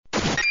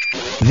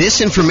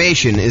This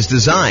information is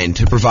designed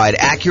to provide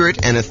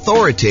accurate and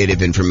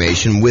authoritative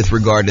information with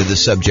regard to the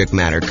subject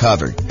matter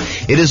covered.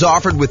 It is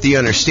offered with the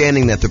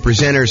understanding that the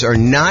presenters are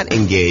not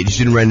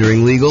engaged in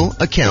rendering legal,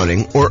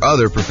 accounting, or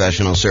other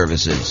professional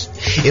services.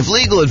 If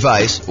legal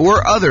advice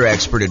or other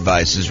expert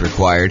advice is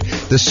required,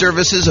 the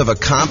services of a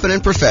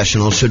competent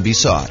professional should be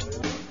sought.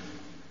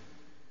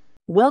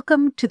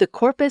 Welcome to the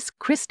Corpus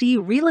Christi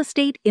Real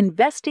Estate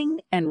Investing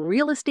and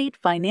Real Estate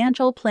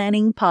Financial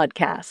Planning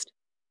Podcast.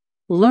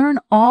 Learn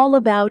all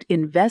about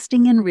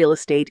investing in real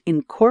estate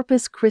in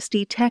Corpus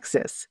Christi,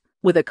 Texas,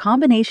 with a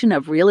combination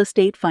of real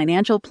estate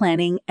financial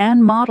planning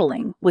and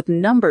modeling with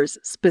numbers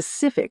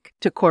specific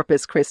to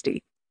Corpus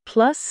Christi,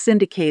 plus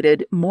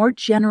syndicated, more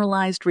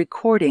generalized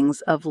recordings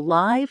of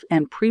live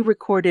and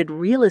pre-recorded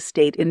real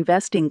estate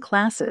investing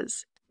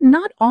classes,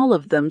 not all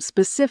of them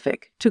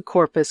specific to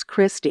Corpus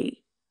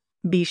Christi.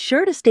 Be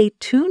sure to stay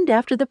tuned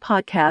after the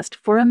podcast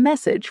for a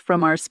message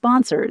from our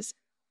sponsors.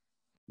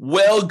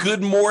 Well,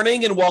 good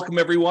morning and welcome,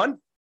 everyone.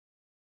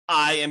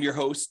 I am your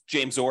host,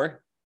 James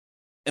Orr,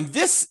 and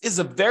this is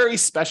a very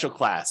special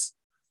class.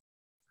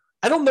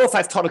 I don't know if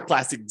I've taught a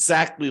class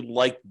exactly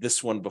like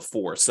this one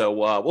before, so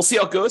we'll see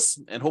how it goes,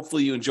 and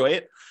hopefully you enjoy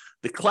it.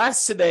 The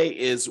class today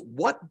is,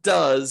 what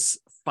does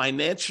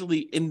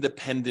financially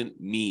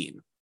independent mean?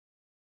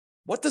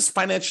 What does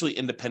financially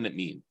independent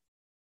mean?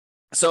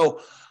 So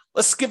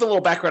let's give a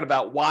little background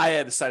about why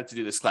I decided to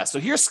do this class. So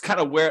here's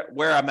kind of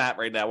where I'm at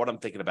right now, what I'm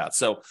thinking about.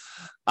 So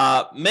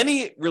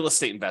many real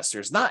estate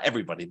investors, not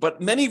everybody, but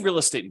many real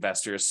estate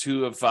investors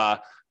who have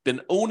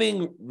been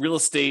owning real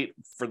estate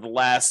for the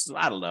last,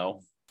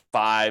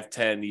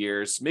 5-10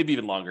 years, maybe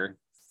even longer,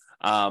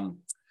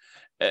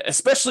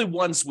 especially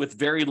ones with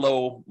very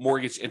low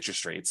mortgage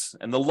interest rates.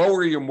 And the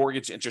lower your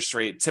mortgage interest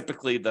rate,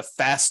 typically the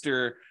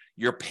faster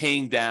you're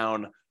paying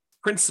down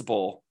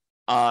principal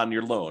on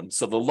your loan.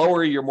 So the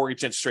lower your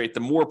mortgage interest rate, the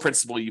more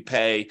principal you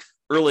pay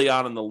early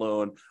on in the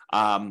loan.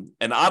 And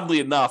oddly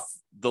enough,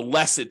 the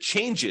less it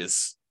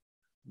changes,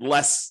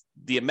 less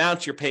the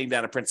amount you're paying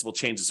down in principal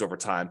changes over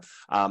time.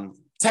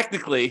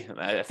 Technically,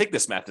 I think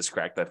this math is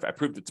correct. I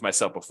proved it to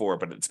myself before,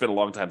 but it's been a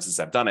long time since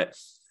I've done it.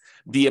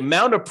 The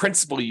amount of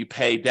principal you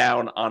pay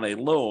down on a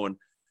loan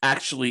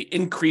actually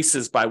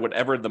increases by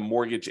whatever the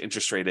mortgage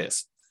interest rate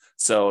is.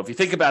 So if you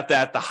think about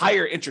that, the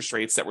higher interest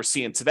rates that we're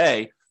seeing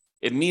today,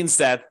 it means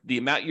that the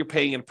amount you're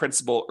paying in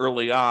principal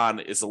early on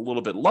is a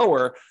little bit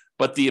lower,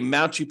 but the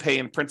amount you pay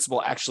in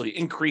principal actually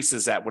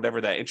increases at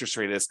whatever that interest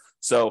rate is.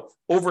 So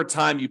over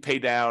time, you pay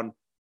down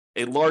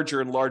a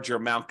larger and larger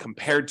amount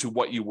compared to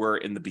what you were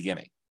in the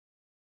beginning,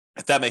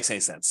 if that makes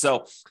any sense.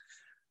 So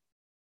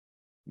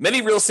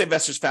many real estate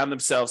investors found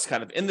themselves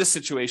kind of in this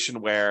situation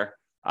where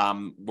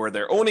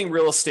they're owning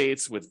real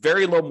estates with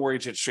very low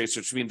mortgage interest rates,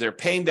 which means they're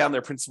paying down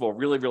their principal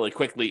really, really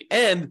quickly.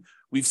 And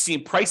we've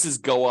seen prices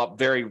go up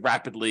very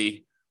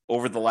rapidly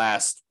over the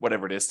last,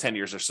 10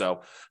 years or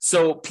so.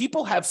 So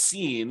people have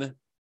seen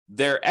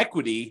their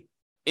equity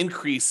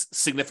increase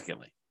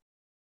significantly.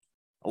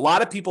 A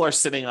lot of people are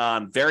sitting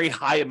on very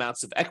high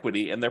amounts of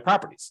equity in their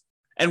properties,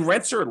 and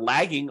rents are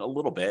lagging a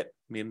little bit.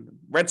 I mean,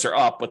 rents are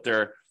up, but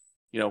they're,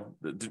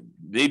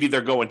 maybe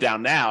they're going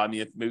down now. I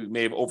mean, it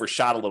may have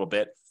overshot a little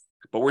bit,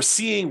 but we're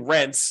seeing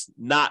rents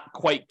not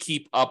quite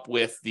keep up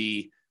with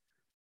the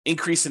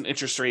increase in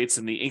interest rates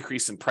and the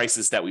increase in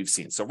prices that we've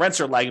seen. So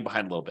rents are lagging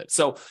behind a little bit.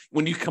 So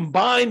when you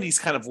combine these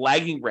kind of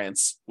lagging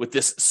rents with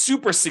this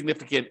super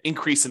significant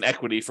increase in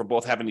equity from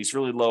both having these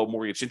really low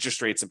mortgage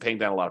interest rates and paying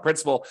down a lot of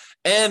principal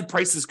and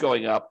prices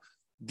going up,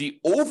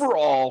 the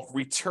overall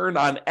return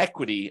on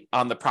equity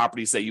on the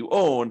properties that you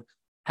own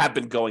have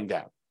been going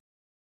down.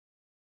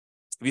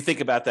 If you think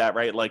about that,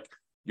 right? Like,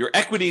 your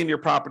equity in your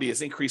property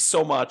has increased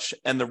so much,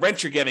 and the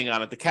rent you're getting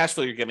on it, the cash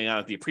flow you're getting on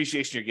it, the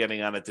appreciation you're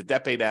getting on it, the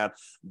debt pay down,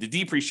 the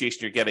depreciation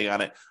you're getting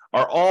on it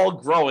are all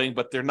growing,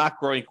 but they're not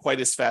growing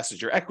quite as fast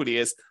as your equity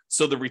is.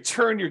 So the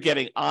return you're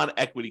getting on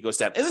equity goes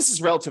down. And this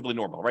is relatively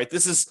normal, right?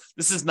 This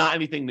is not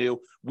anything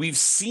new. We've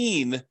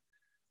seen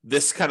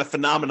this kind of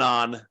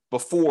phenomenon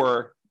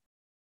before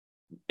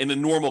in a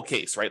normal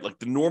case, right? Like,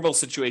 the normal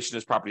situation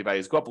is property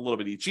values go up a little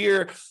bit each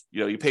year.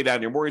 You pay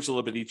down your mortgage a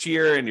little bit each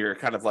year, and you're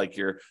kind of like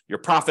your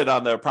profit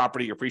on the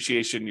property, your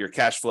appreciation, your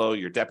cash flow,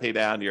 your debt pay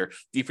down, your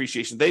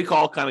depreciation, they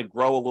all kind of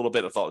grow a little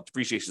bit. If all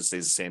depreciation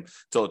stays the same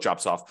until it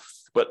drops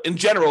off. But in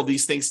general,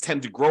 these things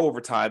tend to grow over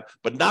time,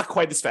 but not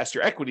quite as fast as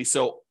your equity.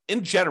 So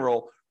in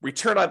general,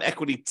 return on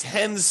equity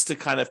tends to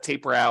kind of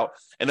taper out.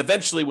 And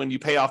eventually, when you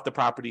pay off the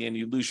property and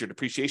you lose your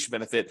depreciation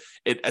benefit,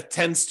 it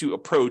tends to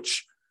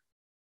approach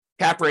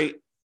cap rate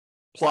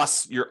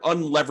plus your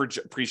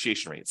unleveraged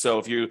appreciation rate. So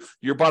if you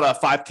bought a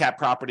 5 cap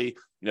property,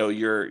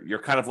 your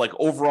kind of like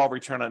overall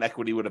return on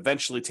equity would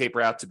eventually taper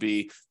out to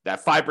be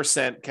that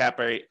 5% cap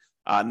rate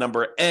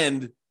number,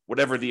 and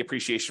whatever the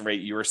appreciation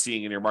rate you are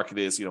seeing in your market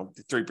is,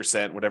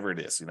 3%, whatever it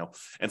is,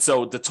 And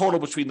so the total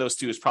between those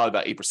two is probably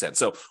about 8%.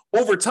 So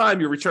over time,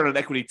 your return on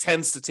equity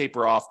tends to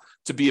taper off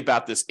to be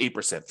about this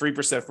 8%,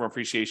 3% from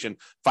appreciation,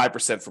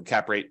 5% from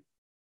cap rate.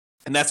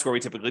 And that's where we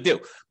typically do.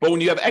 But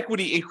when you have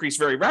equity increase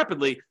very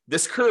rapidly,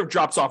 this curve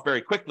drops off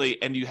very quickly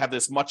and you have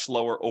this much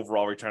lower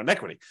overall return on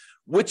equity,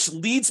 which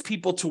leads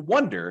people to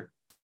wonder,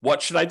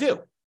 what should I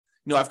do?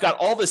 I've got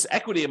all this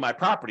equity in my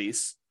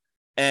properties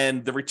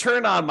and the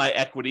return on my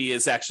equity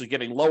is actually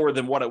getting lower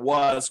than what it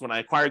was when I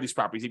acquired these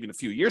properties even a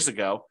few years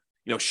ago.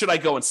 Should I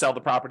go and sell the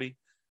property?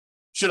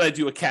 Should I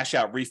do a cash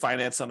out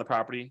refinance on the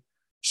property?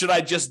 Should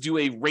I just do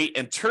a rate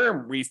and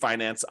term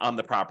refinance on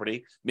the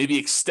property? Maybe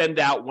extend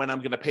out when I'm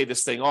going to pay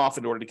this thing off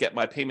in order to get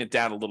my payment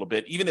down a little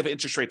bit. Even if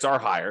interest rates are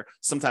higher,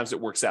 sometimes it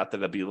works out that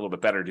it'll be a little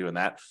bit better doing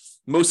that.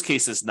 Most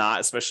cases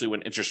not, especially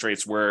when interest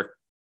rates were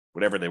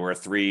whatever they were,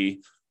 3%,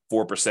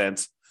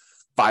 4%,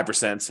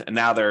 5%, and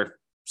now they're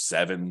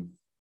 7%,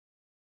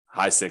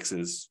 high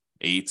 6s,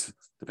 8%,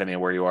 depending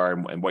on where you are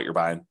and what you're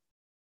buying.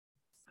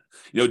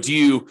 Do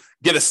you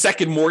get a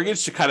second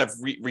mortgage to kind of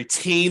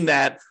retain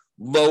that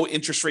low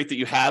interest rate that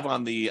you have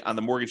on the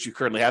mortgage you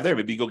currently have there?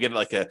 Maybe you go get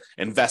like a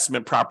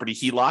investment property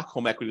HELOC,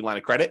 home equity line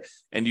of credit,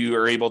 and you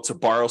are able to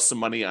borrow some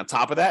money on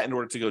top of that in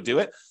order to go do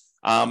it.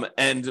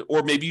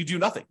 Or maybe you do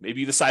nothing.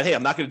 Maybe you decide, hey,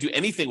 I'm not going to do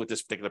anything with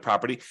this particular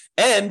property.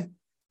 And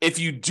if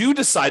you do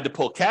decide to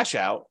pull cash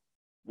out,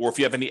 or if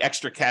you have any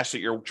extra cash that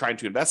you're trying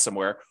to invest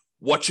somewhere,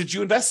 what should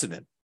you invest it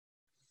in?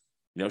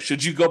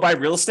 Should you go buy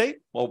real estate?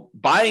 Well,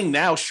 buying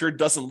now sure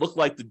doesn't look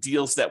like the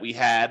deals that we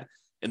had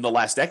in the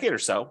last decade or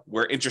so,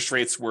 where interest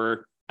rates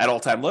were at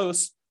all-time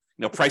lows.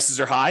 Prices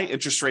are high,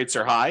 interest rates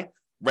are high,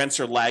 rents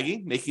are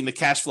lagging, making the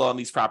cash flow on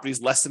these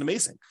properties less than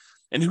amazing.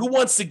 And who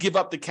wants to give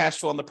up the cash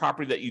flow on the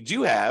property that you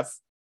do have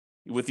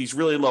with these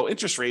really low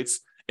interest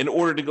rates in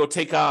order to go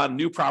take on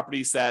new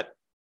properties that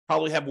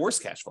probably have worse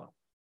cash flow?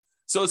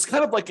 So it's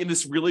kind of like in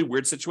this really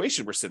weird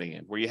situation we're sitting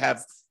in, where you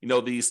have,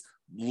 these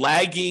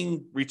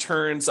lagging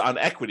returns on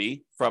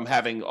equity from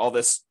having all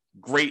this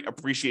great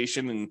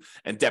appreciation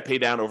and debt pay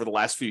down over the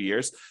last few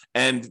years.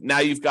 And now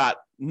you've got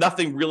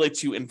nothing really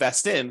to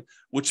invest in,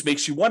 which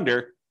makes you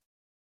wonder,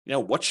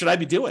 what should I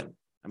be doing?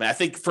 I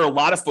think for a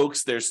lot of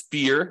folks, there's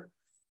fear.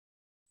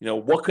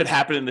 What could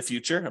happen in the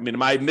future?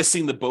 Am I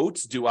missing the boat?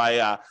 Do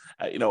I,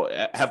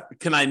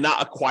 can I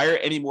not acquire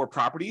any more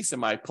properties in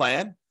my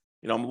plan?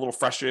 I'm a little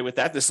frustrated with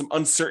that. There's some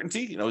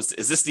uncertainty.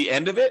 Is this the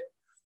end of it?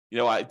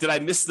 Did I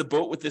miss the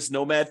boat with this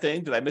nomad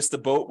thing? Did I miss the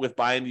boat with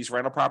buying these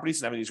rental properties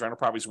and having these rental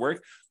properties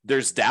work?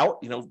 There's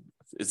doubt.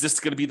 Is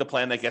this going to be the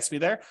plan that gets me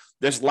there?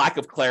 There's lack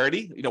of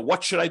clarity.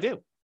 What should I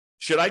do?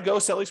 Should I go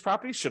sell these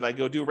properties? Should I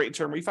go do a rate and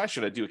term refi?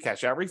 Should I do a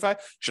cash out refi?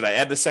 Should I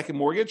add the second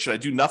mortgage? Should I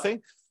do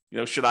nothing?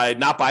 Should I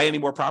not buy any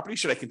more properties?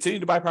 Should I continue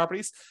to buy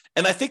properties?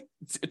 And I think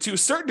to a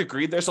certain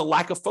degree, there's a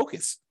lack of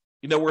focus.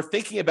 We're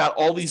thinking about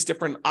all these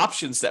different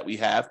options that we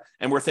have,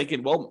 and we're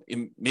thinking, well,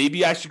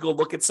 maybe I should go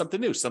look at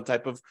something new, some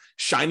type of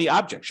shiny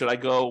object. Should I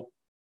go,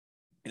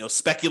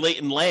 speculate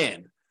in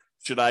land?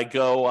 Should I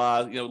go,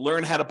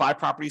 learn how to buy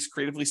properties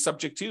creatively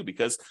subject to?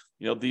 Because,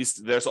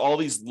 there's all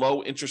these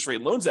low interest rate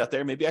loans out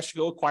there. Maybe I should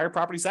go acquire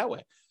properties that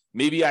way.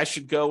 Maybe I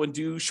should go and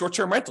do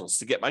short-term rentals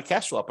to get my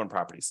cash flow up on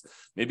properties.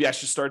 Maybe I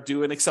should start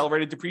doing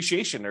accelerated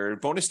depreciation or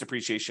bonus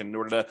depreciation in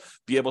order to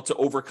be able to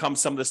overcome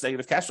some of this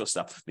negative cash flow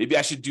stuff. Maybe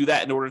I should do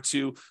that in order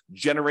to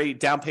generate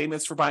down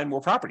payments for buying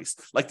more properties.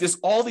 Like there's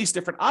all these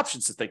different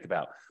options to think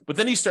about. But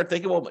then you start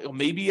thinking, well,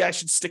 maybe I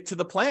should stick to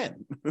the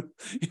plan.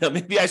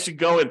 Maybe I should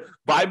go and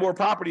buy more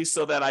properties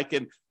so that I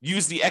can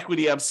use the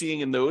equity I'm seeing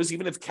in those,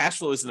 even if cash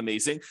flow isn't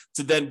amazing,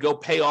 to then go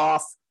pay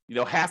off,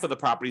 half of the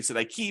properties that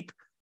I keep.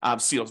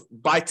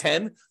 Buy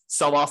 10,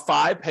 sell off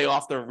 5, pay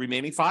off the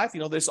remaining 5.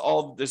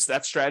 There's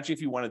that strategy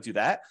if you want to do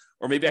that.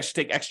 Or maybe I should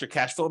take extra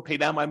cash flow and pay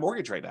down my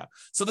mortgage right now.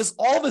 So there's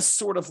all this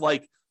sort of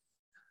like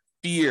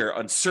fear,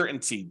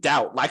 uncertainty,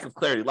 doubt, lack of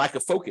clarity, lack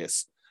of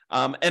focus.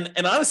 And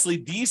honestly,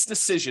 these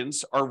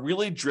decisions are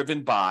really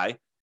driven by,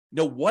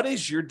 what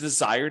is your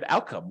desired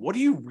outcome? What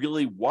do you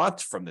really want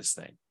from this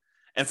thing?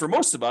 And for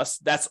most of us,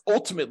 that's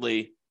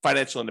ultimately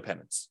financial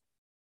independence.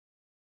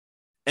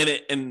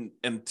 And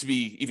to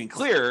be even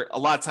clearer, a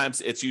lot of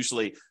times it's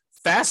usually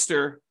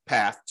faster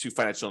path to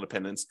financial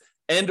independence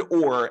and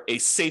or a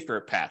safer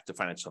path to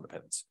financial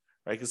independence,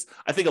 right? Because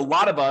I think a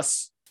lot of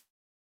us,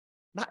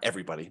 not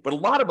everybody, but a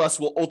lot of us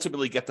will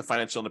ultimately get to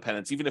financial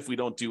independence, even if we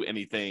don't do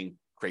anything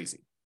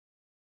crazy,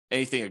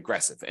 anything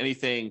aggressive,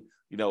 anything,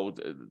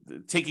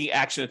 taking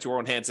action into our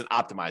own hands and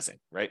optimizing,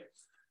 right?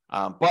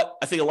 But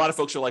I think a lot of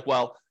folks are like,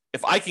 well,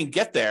 if I can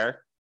get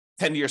there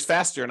 10 years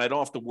faster and I don't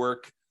have to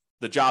work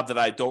the job that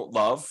I don't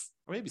love,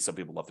 or maybe some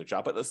people love their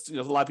job, but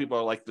a lot of people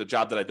are like the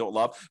job that I don't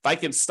love. If I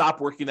can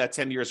stop working that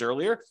 10 years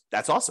earlier,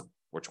 that's awesome.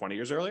 Or 20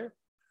 years earlier.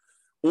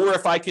 Or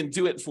if I can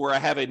do it where I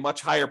have a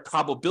much higher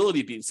probability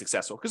of being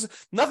successful, because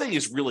nothing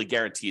is really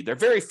guaranteed. There are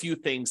very few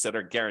things that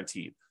are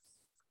guaranteed.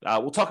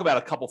 We'll talk about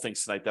a couple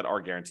things tonight that are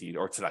guaranteed,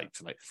 or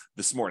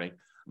this morning.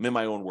 I'm in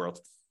my own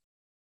world.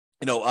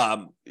 There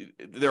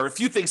are a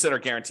few things that are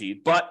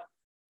guaranteed, but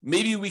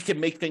maybe we can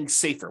make things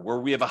safer where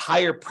we have a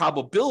higher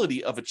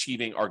probability of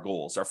achieving our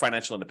goals, our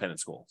financial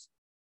independence goals.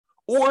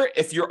 Or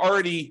if you're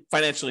already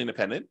financially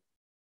independent,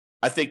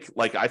 I think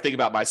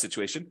about my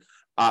situation.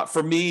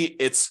 For me,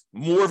 it's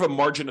more of a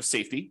margin of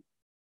safety.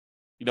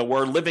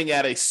 we're living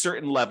at a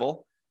certain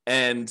level.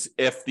 And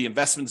if the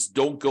investments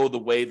don't go the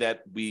way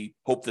that we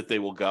hope that they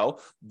will go,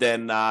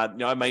 then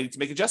I might need to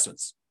make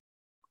adjustments.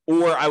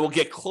 Or I will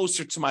get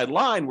closer to my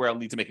line where I'll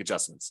need to make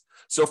adjustments.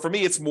 So for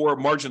me, it's more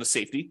margin of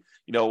safety.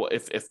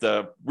 If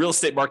the real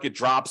estate market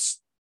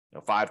drops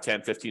 5,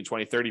 10, 15,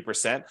 20,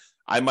 30%,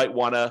 I might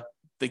want to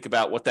think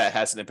about what that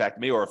has an impact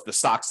on me. Or if the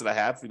stocks that I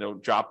have,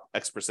 drop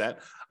X percent,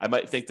 I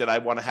might think that I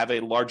want to have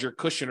a larger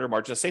cushion or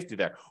margin of safety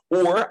there.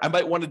 Or I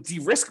might want to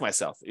de-risk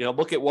myself,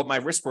 look at what my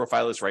risk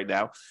profile is right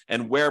now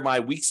and where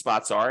my weak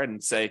spots are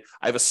and say,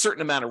 I have a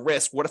certain amount of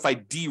risk. What if I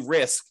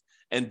de-risk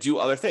and do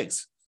other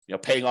things?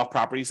 Paying off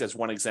properties as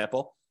one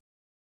example,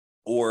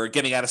 or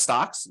getting out of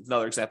stocks is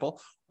another example.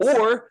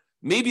 Or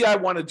maybe I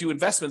want to do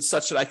investments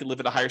such that I can live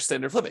at a higher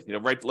standard of living.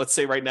 Right? Let's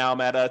say right now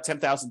I'm at a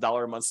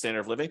 $10,000 a month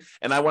standard of living,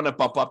 and I want to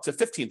bump up to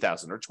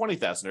 $15,000 or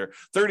 $20,000 or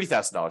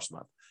 $30,000 a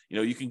month.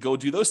 You can go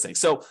do those things.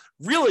 So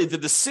really, the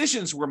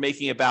decisions we're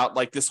making about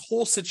like this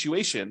whole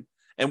situation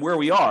and where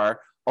we are,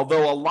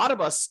 although a lot of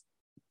us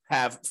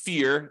have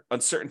fear,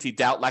 uncertainty,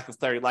 doubt, lack of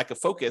clarity, lack of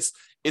focus,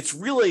 it's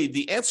really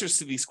the answers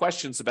to these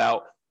questions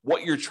about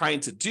what you're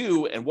trying to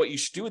do and what you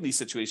should do in these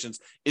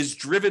situations is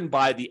driven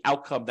by the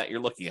outcome that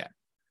you're looking at.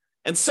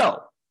 And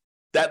so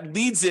that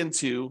leads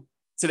into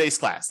today's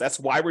class. That's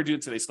why we're doing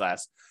today's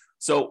class.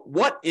 So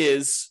what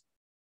is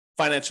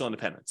financial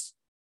independence?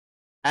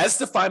 As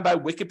defined by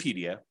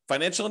Wikipedia,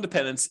 financial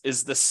independence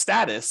is the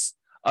status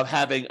of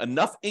having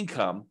enough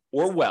income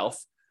or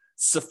wealth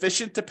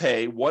sufficient to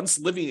pay one's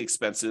living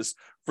expenses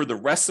for the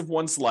rest of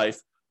one's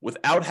life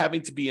without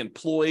having to be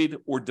employed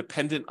or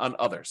dependent on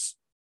others.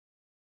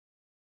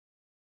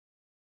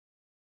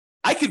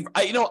 I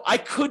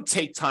could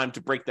take time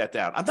to break that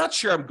down. I'm not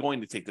sure I'm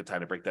going to take the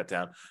time to break that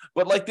down,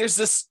 but like there's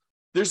this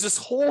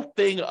whole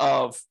thing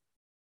of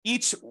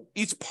each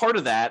part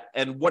of that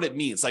and what it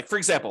means. Like, for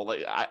example,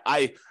 like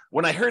I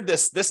when I heard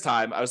this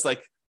time, I was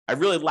like, I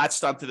really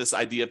latched onto this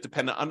idea of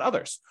dependent on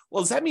others.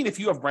 Well, does that mean if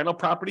you have rental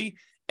property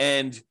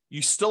and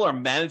you still are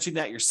managing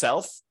that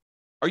yourself,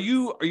 are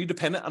you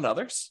dependent on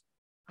others?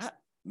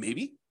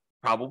 Maybe,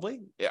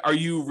 probably. Are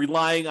you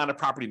relying on a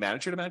property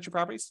manager to manage your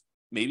properties?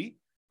 Maybe,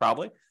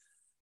 probably.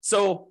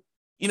 So,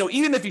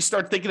 even if you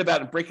start thinking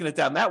about it and breaking it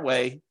down that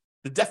way,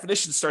 the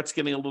definition starts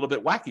getting a little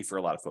bit wacky for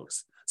a lot of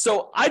folks.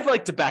 So I'd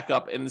like to back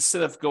up, and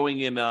instead of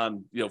going in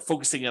on,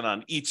 focusing in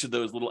on each of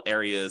those little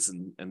areas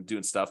and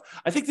doing stuff,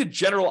 I think the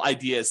general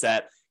idea is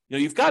that,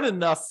 you've got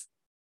enough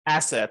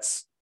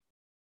assets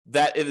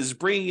that it is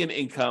bringing in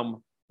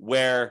income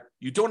where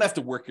you don't have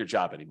to work your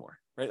job anymore,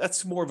 right?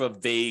 That's more of a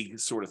vague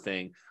sort of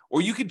thing. Or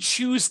you could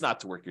choose not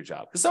to work your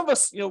job. Because some of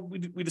us,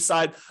 we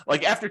decide,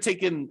 like after I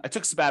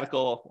took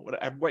sabbatical,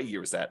 what year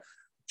was that?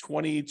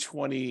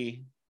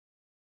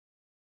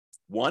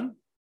 2021?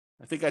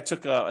 I think I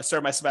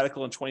started my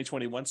sabbatical in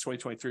 2021, it's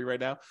 2023 right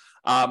now.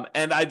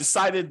 And I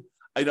decided,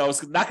 I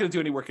was not going to do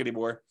any work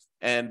anymore.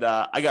 And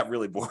I got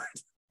really bored,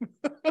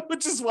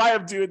 which is why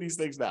I'm doing these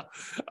things now.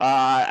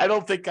 I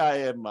don't think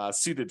I am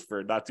suited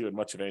for not doing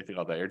much of anything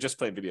all day or just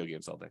playing video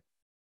games all day.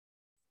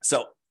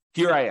 So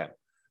here I am.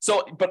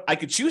 So, but I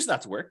could choose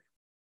not to work.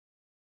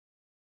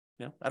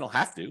 I don't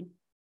have to.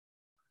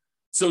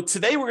 So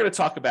today we're going to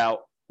talk about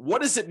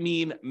what does it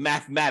mean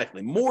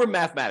mathematically, more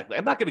mathematically.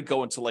 I'm not going to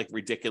go into like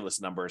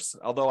ridiculous numbers,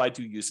 although I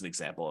do use an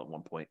example at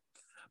one point.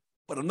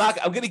 But I'm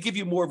going to give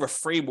you more of a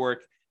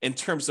framework in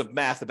terms of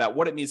math about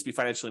what it means to be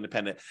financially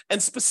independent.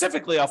 And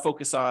specifically, I'll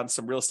focus on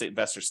some real estate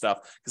investor stuff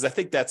because I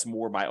think that's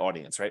more my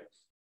audience, right?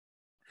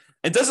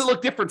 And does it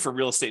look different for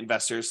real estate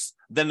investors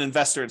than an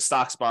investor in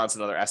stocks, bonds,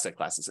 and other asset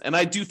classes? And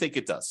I do think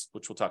it does,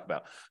 which we'll talk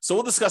about. So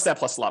we'll discuss that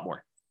plus a lot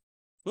more.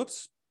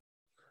 Whoops.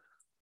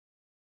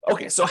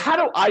 Okay, so how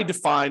do I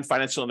define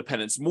financial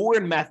independence more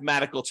in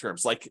mathematical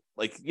terms? Like,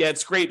 yeah,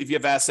 it's great if you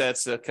have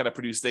assets that kind of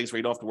produce things where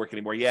you don't have to work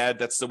anymore. Yeah,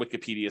 that's the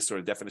Wikipedia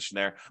sort of definition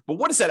there. But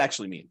what does that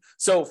actually mean?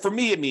 So for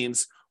me, it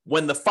means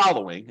when the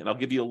following, and I'll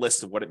give you a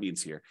list of what it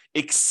means here,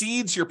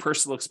 exceeds your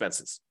personal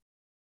expenses.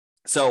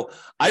 So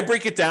I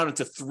break it down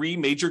into three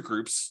major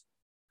groups.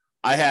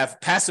 I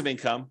have passive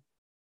income,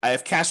 I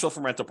have cash flow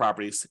from rental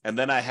properties, and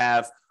then I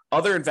have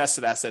other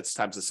invested assets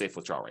times the safe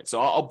withdrawal rate.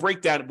 So I'll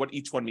break down what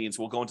each one means.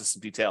 We'll go into some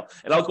detail,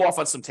 and I'll go off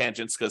on some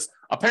tangents because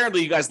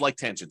apparently you guys like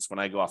tangents when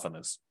I go off on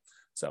this.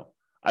 So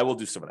I will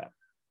do some of that.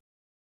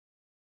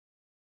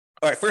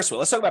 All right, first of all,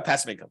 let's talk about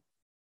passive income.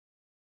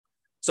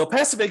 So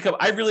passive income,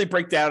 I really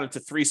break down into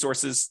three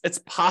sources. It's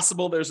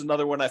possible there's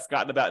another one I've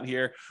forgotten about in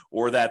here,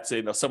 or that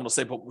someone will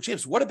say, "But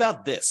James, what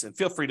about this?" And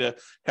feel free to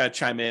kind of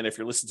chime in if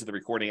you're listening to the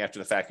recording after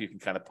the fact. You can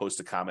kind of post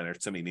a comment or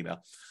send me an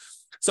email.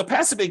 So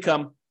passive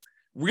income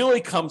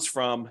really comes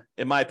from,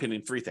 in my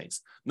opinion, three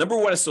things. Number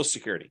one is Social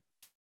Security.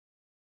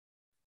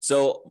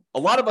 So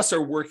a lot of us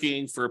are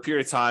working for a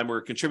period of time,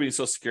 we're contributing to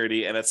Social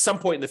Security, and at some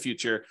point in the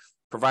future,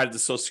 provided the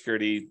Social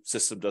Security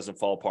system doesn't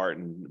fall apart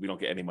and we don't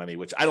get any money,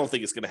 which I don't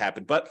think is going to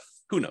happen, but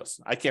who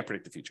knows? I can't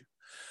predict the future.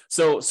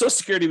 So Social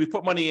Security, we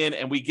put money in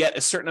and we get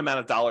a certain amount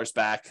of dollars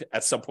back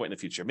at some point in the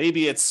future.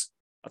 Maybe it's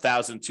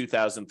 $1,000,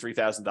 $2,000,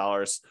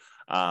 $3,000.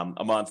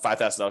 a month,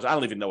 $5,000. I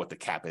don't even know what the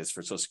cap is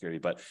for Social Security,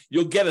 but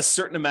you'll get a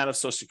certain amount of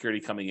Social Security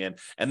coming in,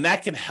 and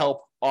that can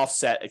help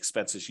offset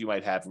expenses you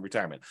might have in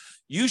retirement.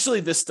 Usually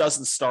this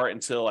doesn't start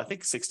until I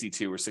think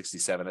 62 or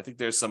 67. I think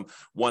there's some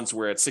ones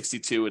where at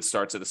 62 it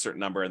starts at a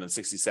certain number, and then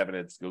 67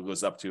 it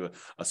goes up to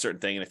a certain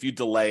thing. And if you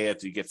delay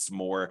it, you get some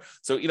more.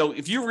 So,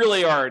 if you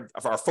really are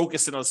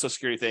focusing on the Social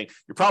Security thing,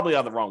 you're probably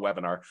on the wrong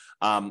webinar.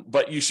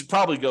 But you should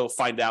probably go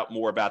find out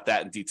more about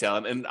that in detail.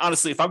 And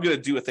honestly, if I'm going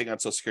to do a thing on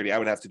Social Security, I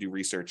would have to do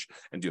research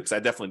and do it, because I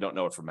definitely don't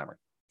know it from memory.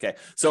 Okay.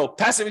 So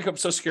passive income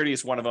Social Security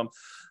is one of them.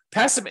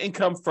 Passive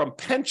income from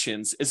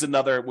pensions is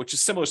another, which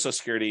is similar to Social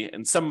Security.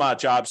 In some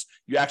jobs,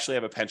 you actually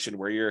have a pension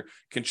where you're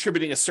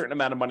contributing a certain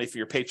amount of money for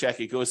your paycheck.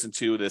 It goes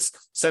into this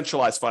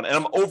centralized fund. And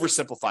I'm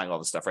oversimplifying all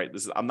this stuff, right?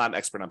 I'm not an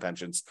expert on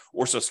pensions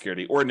or Social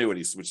Security or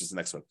annuities, which is the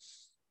next one.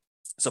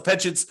 So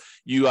pensions,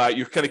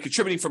 you're kind of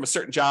contributing from a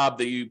certain job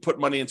that you put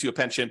money into a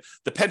pension.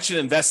 The pension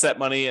invests that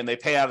money and they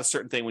pay out a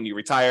certain thing when you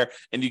retire,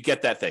 and you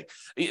get that thing.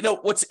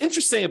 What's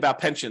interesting about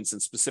pensions,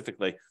 and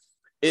specifically,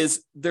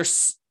 is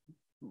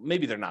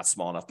maybe they're not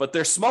small enough, but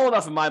they're small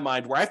enough in my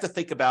mind where I have to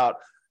think about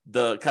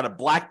the kind of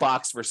black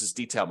box versus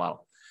detail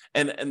model.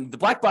 And the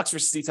black box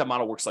versus detail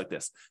model works like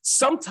this.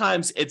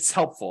 Sometimes it's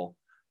helpful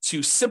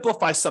to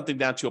simplify something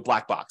down to a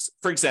black box.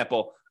 For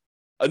example,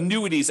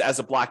 annuities as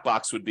a black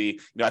box would be,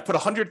 I put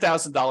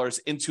 $100,000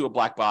 into a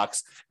black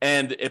box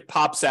and it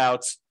pops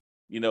out,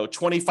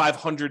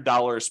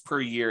 $2,500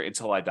 per year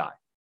until I die.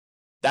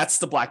 That's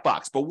the black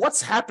box. But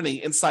what's happening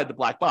inside the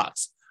black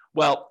box?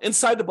 Well,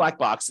 inside the black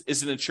box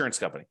is an insurance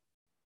company.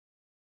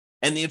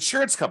 And the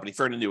insurance company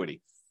for an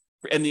annuity,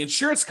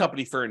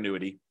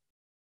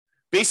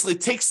 basically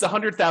takes the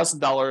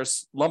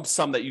 $100,000 lump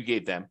sum that you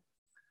gave them.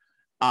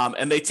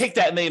 And they take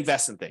that and they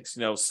invest in things,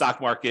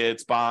 stock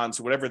markets,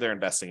 bonds, whatever they're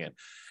investing in.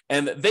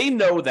 And they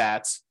know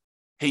that,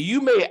 hey,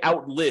 you may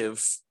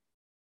outlive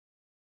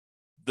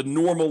the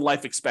normal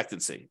life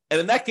expectancy. And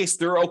in that case,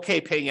 they're okay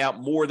paying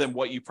out more than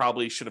what you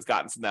probably should have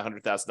gotten from that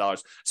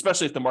 $100,000,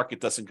 especially if the market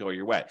doesn't go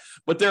your way.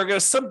 But there are going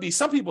to be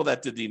some people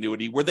that did the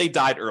annuity where they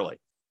died early.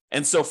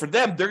 And so for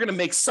them, they're going to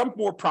make some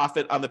more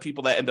profit on the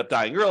people that end up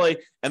dying early,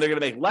 and they're going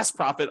to make less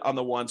profit on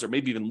the ones, or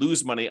maybe even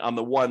lose money on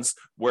the ones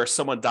where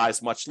someone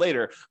dies much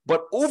later.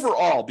 But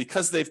overall,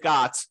 because they've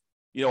got,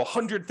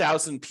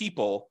 100,000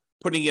 people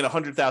putting in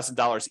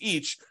 $100,000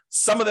 each,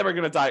 some of them are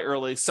going to die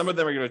early. Some of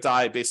them are going to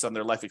die based on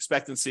their life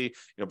expectancy,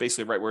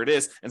 basically right where it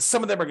is. And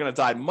some of them are going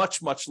to die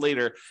much, much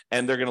later,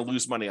 and they're going to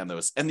lose money on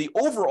those. And the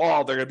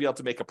overall, they're going to be able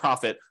to make a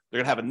profit. They're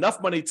going to have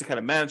enough money to kind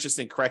of manage this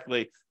thing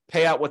correctly,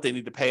 pay out what they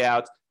need to pay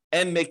out,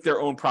 and make their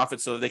own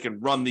profit so that they can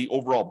run the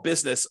overall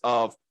business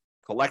of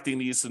collecting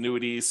these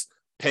annuities,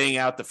 paying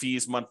out the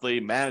fees monthly,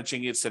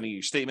 managing it, sending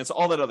you statements,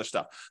 all that other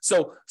stuff.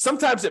 So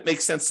sometimes it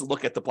makes sense to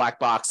look at the black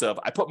box of,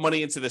 I put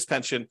money into this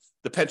pension,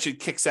 the pension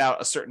kicks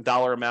out a certain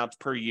dollar amount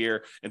per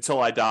year until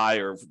I die,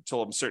 or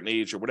until I'm a certain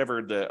age, or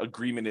whatever the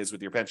agreement is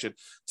with your pension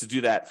to do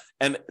that.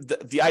 And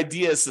the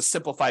idea is to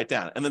simplify it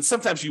down. And then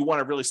sometimes you want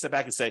to really step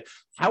back and say,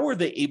 how are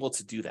they able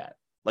to do that?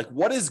 Like,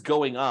 what is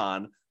going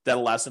on that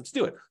allows them to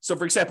do it? So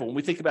for example, when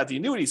we think about the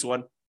annuities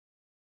one,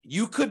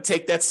 you could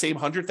take that same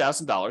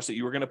 $100,000 that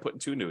you were going to put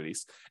into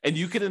annuities, and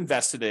you could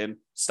invest it in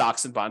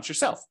stocks and bonds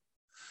yourself.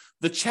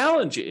 The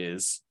challenge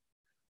is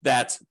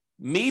that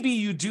maybe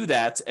you do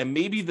that, and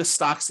maybe the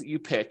stocks that you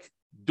pick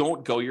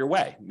don't go your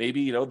way.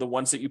 Maybe, the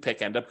ones that you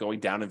pick end up going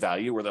down in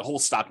value, or the whole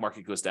stock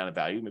market goes down in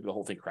value. Maybe the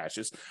whole thing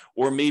crashes,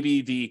 or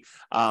maybe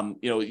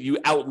you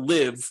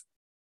outlive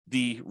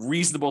the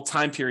reasonable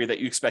time period that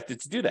you expected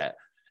to do that.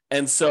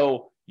 And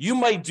so you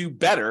might do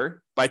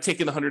better by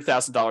taking the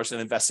 $100,000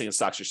 and investing in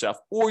stocks yourself,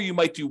 or you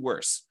might do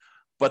worse.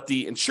 But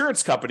the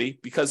insurance company,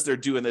 because they're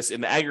doing this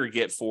in the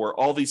aggregate for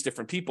all these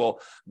different people,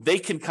 they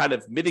can kind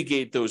of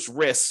mitigate those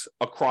risks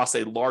across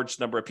a large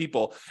number of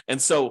people.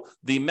 And so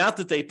the amount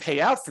that they pay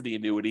out for the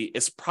annuity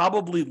is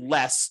probably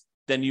less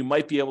than you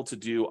might be able to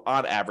do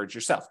on average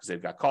yourself, because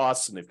they've got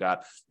costs and they've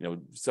got,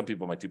 some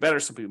people might do better,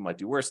 some people might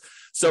do worse.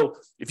 So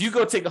if you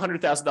go take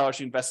 $100,000,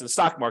 you invest in the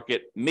stock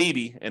market,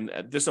 maybe, and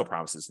there's no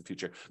promises in the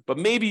future, but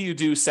maybe you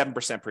do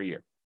 7% per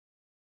year.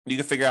 You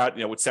can figure out,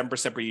 with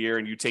 7% per year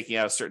and you taking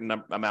out a certain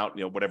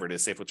amount, whatever it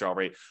is, safe withdrawal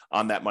rate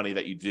on that money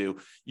that you do,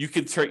 you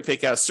can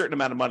take out a certain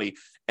amount of money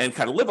and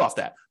kind of live off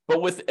that.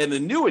 But with an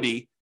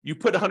annuity, you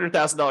put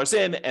 $100,000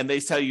 in and they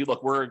tell you,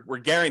 look, we're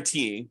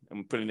guaranteeing,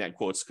 I'm putting that in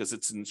quotes because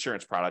it's an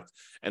insurance product.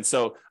 And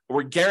so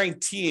we're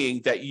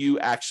guaranteeing that you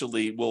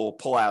actually will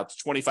pull out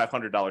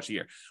 $2,500 a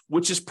year,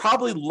 which is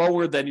probably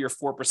lower than your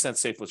 4%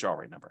 safe withdrawal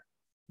rate number.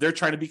 They're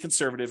trying to be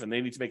conservative and they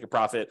need to make a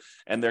profit.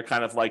 And they're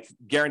kind of like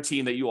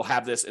guaranteeing that you will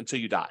have this until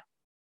you die.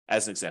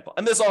 as an example.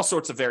 And there's all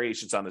sorts of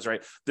variations on this,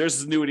 right?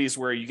 There's annuities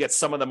where you get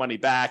some of the money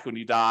back when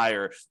you die,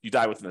 or you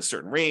die within a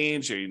certain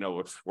range,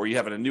 or, or you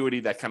have an annuity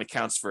that kind of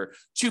counts for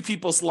two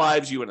people's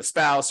lives, you and a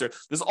spouse, or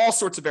there's all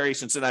sorts of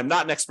variations. And I'm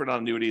not an expert on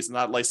annuities, I'm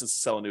not licensed to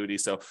sell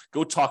annuities. So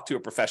go talk to a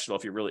professional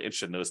if you're really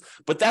interested in those.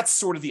 But that's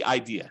sort of the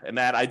idea. And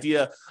that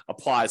idea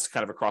applies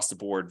kind of across the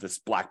board, this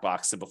black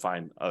box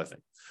simplifying other thing.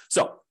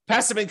 So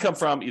passive income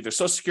from either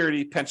Social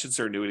Security, pensions,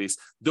 or annuities.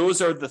 Those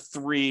are the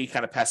three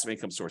kind of passive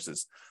income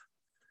sources.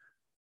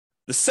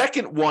 The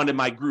second one in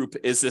my group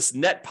is this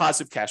net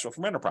positive cash flow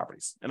from rental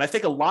properties. And I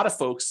think a lot of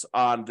folks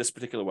on this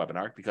particular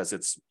webinar, because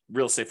it's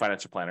Real Estate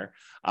Financial Planner,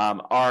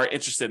 are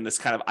interested in this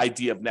kind of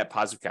idea of net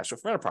positive cash flow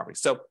from rental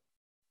properties. So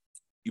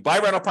you buy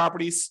rental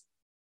properties.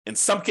 In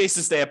some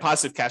cases, they have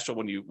positive cash flow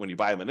when you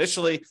buy them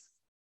initially,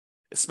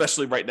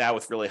 especially right now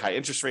with really high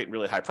interest rate and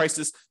really high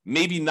prices.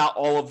 Maybe not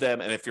all of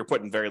them, and if you're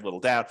putting very little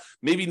down,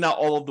 maybe not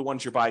all of the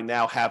ones you're buying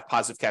now have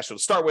positive cash flow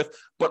to start with,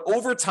 but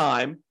over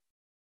time,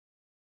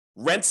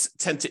 rents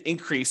tend to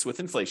increase with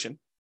inflation,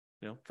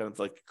 kind of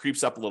like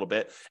creeps up a little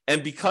bit.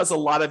 And because a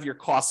lot of your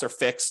costs are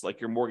fixed, like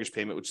your mortgage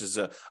payment, which is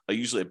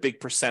usually a big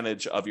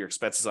percentage of your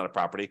expenses on a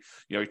property,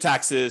 your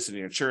taxes and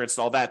your insurance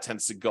and all that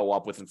tends to go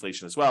up with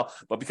inflation as well.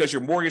 But because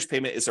your mortgage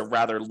payment is a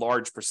rather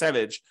large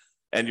percentage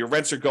and your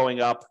rents are going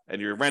up and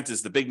your rent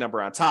is the big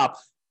number on top,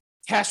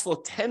 cash flow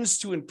tends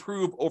to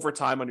improve over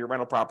time on your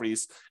rental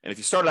properties. And if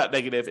you start out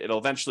negative, it'll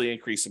eventually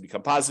increase and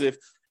become positive.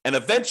 And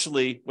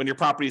eventually, when your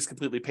property is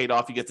completely paid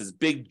off, you get this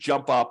big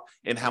jump up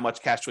in how much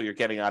cash flow you're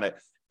getting on it,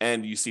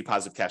 and you see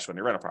positive cash flow on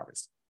your rental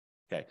properties.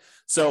 Okay,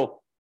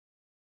 so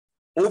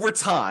over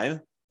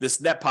time,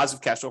 this net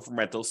positive cash flow from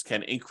rentals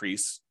can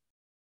increase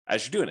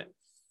as you're doing it.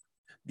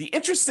 The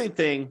interesting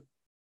thing,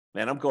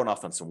 man, I'm going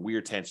off on some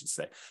weird tangents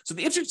today. So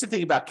the interesting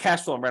thing about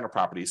cash flow and rental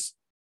properties,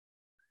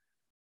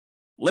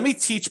 let me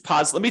teach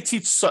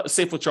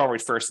safe withdrawal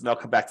rate first, and I'll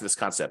come back to this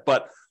concept.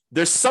 But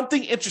there's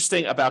something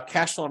interesting about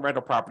cash flow and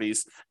rental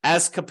properties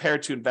as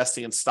compared to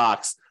investing in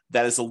stocks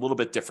that is a little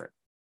bit different.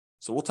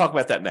 So we'll talk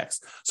about that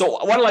next.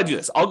 So why don't I do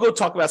this? I'll go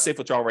talk about safe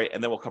withdrawal rate,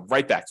 and then we'll come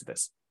right back to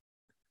this.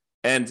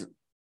 And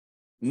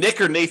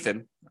Nick or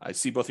Nathan, I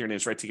see both your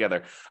names right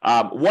together.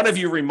 One of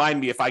you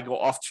remind me if I go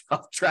off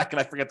track and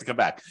I forget to come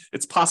back.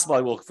 It's possible I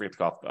will forget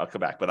to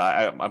come back, but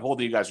I'm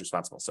holding you guys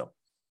responsible.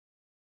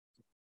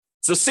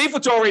 So safe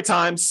withdrawal rate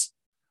times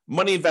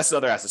money invested in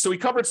other assets. So we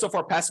covered so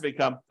far passive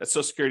income, that's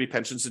Social Security,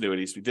 pensions,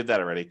 annuities. We did that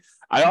already.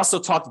 I also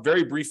talked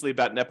very briefly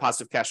about net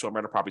positive cash flow and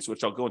rental properties,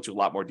 which I'll go into a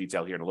lot more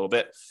detail here in a little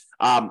bit.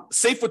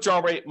 Safe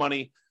withdrawal rate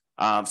money,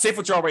 safe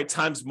withdrawal rate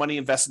times money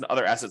invested in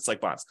other assets like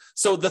bonds.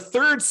 So the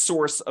third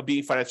source of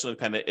being financially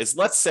independent is,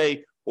 let's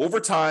say over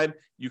time,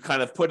 you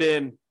kind of put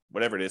in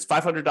whatever it is,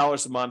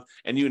 $500 a month,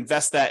 and you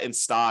invest that in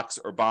stocks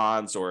or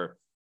bonds or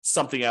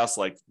something else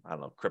like, I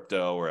don't know,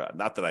 crypto, or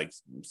not that I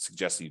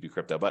suggest that you do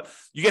crypto, but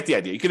you get the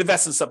idea. You can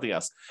invest in something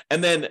else.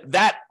 And then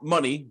that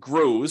money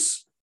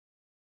grows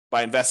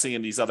by investing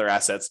in these other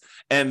assets.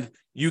 And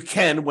you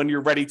can, when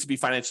you're ready to be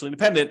financially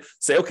independent,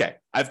 say, okay,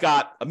 I've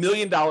got $1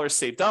 million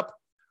saved up.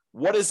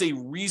 What is a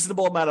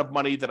reasonable amount of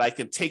money that I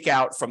can take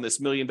out from this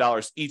 $1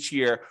 million each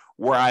year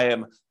where I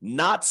am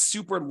not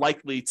super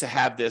likely to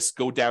have this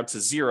go down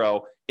to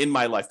zero in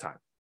my lifetime?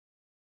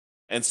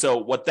 And so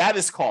what that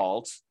is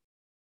called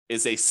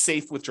is a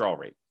safe withdrawal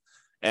rate.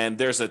 And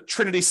there's a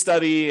Trinity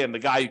study, and the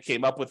guy who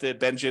came up with it,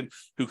 Benjamin,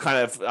 who kind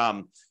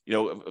of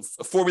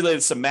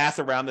formulated some math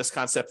around this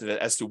concept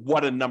as to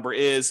what a number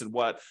is and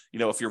what,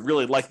 if you're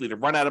really likely to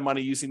run out of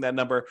money using that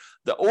number.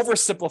 The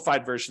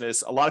oversimplified version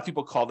is, a lot of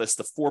people call this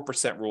the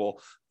 4%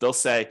 rule. They'll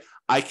say,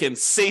 I can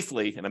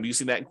safely, and I'm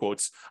using that in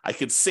quotes, I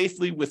can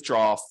safely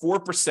withdraw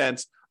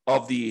 4%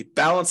 of the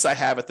balance I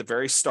have at the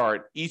very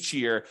start each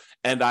year,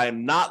 and I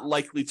am not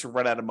likely to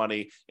run out of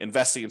money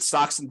investing in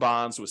stocks and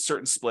bonds with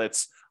certain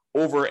splits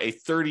over a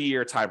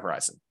 30-year time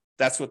horizon.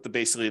 That's what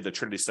basically the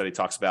Trinity study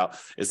talks about,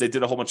 is they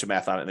did a whole bunch of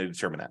math on it and they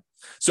determined that.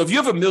 So if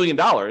you have $1 million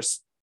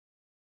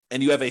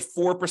and you have a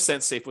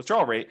 4% safe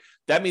withdrawal rate,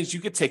 that means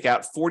you could take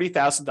out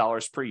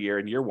 $40,000 per year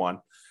in year one.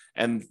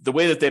 And the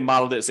way that they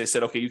modeled it is they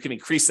said, okay, you can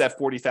increase that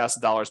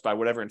 $40,000 by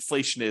whatever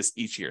inflation is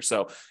each year.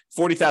 So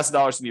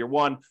 $40,000 in year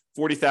one,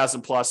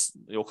 $40,000 plus,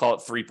 you'll call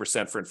it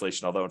 3% for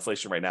inflation, although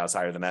inflation right now is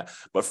higher than that.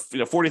 But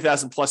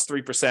 $40,000 plus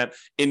 3%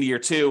 in year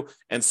two,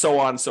 and so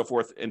on and so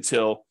forth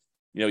until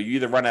you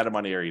either run out of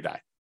money or you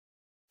die.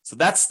 So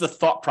that's the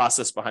thought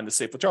process behind the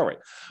safe withdrawal rate.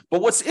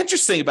 But what's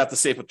interesting about the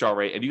safe withdrawal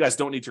rate, and you guys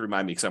don't need to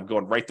remind me because I'm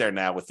going right there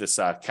now with this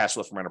cash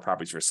flow from rental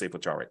properties for a safe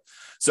withdrawal rate.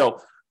 So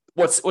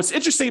what's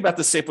interesting about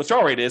the safe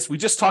withdrawal rate is, we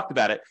just talked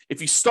about it.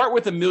 If you start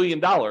with $1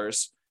 million,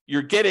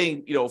 you're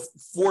getting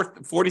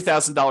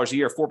 $40,000 a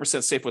year,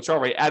 4% safe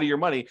withdrawal rate out of your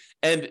money.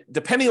 And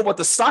depending on what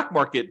the stock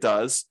market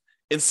does,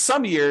 in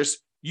some years,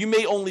 you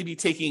may only be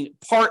taking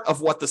part of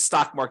what the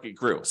stock market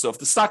grew. So if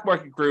the stock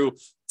market grew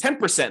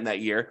 10% in that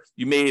year,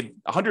 you made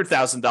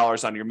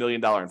 $100,000 on your $1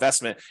 million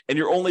investment, and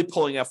you're only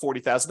pulling out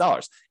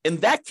 $40,000. In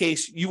that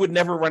case, you would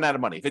never run out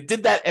of money. If it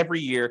did that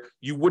every year,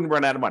 you wouldn't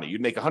run out of money.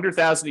 You'd make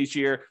 $100,000 each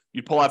year,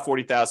 you'd pull out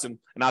 $40,000,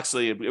 and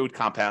actually it would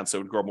compound, so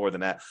it would grow more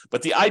than that.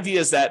 But the idea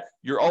is that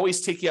you're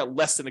always taking out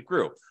less than it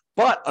grew.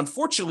 But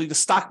unfortunately, the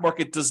stock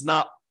market does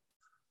not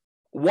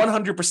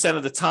 100%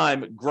 of the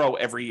time grow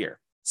every year.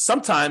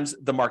 Sometimes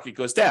the market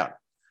goes down.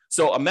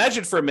 So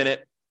imagine for a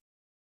minute,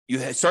 you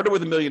started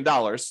with $1 million.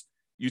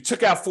 You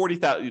took out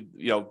 40,000,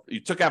 you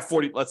took out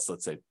 40, let's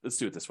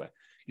do it this way.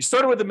 You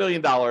started with $1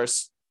 million.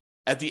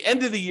 At the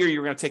end of the year,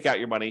 you're going to take out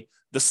your money.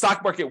 The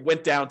stock market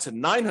went down to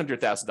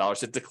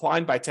 $900,000. It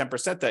declined by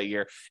 10% that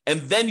year. And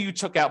then you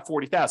took out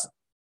 40,000.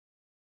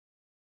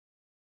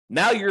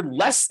 Now you're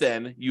less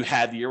than you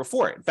had the year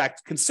before. In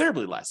fact,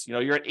 considerably less.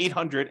 You're at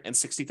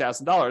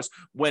 $860,000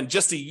 when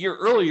just a year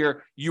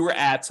earlier, you were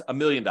at $1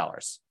 million.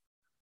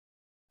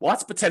 Well,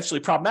 that's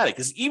potentially problematic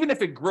because even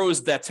if it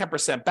grows that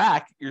 10%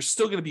 back, you're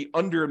still going to be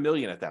under $1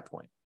 million at that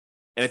point.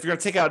 And if you're going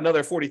to take out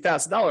another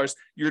 $40,000,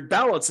 your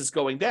balance is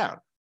going down.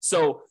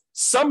 So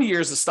some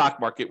years the stock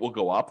market will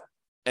go up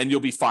and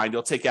you'll be fine.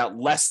 You'll take out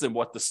less than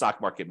what the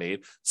stock market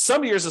made.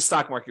 Some years the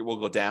stock market will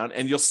go down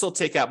and you'll still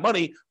take out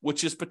money,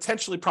 which is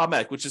potentially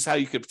problematic, which is how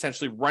you could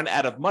potentially run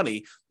out of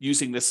money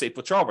using this safe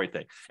withdrawal rate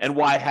thing. And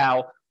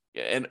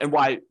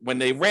why when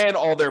they ran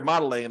all their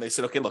modeling and they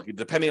said, okay, look,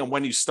 depending on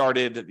when you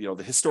started,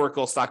 the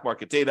historical stock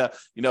market data,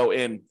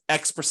 in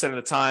X% of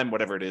the time,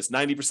 whatever it is,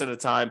 90% of the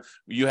time,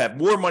 you have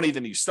more money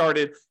than you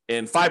started.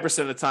 In 5%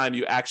 of the time,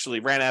 you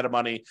actually ran out of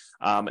money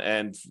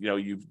and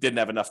you didn't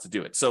have enough to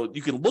do it. So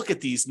you can look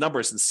at these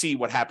numbers and see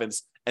what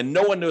happens, and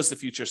no one knows the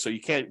future, so you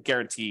can't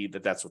guarantee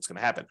that that's what's going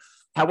to happen.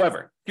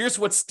 However, here's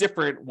what's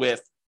different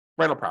with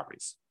rental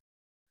properties.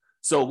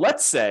 So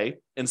let's say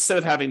instead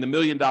of having the $1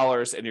 million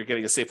and you're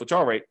getting a safe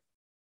withdrawal rate,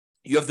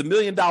 you have the $1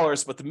 million,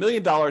 but the $1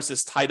 million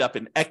is tied up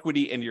in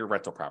equity in your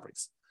rental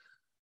properties,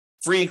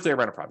 free and clear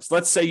rental properties.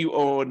 Let's say you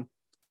own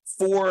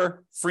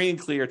 4 free and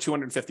clear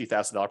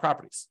 $250,000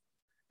 properties,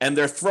 and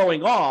they're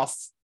throwing off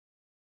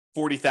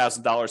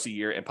 $40,000 a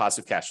year in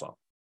positive cash flow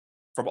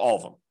from all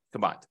of them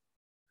combined.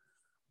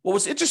 Well,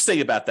 what's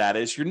interesting about that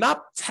is you're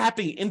not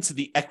tapping into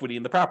the equity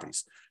in the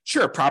properties.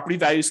 Sure, property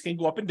values can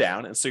go up and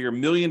down, and so your $1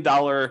 million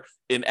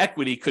in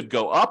equity could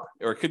go up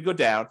or it could go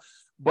down.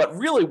 But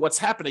really what's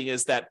happening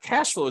is that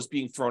cash flow is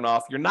being thrown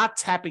off. You're not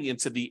tapping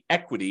into the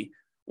equity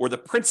or the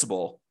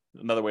principal,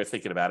 another way of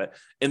thinking about it,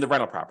 in the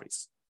rental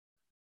properties.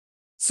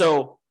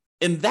 So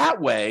in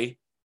that way,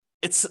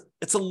 it's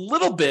a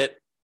little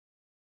bit,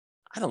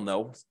 I don't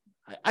know,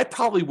 I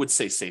probably would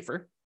say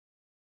safer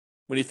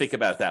when you think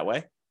about it that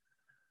way.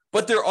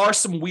 But there are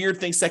some weird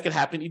things that can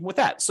happen even with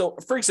that. So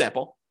for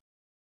example,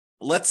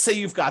 let's say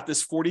you've got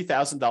this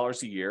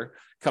 $40,000 a year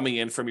coming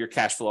in from your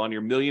cash flow on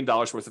your $1 million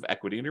worth of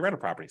equity in your rental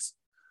properties.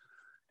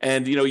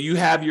 And you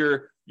have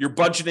your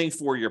budgeting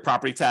for your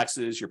property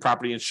taxes, your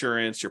property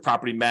insurance, your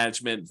property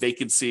management,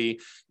 vacancy,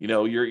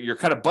 you're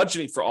kind of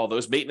budgeting for all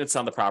those, maintenance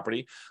on the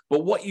property.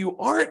 But what you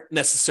aren't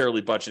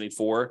necessarily budgeting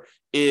for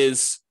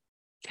is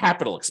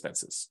capital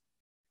expenses.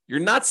 You're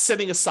not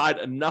setting aside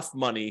enough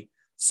money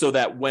so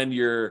that when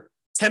your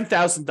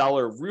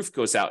 $10,000 roof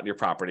goes out in your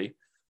property,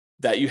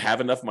 that you have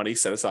enough money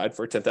set aside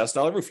for a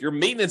 $10,000 roof. Your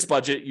maintenance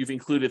budget, you've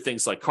included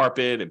things like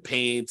carpet and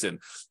paint and,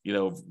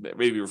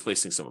 maybe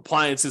replacing some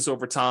appliances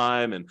over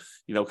time and,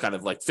 kind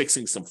of like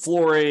fixing some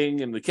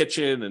flooring in the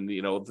kitchen and,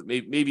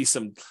 maybe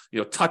some,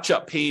 touch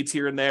up paint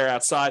here and there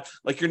outside.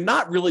 Like you're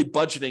not really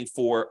budgeting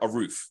for a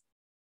roof.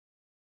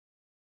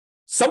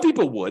 Some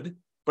people would,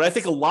 but I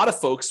think a lot of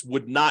folks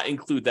would not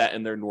include that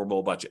in their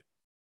normal budget.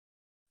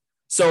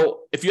 So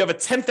if you have a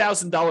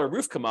 $10,000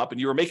 roof come up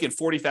and you were making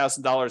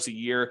 $40,000 a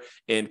year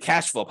in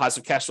cash flow,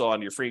 positive cash flow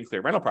on your free and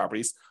clear rental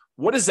properties,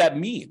 what does that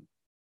mean?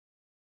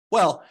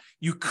 Well,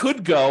 you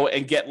could go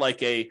and get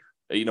like a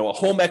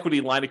home equity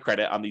line of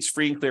credit on these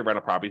free and clear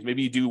rental properties.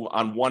 Maybe you do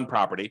on one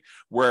property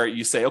where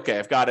you say, okay,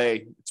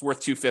 it's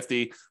worth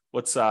 $250.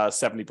 What's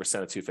 70%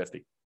 of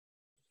 $250?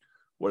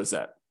 What is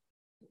that?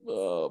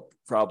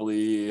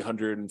 Probably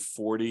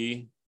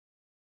 140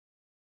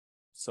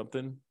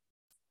 something.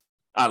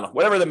 I don't know,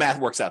 whatever the math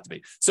works out to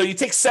be. So you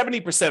take 70%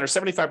 or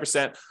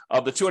 75%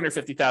 of the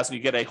 $250,000, you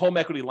get a home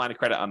equity line of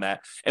credit on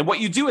that. And what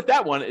you do with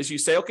that one is you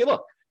say, okay,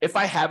 look, if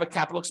I have a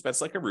capital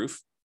expense like a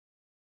roof,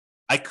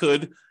 I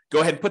could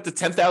go ahead and put the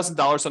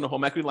 $10,000 on the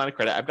home equity line of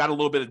credit. I've got a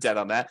little bit of debt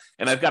on that,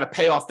 and I've got to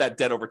pay off that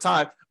debt over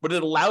time, but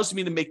it allows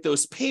me to make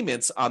those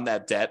payments on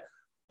that debt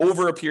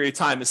over a period of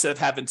time instead of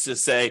having to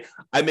say,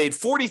 I made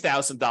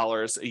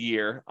 $40,000 a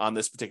year on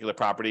this particular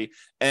property,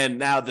 and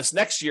now this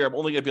next year I'm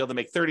only going to be able to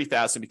make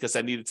 $30,000 because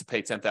I needed to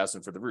pay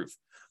 $10,000 for the roof.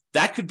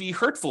 That could be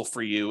hurtful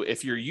for you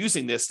if you're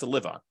using this to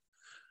live on.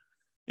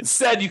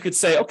 Instead, you could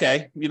say,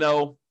 okay, I'm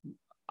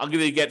going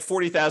to get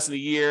 $40,000 a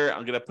year.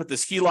 I'm going to put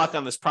this HELOC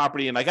on this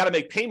property, and I got to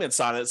make payments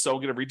on it, so I'm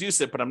going to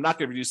reduce it, but I'm not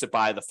going to reduce it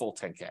by the full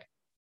 $10K.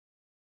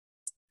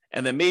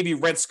 And then maybe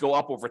rents go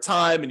up over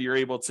time, and you're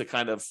able to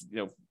kind of,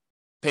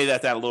 pay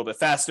that down a little bit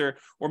faster,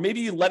 or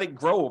maybe you let it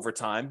grow over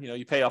time.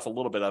 You pay off a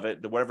little bit of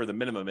it, whatever the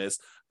minimum is,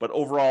 but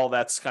overall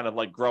that's kind of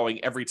like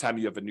growing every time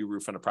you have a new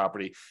roof on a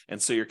property.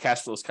 And so your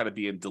cash flow is kind of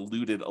being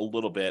diluted a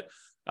little bit,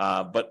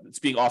 but it's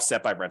being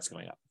offset by rents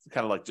going up. It's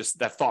kind of like just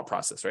that thought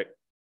process, right?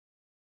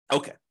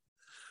 Okay.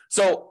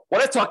 So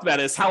what I talked about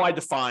is how I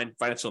define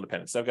financial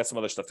independence. I've got some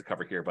other stuff to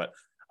cover here, but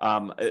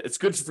it's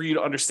good for you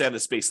to understand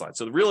this baseline.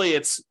 So really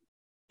it's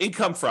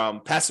income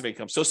from passive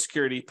income, Social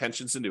Security,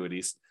 pensions,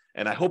 annuities.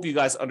 And I hope you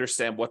guys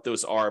understand what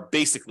those are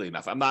basically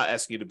enough. I'm not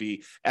asking you to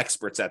be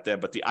experts at them,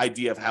 but the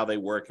idea of how they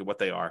work and what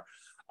they are.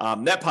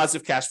 Net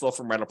positive cash flow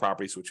from rental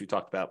properties, which we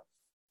talked about.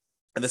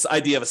 And this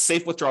idea of a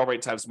safe withdrawal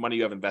rate times money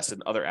you have invested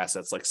in other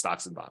assets like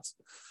stocks and bonds.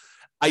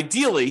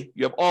 Ideally,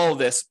 you have all of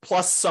this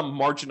plus some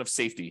margin of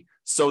safety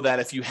so that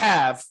if you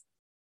have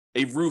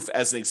a roof,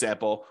 as an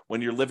example,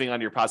 when you're living on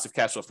your positive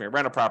cash flow from your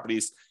rental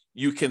properties,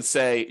 you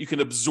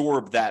can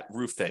absorb that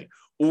roof thing.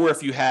 Or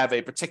if you have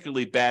a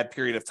particularly bad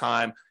period of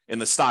time in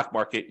the stock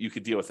market, you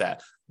could deal with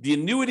that. The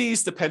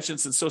annuities, the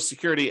pensions, and Social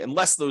Security,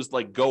 unless those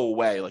like go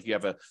away, like you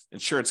have an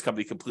insurance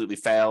company completely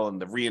fail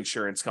and the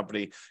reinsurance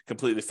company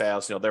completely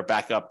fails, their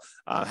backup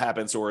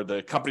happens, or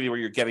the company where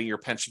you're getting your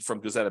pension from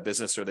goes out of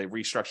business, or they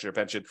restructure your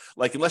pension.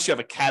 Like unless you have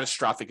a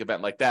catastrophic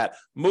event like that,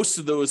 most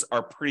of those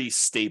are pretty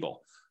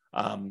stable.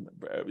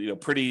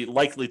 Pretty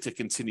likely to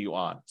continue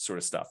on sort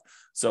of stuff.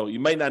 So you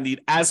might not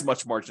need as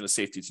much margin of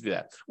safety to do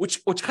that,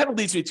 which kind of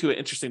leads me to an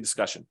interesting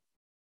discussion.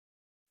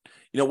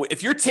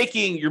 If you're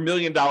taking your $1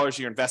 million,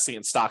 you're investing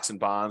in stocks and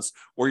bonds,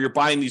 or you're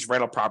buying these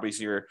rental properties,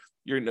 you're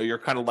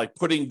kind of like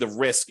putting the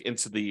risk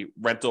into the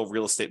rental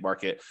real estate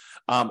market.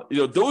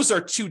 Those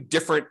are two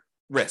different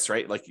risks,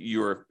 right? Like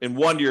you're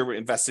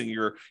investing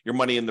your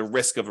money in the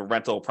risk of a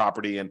rental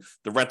property and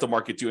the rental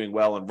market doing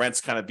well and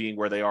rents kind of being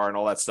where they are and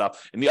all that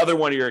stuff. And the other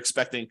one, you're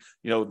expecting,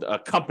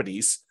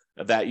 companies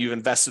that you've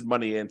invested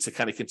money in to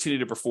kind of continue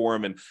to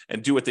perform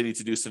and do what they need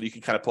to do so that you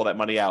can kind of pull that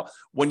money out.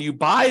 When you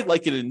buy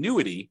like an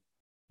annuity,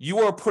 you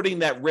are putting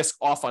that risk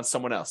off on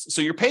someone else.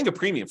 So you're paying a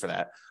premium for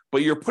that,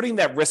 but you're putting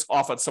that risk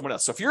off on someone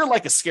else. So if you're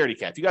like a scaredy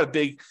cat, if you got a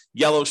big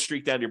yellow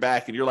streak down your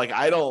back and you're like,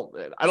 I don't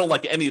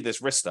like any of this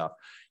risk stuff,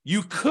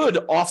 you could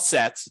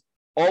offset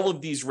all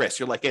of these risks.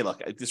 You're like, hey,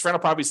 look, these rental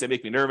properties, they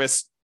make me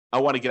nervous. I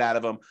want to get out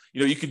of them.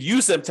 You could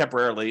use them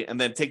temporarily and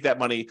then take that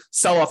money,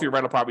 sell off your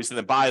rental properties, and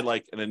then buy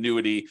like an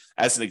annuity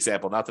as an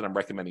example. Not that I'm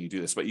recommending you do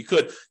this, but you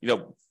could,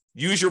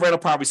 use your rental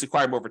properties to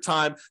acquire them over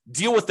time,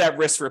 deal with that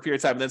risk for a period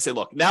of time, and then say,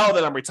 look, now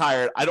that I'm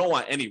retired, I don't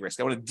want any risk.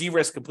 I want to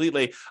de-risk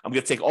completely. I'm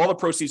going to take all the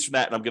proceeds from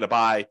that and I'm going to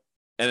buy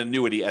an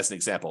annuity as an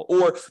example.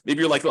 Or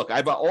maybe you're like, look,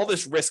 I bought all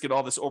this risk and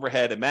all this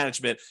overhead and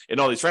management and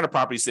all these rental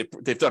properties.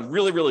 They've done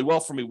really, really well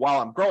for me while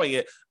I'm growing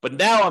it. But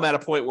now I'm at a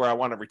point where I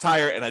want to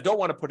retire and I don't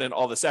want to put in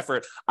all this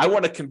effort. I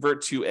want to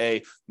convert to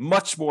a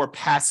much more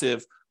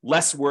passive,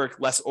 less work,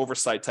 less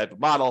oversight type of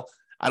model.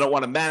 I don't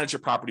want to manage a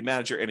property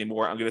manager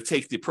anymore. I'm going to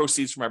take the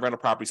proceeds from my rental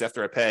properties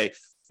after I pay,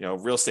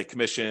 real estate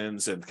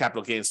commissions and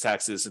capital gains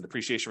taxes and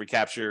depreciation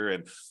recapture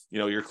and,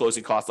 your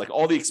closing costs, like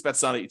all the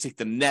expenses on it. You take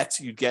the net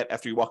you get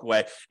after you walk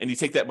away and you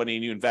take that money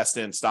and you invest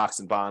in stocks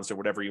and bonds or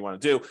whatever you want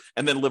to do,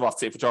 and then live off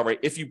safe withdrawal rate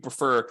if you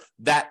prefer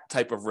that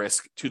type of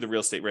risk to the real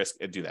estate risk,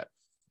 and do that.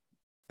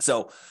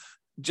 So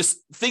just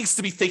things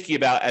to be thinking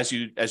about as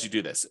you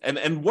do this.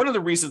 And one of the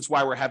reasons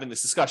why we're having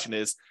this discussion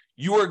is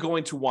you are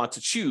going to want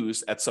to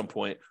choose at some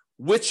point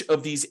which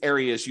of these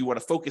areas you want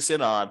to focus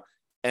in on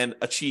and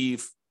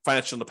achieve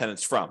financial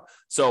independence from.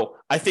 So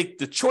I think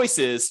the choice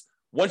is,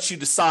 once you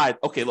decide,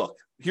 okay, look,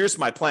 here's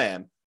my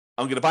plan.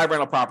 I'm going to buy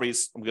rental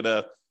properties. I'm going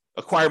to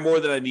acquire more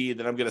than I need.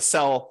 Then I'm going to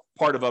sell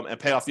part of them and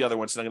pay off the other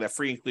ones. And I'm going to have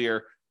free and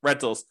clear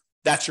rentals.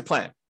 That's your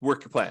plan.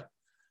 Work your plan.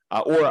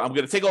 Or I'm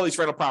going to take all these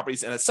rental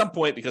properties, and at some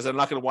point, because I'm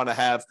not going to want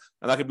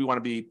to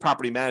be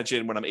property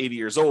managing when I'm 80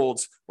 years old,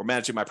 or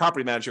managing my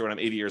property manager when I'm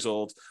 80 years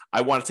old,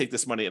 I want to take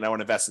this money and I want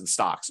to invest in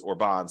stocks or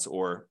bonds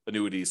or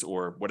annuities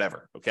or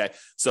whatever. Okay.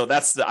 So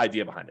that's the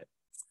idea behind it.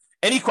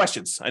 Any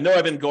questions? I know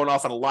I've been going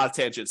off on a lot of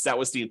tangents. That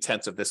was the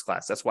intent of this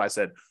class. That's why I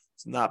said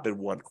it's not been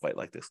one quite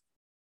like this.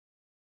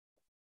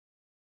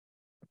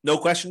 No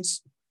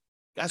questions?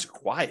 You guys are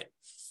quiet.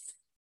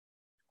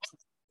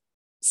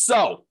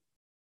 So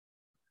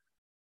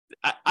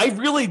I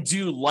really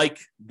do like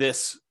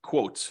this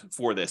quote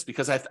for this,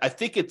 because I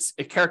think it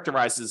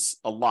characterizes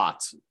a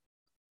lot.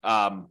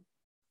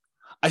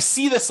 I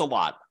see this a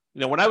lot.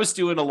 When I was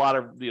doing a lot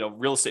of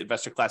real estate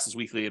investor classes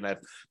weekly, and I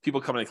have people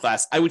coming to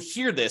class, I would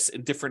hear this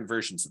in different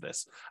versions of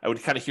this. I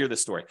would kind of hear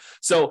this story.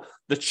 So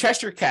the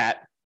Cheshire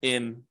Cat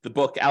in the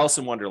book Alice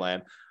in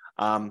Wonderland,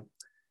 I'll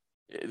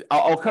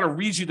kind of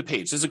read you the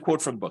page. This is a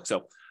quote from the book.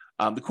 So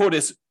the quote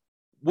is,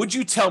 "Would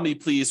you tell me,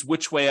 please,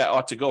 which way I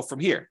ought to go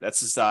from here?"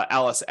 That's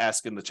Alice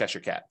asking the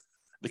Cheshire Cat.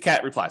 The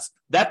cat replies,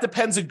 "That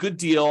depends a good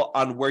deal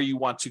on where you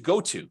want to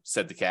go to,"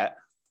 said the cat.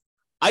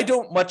 "I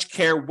don't much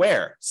care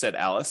where," said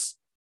Alice.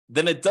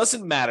 "Then it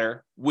doesn't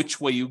matter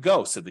which way you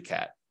go," said the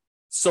cat.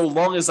 "So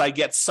long as I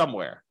get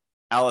somewhere,"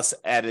 Alice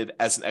added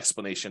as an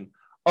explanation.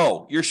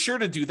 "Oh, you're sure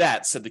to do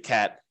that," said the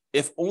cat,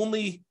 if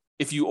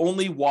you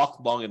only walk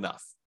long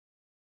enough."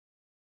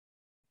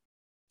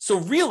 So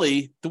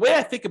really, the way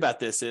I think about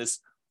this is,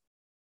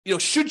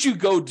 should you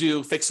go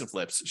do fix and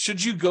flips?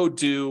 Should you go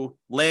do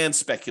land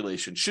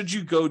speculation? Should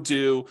you go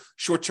do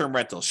short-term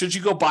rentals? Should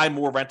you go buy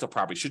more rental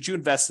property? Should you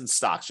invest in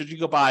stocks? Should you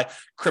go buy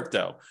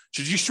crypto?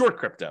 Should you short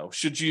crypto?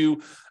 Should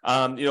you,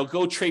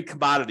 go trade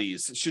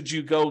commodities? Should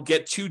you go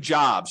get 2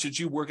 jobs? Should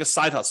you work a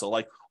side hustle?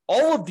 Like,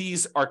 all of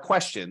these are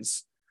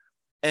questions,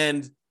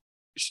 and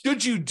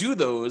should you do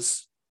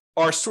those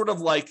are sort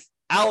of like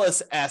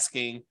Alice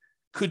asking,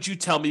 could you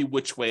tell me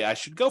which way I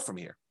should go from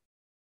here?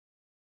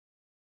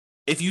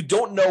 If you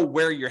don't know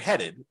where you're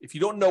headed, if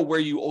you don't know where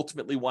you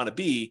ultimately want to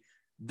be,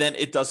 then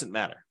it doesn't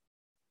matter,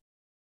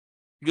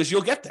 because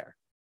you'll get there.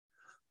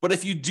 But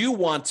if you do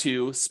want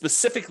to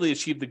specifically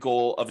achieve the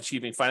goal of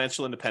achieving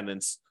financial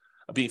independence,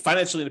 of being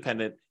financially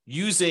independent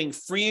using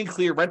free and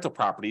clear rental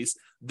properties,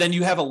 then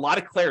you have a lot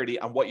of clarity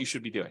on what you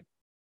should be doing.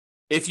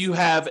 If you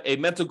have a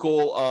mental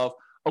goal of,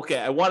 okay,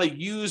 I want to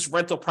use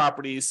rental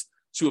properties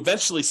to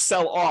eventually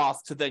sell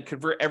off to then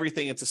convert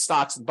everything into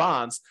stocks and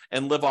bonds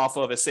and live off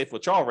of a safe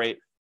withdrawal rate,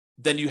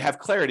 then you have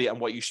clarity on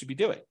what you should be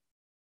doing.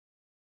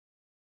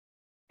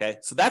 Okay,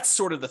 so that's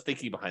sort of the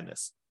thinking behind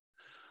this.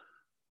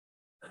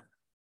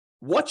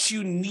 What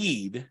you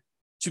need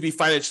to be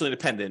financially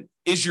independent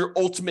is your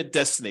ultimate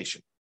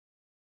destination.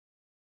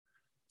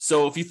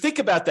 So if you think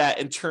about that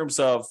in terms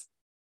of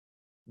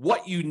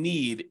what you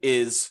need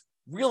is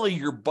really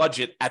your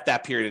budget at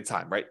that period of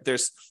time, right?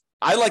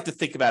 I like to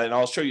think about it, and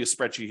I'll show you a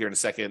spreadsheet here in a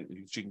second,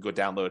 you can go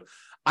download.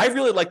 I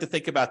really like to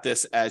think about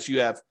this as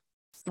you have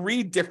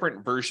 3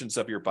 different versions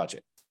of your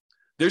budget.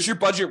 There's your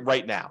budget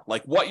right now,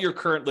 like what your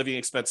current living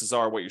expenses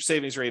are, what your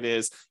savings rate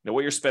is,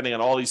 what you're spending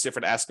on all these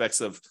different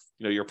aspects of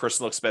your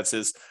personal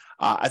expenses.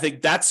 I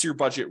think that's your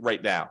budget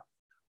right now.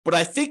 But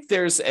I think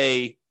there's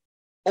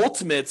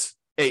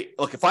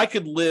if I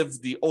could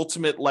live the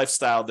ultimate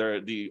lifestyle,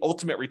 the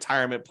ultimate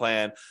retirement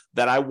plan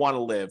that I want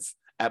to live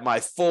at my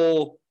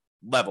full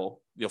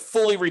level,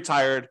 fully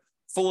retired,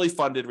 fully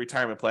funded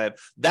retirement plan,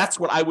 that's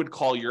what I would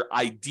call your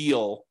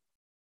ideal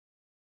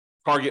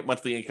target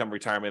monthly income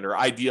retirement, or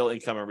ideal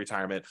income in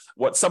retirement,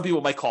 what some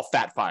people might call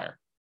Fat FIRE.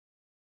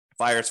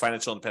 FIRE is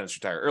financial independence,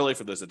 retire early,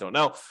 for those that don't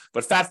know.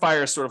 But Fat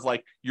FIRE is sort of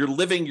like you're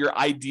living your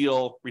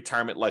ideal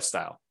retirement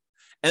lifestyle.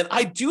 And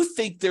I do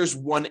think there's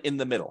one in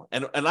the middle.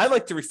 And I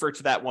like to refer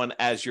to that one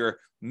as your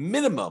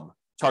minimum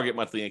target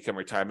monthly income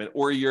retirement,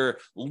 or your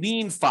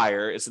lean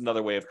FIRE is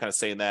another way of kind of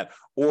saying that.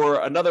 Or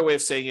another way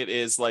of saying it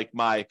is like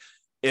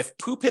if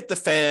poop hit the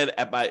fan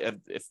at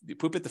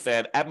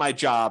my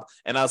job,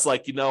 and I was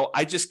like,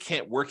 I just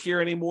can't work here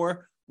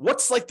anymore.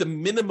 What's like the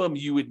minimum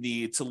you would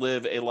need to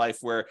live a life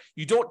where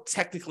you don't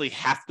technically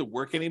have to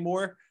work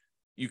anymore?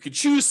 You could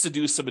choose to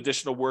do some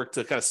additional work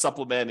to kind of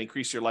supplement and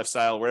increase your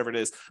lifestyle, whatever it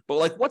is. But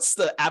like, what's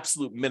the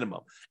absolute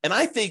minimum? And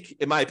I think,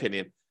 in my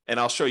opinion, and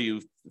I'll show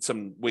you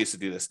some ways to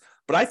do this,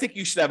 but I think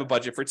you should have a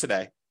budget for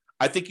today.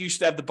 I think you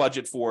should have the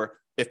budget for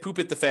if poop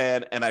hit the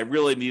fan and I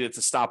really needed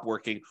to stop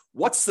working,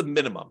 what's the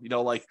minimum?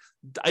 Like,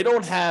 I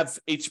don't have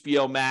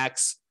HBO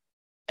Max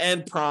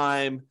and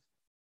Prime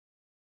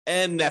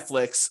and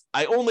Netflix.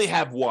 I only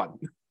have one.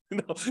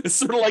 It's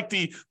sort of like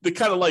the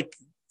kind of like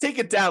take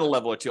it down a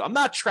level or two. I'm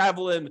not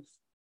traveling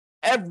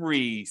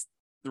every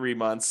 3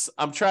 months.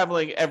 I'm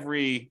traveling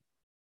every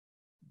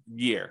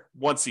year,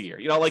 once a year,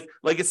 like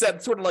it's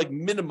that sort of like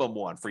minimum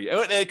one for you.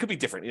 And it could be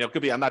different, it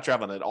could be I'm not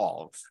traveling at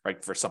all,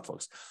 right, for some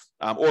folks,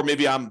 or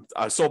maybe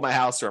I sold my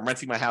house, or I'm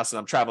renting my house and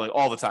I'm traveling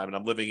all the time and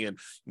I'm living in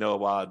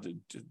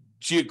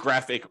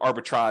geographic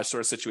arbitrage sort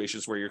of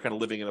situations where you're kind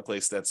of living in a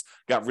place that's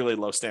got really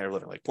low standard of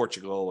living, like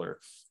Portugal or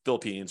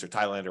Philippines or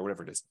Thailand or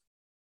whatever it is,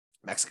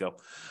 Mexico.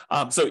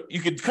 So you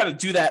could kind of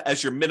do that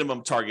as your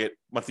minimum target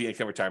monthly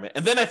income retirement.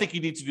 And then I think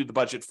you need to do the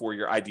budget for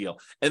your ideal.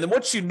 And then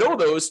once you know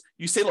those,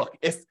 you say, look,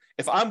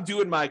 if I'm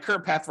doing my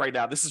current path right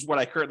now, this is what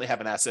I currently have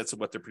in assets and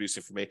what they're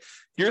producing for me.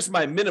 Here's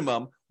my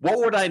minimum. What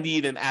would I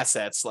need in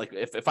assets? Like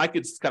if I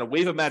could kind of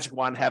wave a magic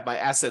wand, have my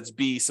assets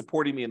be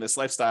supporting me in this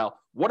lifestyle,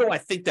 what do I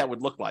think that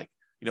would look like?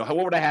 What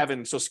would I have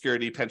in Social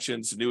Security,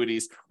 pensions,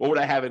 annuities? What would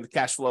I have in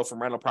cash flow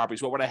from rental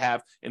properties? What would I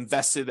have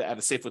invested at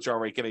a safe withdrawal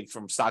rate getting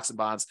from stocks and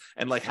bonds?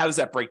 And like, how does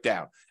that break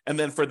down? And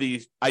then for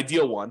the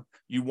ideal one,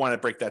 you want to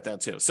break that down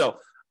too. So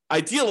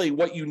ideally,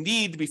 what you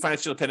need to be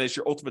financially independent is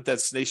your ultimate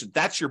destination.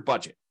 That's your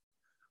budget.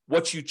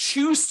 What you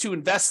choose to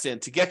invest in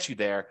to get you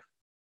there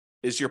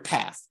is your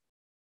path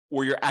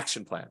or your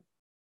action plan.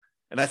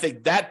 And I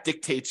think that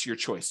dictates your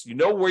choice. You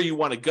know where you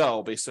want to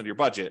go based on your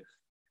budget.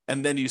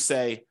 And then you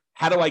say,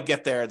 how do I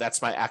get there?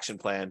 That's my action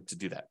plan to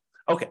do that.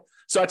 Okay,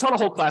 so I taught a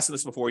whole class on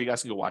this before. You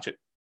guys can go watch it.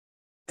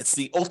 It's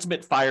the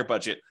ultimate FIRE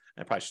budget.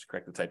 I probably should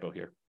correct the typo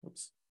here.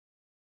 Oops.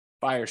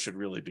 FIRE should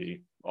really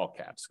be all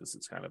caps because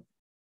it's kind of,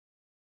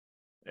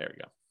 there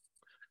we go.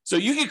 So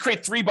you can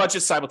create 3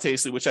 budgets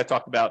simultaneously, which I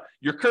talked about: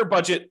 your current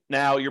budget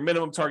now, your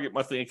minimum target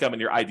monthly income,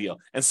 and your ideal.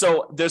 And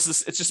so there's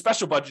this, it's a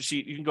special budget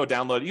sheet. You can go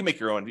download it. You can make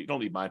your own. You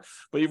don't need mine,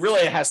 but it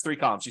has 3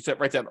 columns. You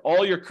write down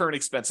all your current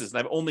expenses. And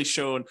I've only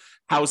shown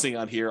housing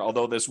on here,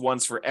 although there's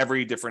ones for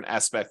every different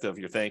aspect of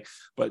your thing,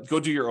 but go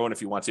do your own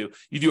if you want to.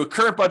 You do a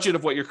current budget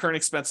of what your current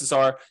expenses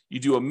are.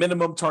 You do a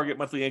minimum target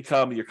monthly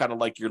income. You're kind of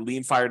like your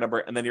lean fire number,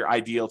 and then your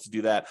ideal to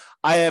do that.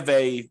 I have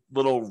a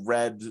little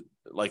red,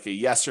 like a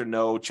yes or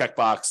no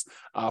checkbox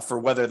for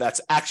whether that's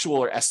actual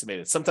or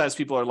estimated. Sometimes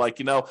people are like,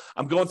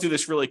 I'm going through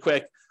this really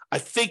quick. I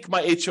think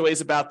my HOA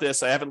is about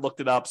this. I haven't looked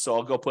it up, so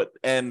I'll go put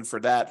N for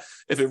that.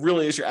 If it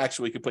really is your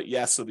actual, you can put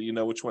yes so that you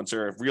know which ones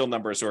are real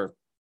numbers or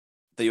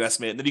that you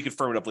estimate, and then you can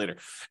firm it up later.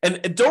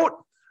 And don't,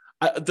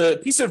 the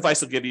piece of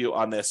advice I'll give you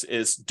on this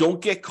is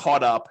don't get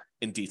caught up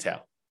in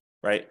detail,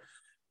 right?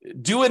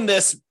 Doing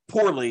this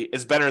poorly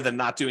is better than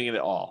not doing it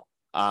at all.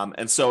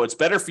 And so it's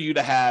better for you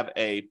to have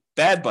a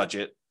bad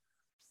budget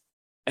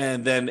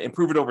and then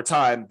improve it over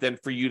time than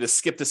for you to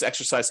skip this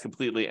exercise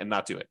completely and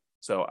not do it.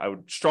 So I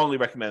would strongly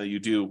recommend that you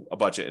do a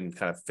budget and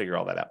kind of figure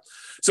all that out.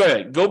 So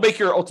anyway, go make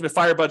your ultimate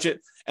fire budget.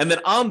 And then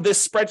on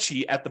this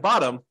spreadsheet at the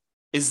bottom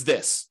is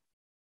this.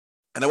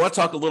 And I want to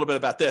talk a little bit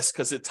about this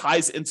because it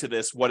ties into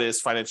this, what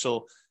is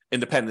financial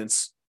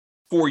independence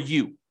for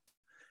you.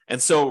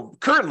 And so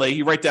currently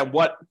you write down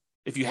what,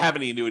 if you have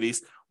any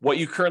annuities, what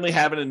you currently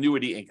have in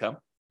annuity income.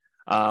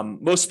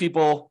 Most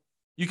people,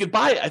 you can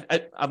buy,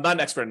 I'm not an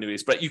expert in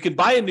annuities, but you can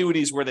buy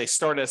annuities where they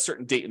start at a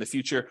certain date in the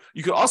future.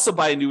 You can also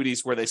buy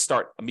annuities where they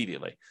start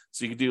immediately.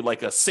 So you can do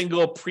like a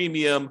single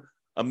premium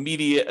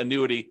immediate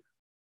annuity.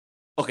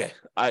 Okay,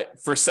 I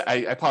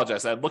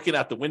apologize. I'm looking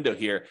out the window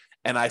here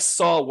and I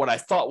saw what I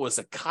thought was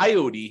a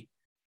coyote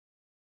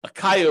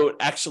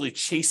actually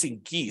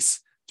chasing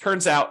geese.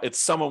 Turns out it's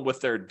someone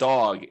with their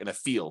dog in a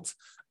field.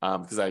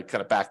 Because I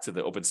kind of back to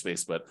the open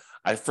space, but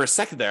for a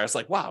second there, I was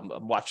like, wow,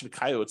 I'm watching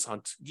coyotes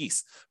hunt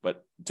geese,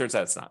 but it turns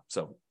out it's not.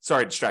 So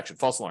sorry, distraction,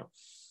 false alarm.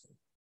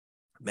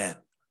 Man,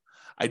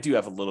 I do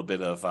have a little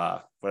bit of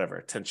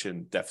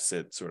attention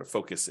deficit sort of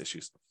focus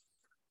issues.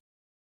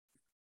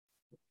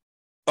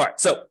 All right,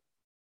 so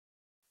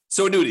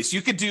annuities.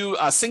 You could do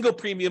a single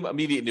premium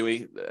immediate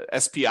annuity,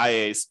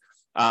 SPIAs,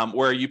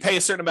 where you pay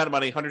a certain amount of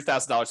money,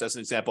 $100,000 as an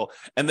example,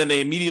 and then they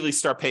immediately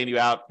start paying you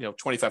out,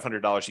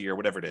 $2,500 a year,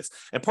 whatever it is.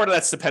 And part of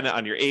that's dependent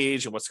on your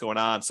age and what's going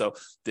on. So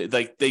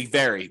they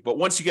vary, but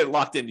once you get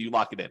locked in, you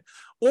lock it in.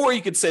 Or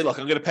you could say, look,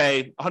 I'm going to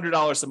pay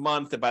 $100 a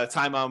month, and by the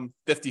time I'm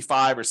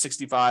 55 or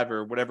 65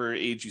 or whatever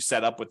age you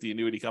set up with the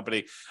annuity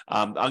company,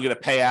 I'm going to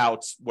pay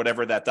out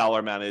whatever that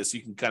dollar amount is.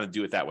 You can kind of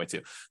do it that way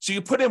too. So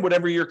you put in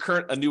whatever your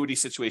current annuity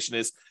situation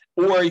is,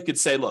 or you could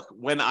say, look,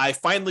 when I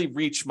finally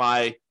reach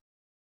my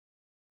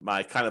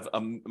kind of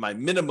my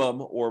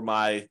minimum or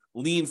my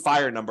lean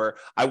fire number,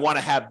 I want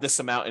to have this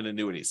amount in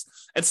annuities.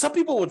 And some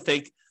people would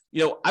think,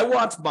 I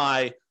want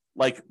my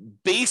like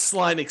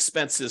baseline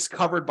expenses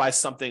covered by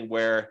something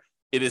where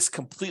it is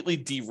completely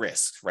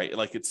de-risked, right?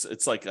 Like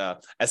it's like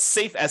as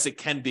safe as it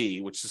can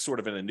be, which is sort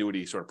of an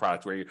annuity sort of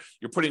product where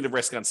you're putting the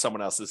risk on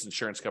someone else's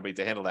insurance company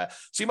to handle that.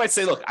 So you might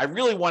say, look, I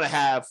really want to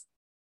have,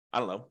 I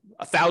don't know,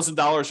 $1,000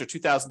 or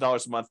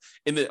 $2,000 a month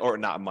or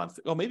not a month.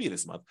 Oh, maybe it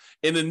is a month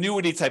in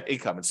annuity type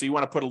income. And so you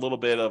want to put a little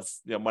bit of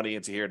money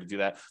into here to do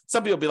that.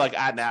 Some people will be like,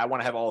 I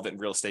want to have all of it in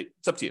real estate.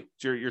 It's up to you.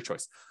 It's your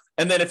choice.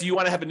 And then if you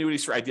want to have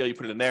annuities for ideal, you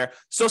put it in there.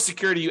 Social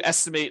Security, you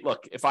estimate,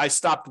 look, if I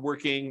stopped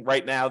working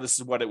right now, this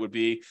is what it would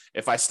be.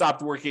 If I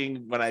stopped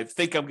working when I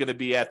think I'm going to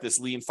be at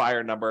this lean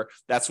fire number,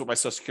 that's what my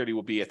Social Security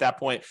will be at that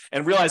point.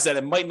 And realize that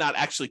it might not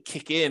actually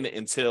kick in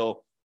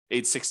until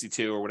age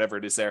 62 or whatever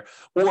it is there.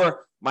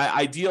 Or my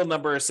ideal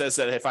number says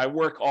that if I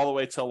work all the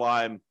way till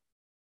I'm,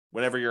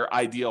 whatever your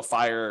ideal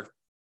fire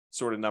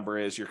sort of number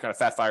is, your kind of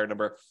fat fire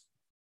number,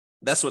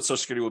 that's what Social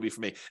Security will be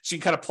for me. So you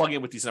can kind of plug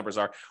in what these numbers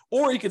are.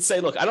 Or you could say,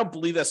 look, I don't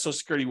believe that Social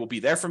Security will be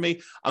there for me.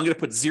 I'm going to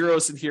put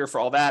zeros in here for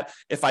all that.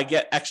 If I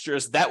get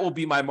extras, that will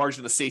be my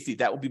margin of safety.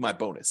 That will be my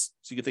bonus.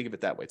 So you can think of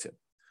it that way too.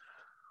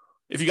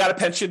 If you got a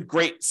pension,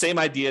 great. Same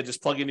idea.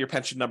 Just plug in your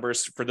pension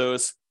numbers for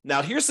those.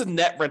 Now, here's the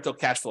net rental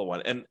cash flow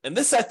one. And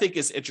this, I think,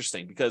 is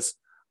interesting because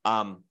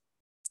let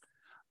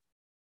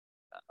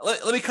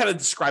me kind of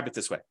describe it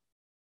this way.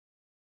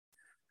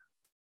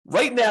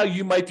 Right now,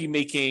 you might be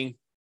making,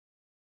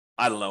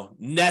 I don't know,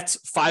 net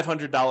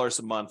 $500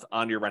 a month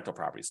on your rental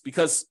properties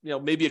because,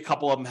 maybe a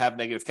couple of them have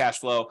negative cash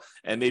flow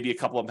and maybe a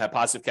couple of them have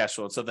positive cash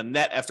flow. And so the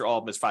net after all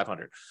of them is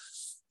 500.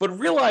 But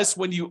realize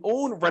when you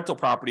own rental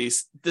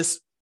properties, this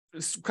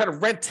kind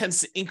of rent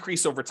tends to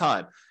increase over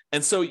time.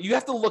 And so you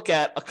have to look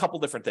at a couple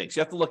different things.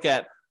 You have to look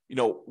at,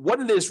 what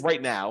it is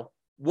right now,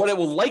 what it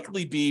will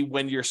likely be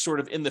when you're sort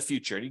of in the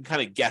future. And you can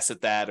kind of guess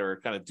at that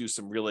or kind of do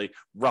some really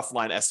rough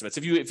line estimates.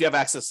 If you have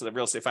access to the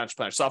Real Estate Financial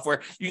Planner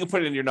software, you can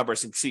put it in your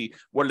numbers and see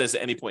what it is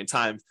at any point in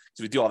time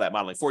because we do all that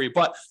modeling for you.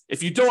 But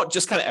if you don't,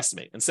 just kind of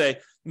estimate and say,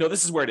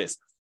 this is where it is.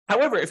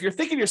 However, if you're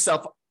thinking to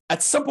yourself,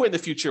 at some point in the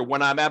future,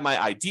 when I'm at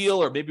my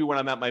ideal or maybe when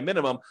I'm at my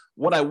minimum,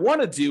 what I want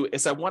to do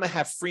is I want to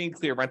have free and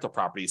clear rental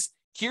properties.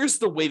 Here's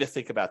the way to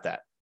think about that.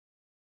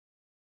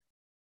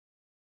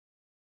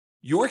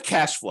 your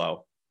cash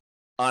flow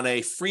on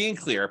a free and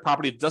clear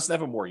property that doesn't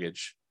have a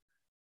mortgage,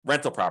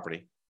 rental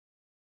property,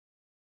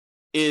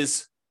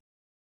 is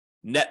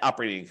net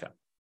operating income.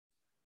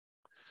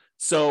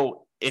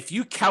 So if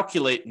you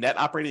calculate net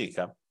operating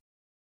income,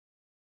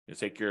 you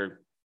take your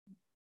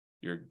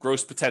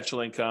gross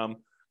potential income,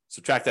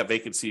 subtract that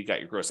vacancy, you got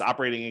your gross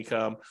operating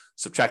income,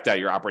 subtract out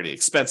your operating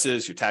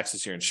expenses, your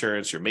taxes, your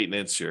insurance, your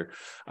maintenance, your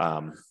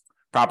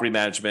property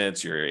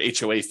management, your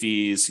HOA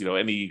fees,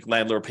 any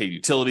landlord paid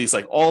utilities,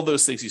 like all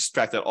those things, you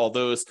subtract out all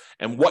those.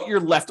 And what you're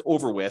left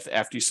over with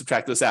after you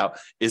subtract those out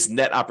is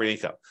net operating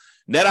income.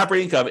 Net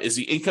operating income is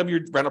the income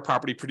your rental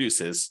property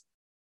produces,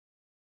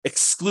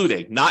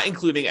 excluding, not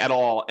including at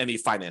all, any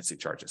financing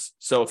charges.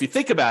 So if you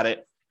think about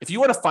it, if you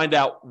want to find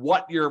out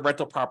what your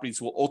rental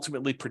properties will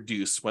ultimately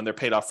produce when they're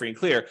paid off free and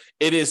clear,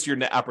 it is your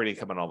net operating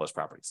income on all those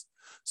properties.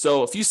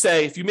 So if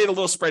you made a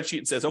little spreadsheet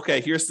and says,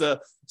 okay, here's the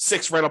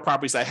 6 rental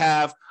properties I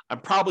have, I'm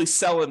probably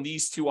selling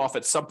these 2 off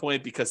at some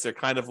point because they're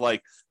kind of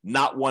like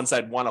not ones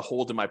I'd want to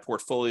hold in my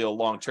portfolio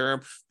long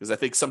term. Because I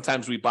think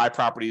sometimes we buy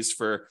properties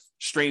for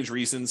strange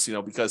reasons,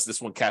 because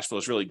this one cash flow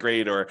is really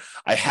great, or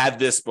I had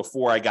this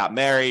before I got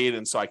married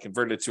and so I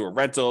converted it to a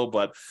rental,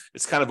 but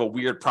it's kind of a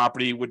weird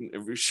property.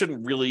 It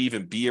shouldn't really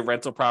even be a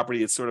rental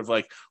property. It's sort of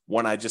like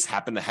one I just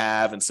happen to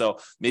have. And so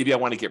maybe I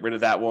want to get rid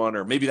of that one,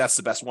 or maybe that's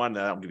the best one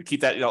and I'm going to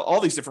keep that,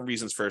 all these different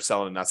reasons for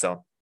selling and not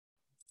selling.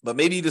 But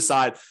maybe you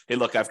decide, hey,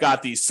 look, I've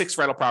got these 6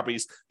 rental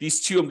properties.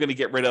 These 2 I'm going to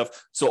get rid of.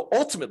 So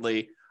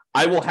ultimately,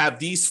 I will have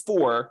these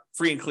 4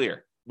 free and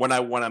clear when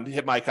I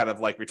hit my kind of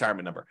like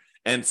retirement number.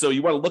 And so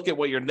you want to look at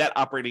what your net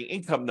operating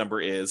income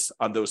number is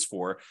on those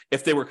 4,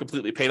 if they were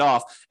completely paid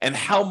off, and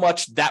how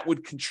much that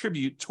would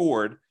contribute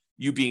toward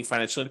you being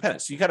financially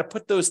independent. So you got to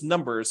put those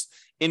numbers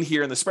in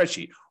here in the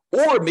spreadsheet.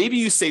 Or maybe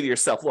you say to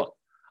yourself, look,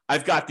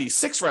 I've got these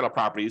 6 rental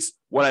properties.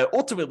 What I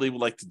ultimately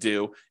would like to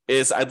do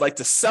is I'd like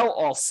to sell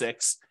all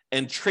 6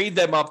 and trade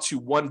them up to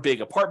one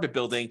big apartment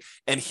building.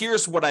 And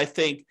here's what I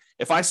think,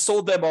 if I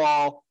sold them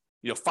all,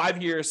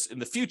 5 years in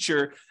the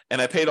future,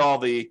 and I paid all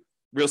the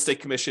real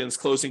estate commissions,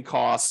 closing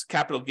costs,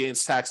 capital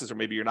gains taxes, or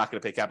maybe you're not going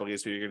to pay capital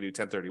gains, maybe you're going to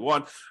do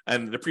 1031,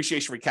 and the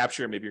depreciation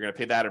recapture, maybe you're going to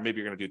pay that, or maybe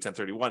you're going to do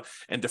 1031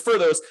 and defer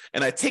those.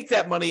 And I take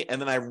that money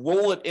and then I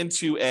roll it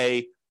into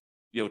a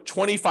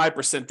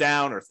 25%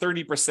 down or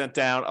 30%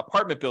 down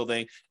apartment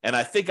building, and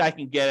I think I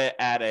can get it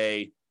at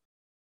a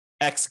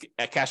X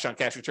cash on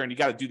cash return. You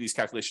got to do these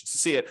calculations to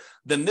see it.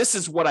 Then this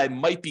is what I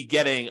might be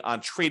getting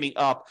on trading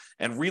up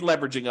and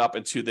re-leveraging up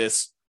into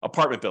this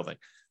apartment building.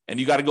 And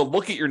you got to go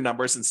look at your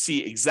numbers and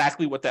see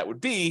exactly what that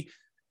would be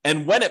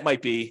and when it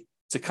might be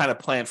to kind of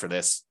plan for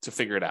this, to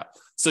figure it out.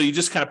 So you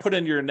just kind of put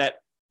in your net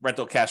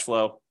rental cash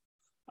flow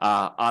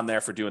on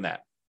there for doing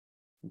that.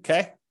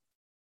 Okay.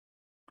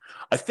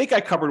 I think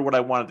I covered what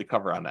I wanted to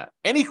cover on that.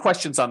 Any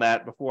questions on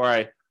that before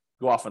I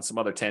go off on some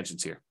other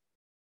tangents here?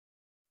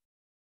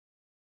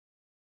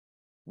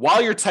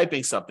 While you're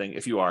typing something,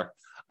 if you are,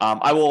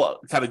 I will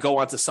kind of go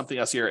on to something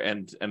else here,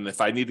 and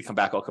if I need to come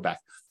back, I'll come back.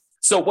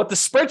 So what the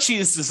spreadsheet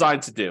is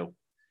designed to do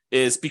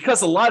is,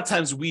 because a lot of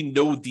times we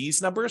know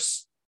these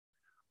numbers,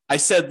 I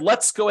said,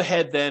 let's go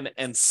ahead then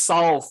and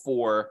solve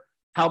for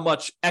how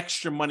much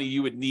extra money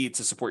you would need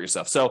to support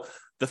yourself. So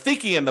the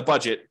thinking in the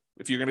budget,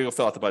 if you're going to go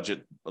fill out the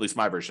budget, at least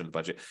my version of the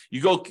budget,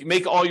 you go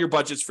make all your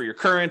budgets for your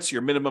current,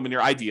 your minimum, and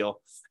your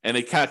ideal, and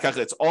it kind of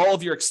calculates all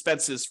of your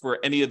expenses for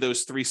any of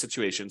those 3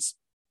 situations.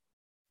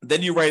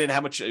 Then you write in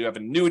how much you have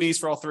in annuities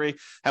for all 3,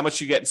 how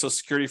much you get in Social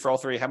Security for all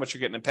 3, how much you're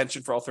getting in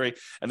pension for all 3,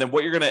 and then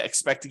what you're going to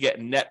expect to get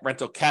in net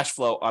rental cash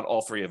flow on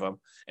all 3 of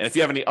them. And if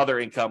you have any other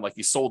income, like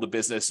you sold a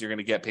business, you're going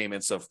to get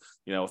payments of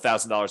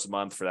 $1,000 a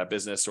month for that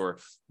business or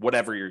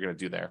whatever you're going to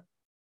do there.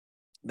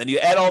 Then you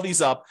add all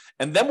these up,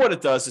 and then what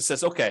it does, it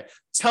says, okay,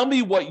 tell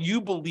me what you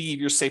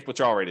believe your safe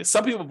withdrawal rate is.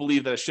 Some people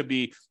believe that it should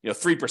be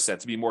 3%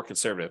 to be more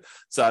conservative.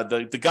 So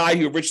the guy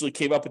who originally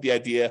came up with the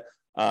idea,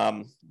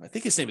 I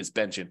think his name is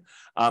Benjamin.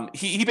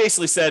 He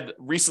basically said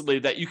recently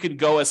that you can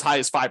go as high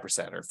as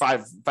 5% or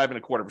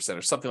 5.25%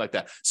 or something like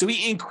that. So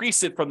he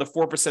increased it from the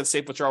 4%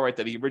 safe withdrawal rate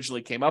that he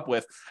originally came up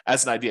with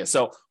as an idea.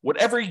 So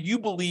whatever you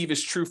believe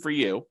is true for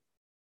you,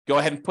 go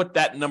ahead and put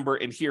that number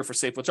in here for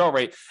safe withdrawal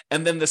rate.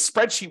 And then the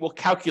spreadsheet will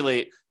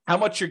calculate how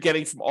much you're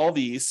getting from all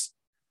these,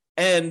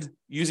 and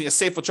using a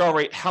safe withdrawal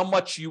rate, how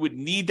much you would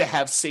need to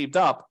have saved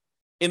up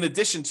in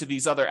addition to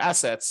these other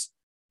assets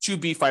to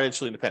be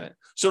financially independent.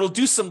 So it'll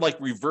do some like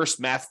reverse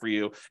math for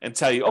you and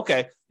tell you,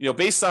 okay,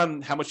 based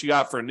on how much you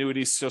got for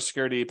annuities, Social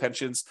Security,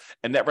 pensions,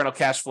 and net rental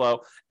cash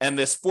flow, and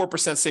this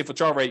 4% safe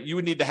withdrawal rate, you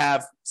would need to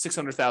have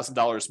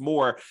 $600,000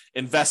 more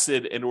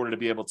invested in order to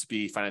be able to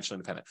be financially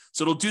independent.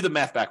 So it'll do the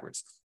math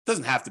backwards. It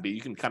doesn't have to be.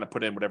 You can kind of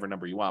put in whatever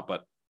number you want,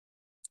 but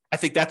I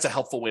think that's a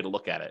helpful way to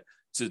look at it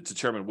to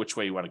determine which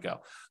way you want to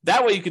go.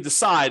 That way you can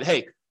decide,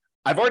 hey,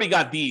 I've already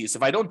got these.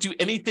 If I don't do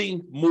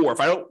anything more, if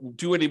I don't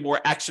do any more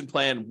action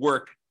plan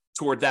work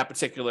toward that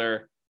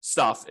particular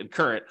stuff in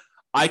current,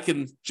 I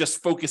can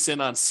just focus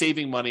in on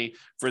saving money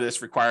for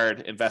this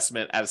required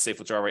investment at a safe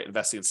withdrawal rate,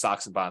 investing in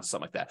stocks and bonds,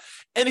 something like that.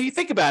 And if you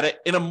think about it,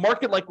 in a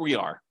market like we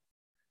are,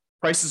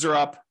 prices are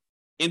up,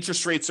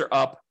 interest rates are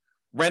up,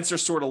 rents are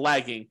sort of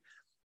lagging.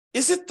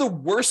 Is it the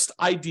worst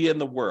idea in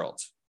the world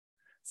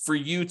for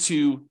you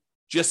to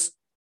just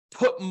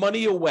put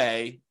money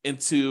away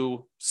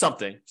into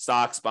something,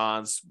 stocks,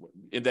 bonds,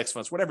 index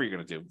funds, whatever you're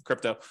going to do,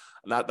 crypto?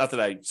 Not that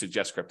I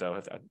suggest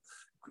crypto.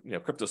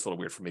 Crypto's a little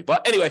weird for me.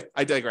 But anyway,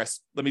 I digress.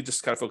 Let me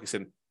just kind of focus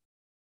in.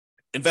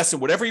 Invest in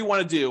whatever you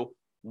want to do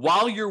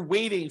while you're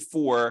waiting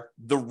for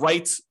the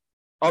right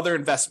other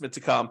investment to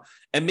come.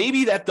 And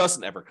maybe that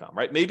doesn't ever come,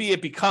 right? Maybe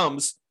it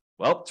becomes,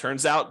 well,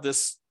 turns out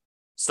this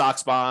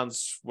stocks,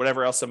 bonds,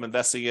 whatever else I'm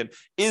investing in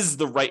is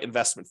the right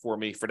investment for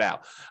me for now.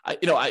 I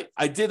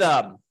did,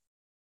 this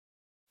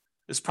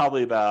is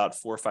probably about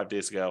 4 or 5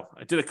 days ago.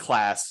 I did a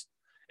class,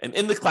 and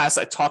in the class,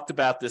 I talked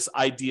about this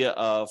idea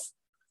of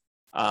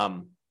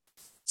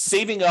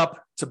saving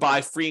up to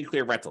buy free and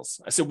clear rentals.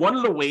 I said, one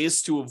of the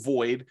ways to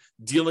avoid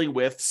dealing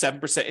with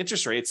 7%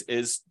 interest rates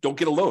is don't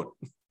get a loan.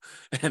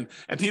 and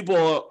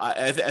people,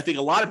 I think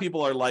a lot of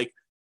people are like,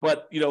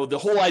 but the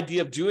whole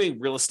idea of doing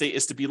real estate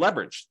is to be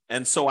leveraged.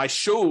 And so I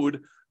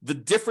showed the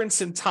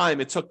difference in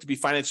time it took to be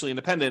financially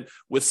independent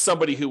with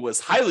somebody who was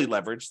highly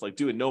leveraged, like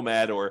doing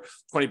Nomad or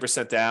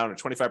 20% down or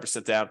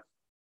 25% down,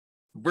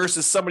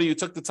 versus somebody who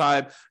took the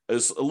time,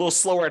 is a little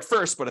slower at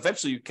first, but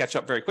eventually you catch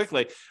up very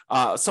quickly.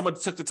 Someone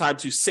took the time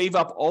to save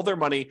up all their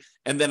money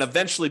and then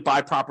eventually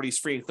buy properties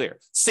free and clear.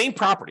 Same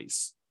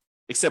properties,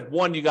 except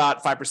one, you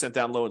got 5%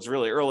 down loans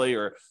really early,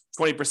 or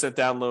 20%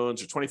 down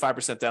loans or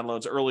 25% down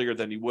loans earlier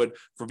than you would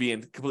for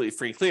being completely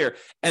free and clear.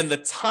 And the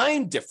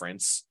time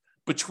difference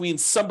between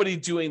somebody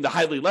doing the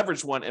highly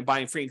leveraged one and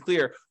buying free and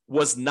clear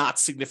was not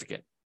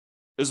significant.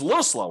 It was a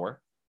little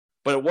slower,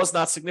 but it was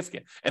not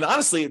significant. And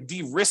honestly, it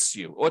de-risks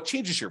you, or it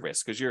changes your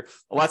risk, because a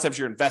lot of times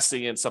you're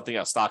investing in something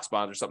else, stocks,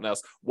 bonds, or something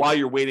else, while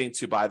you're waiting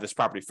to buy this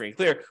property free and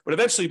clear. But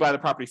eventually you buy the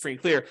property free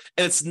and clear,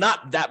 and it's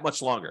not that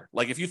much longer.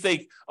 Like if you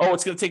think, oh,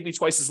 it's going to take me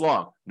twice as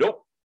long.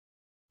 Nope.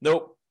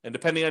 And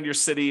depending on your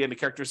city and the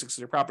characteristics of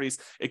your properties,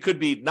 it could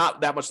be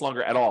not that much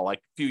longer at all, like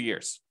a few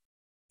years.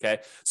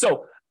 Okay.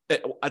 So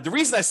the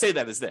reason I say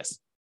that is this.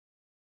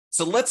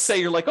 So let's say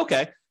you're like,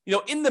 okay,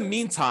 in the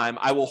meantime,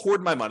 I will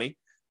hoard my money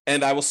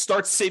and I will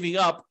start saving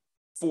up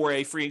for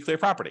a free and clear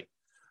property.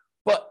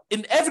 But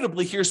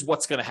inevitably, here's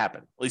what's going to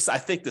happen. At least I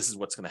think this is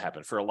what's going to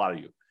happen for a lot of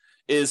you,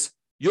 is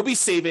you'll be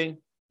saving,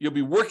 you'll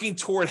be working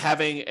toward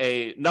having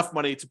enough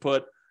money to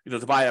put,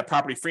 to buy a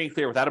property free and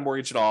clear without a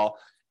mortgage at all.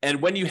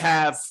 And when you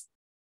have,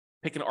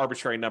 pick an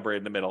arbitrary number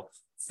in the middle,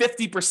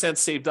 50%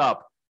 saved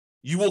up,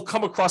 you will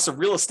come across a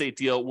real estate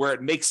deal where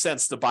it makes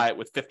sense to buy it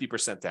with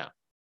 50% down.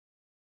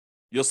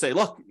 You'll say,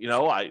 look,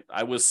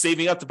 I was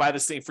saving up to buy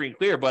this thing free and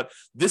clear, but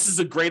this is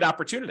a great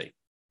opportunity.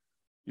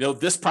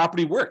 This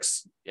property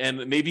works.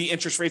 And maybe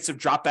interest rates have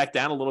dropped back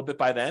down a little bit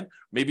by then.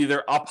 Maybe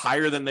they're up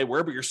higher than they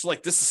were, but you're still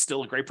like, this is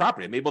still a great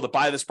property. I'm able to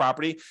buy this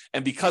property.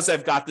 And because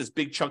I've got this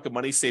big chunk of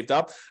money saved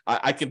up,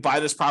 I can buy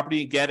this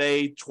property and get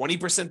a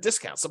 20%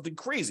 discount, something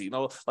crazy,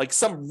 like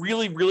some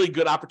really, really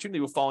good opportunity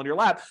will fall in your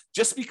lap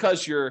just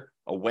because you're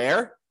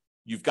aware,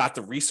 you've got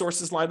the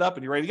resources lined up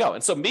and you're ready to go.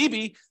 And so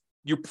maybe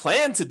you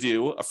plan to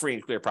do a free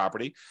and clear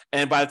property.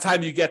 And by the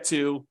time you get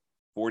to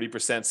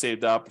 40%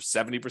 saved up,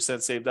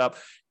 70% saved up,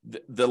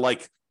 the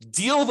like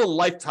deal of a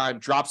lifetime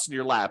drops in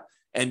your lap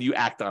and you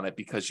act on it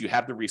because you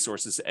have the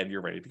resources and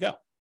you're ready to go.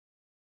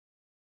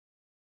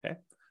 Okay.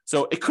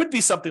 So it could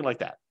be something like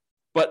that.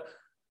 But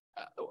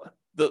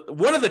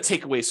one of the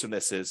takeaways from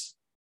this is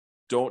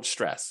don't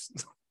stress,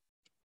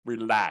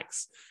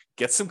 relax,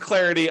 get some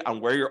clarity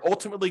on where you're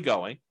ultimately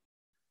going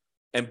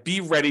and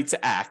be ready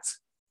to act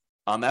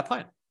on that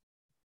plan.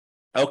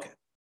 Okay.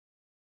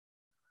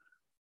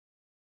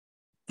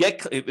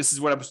 This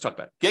is what I was talking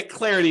about. Get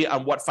clarity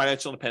on what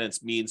financial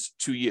independence means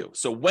to you.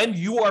 So when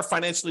you are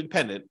financially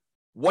independent,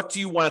 what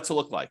do you want it to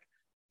look like?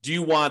 Do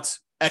you want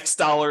X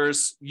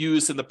dollars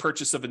used in the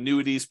purchase of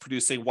annuities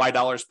producing Y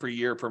dollars per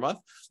year per month?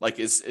 Like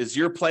is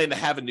your plan to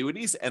have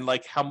annuities, and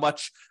like how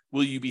much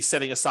will you be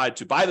setting aside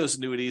to buy those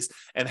annuities,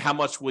 and how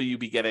much will you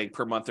be getting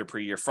per month or per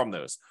year from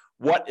those?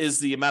 What is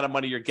the amount of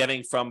money you're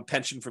getting from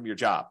pension from your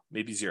job?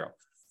 Maybe zero.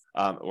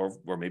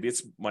 Or maybe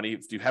it's money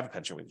if you have a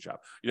pension with your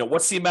job.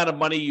 What's the amount of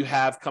money you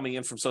have coming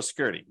in from Social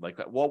Security? Like,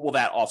 what will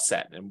that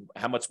offset, and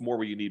how much more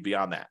will you need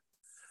beyond that?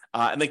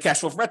 And then cash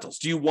flow from rentals.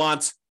 Do you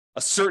want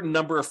a certain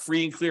number of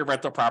free and clear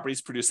rental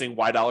properties producing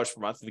Y dollars per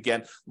month? And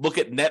again, look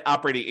at net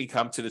operating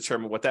income to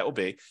determine what that will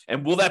be.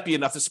 And will that be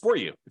enough to support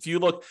you? If you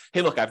look,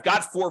 hey, look, I've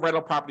got 4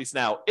 rental properties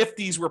now. If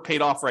these were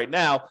paid off right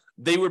now,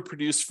 they would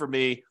produce for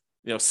me,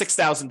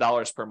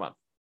 $6,000 per month.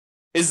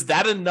 Is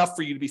that enough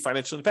for you to be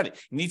financially independent?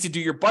 You need to do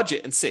your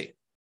budget and see,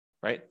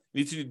 right?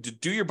 You need to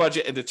do your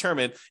budget and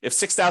determine if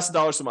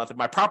 $6,000 a month, if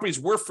my properties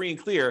were free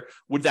and clear,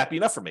 would that be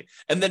enough for me?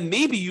 And then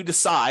maybe you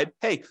decide,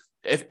 hey,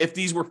 if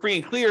these were free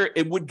and clear,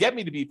 it would get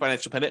me to be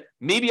financially independent.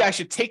 Maybe I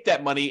should take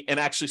that money and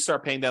actually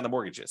start paying down the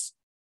mortgages.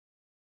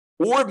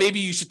 Or maybe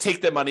you should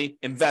take that money,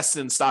 invest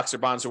in stocks or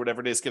bonds or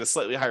whatever it is, get a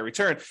slightly higher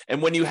return.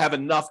 And when you have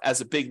enough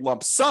as a big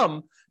lump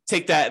sum,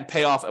 take that and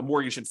pay off a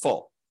mortgage in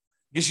full.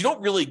 Because you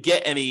don't really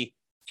get any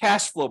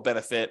cash flow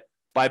benefit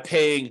by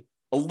paying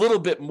a little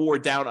bit more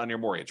down on your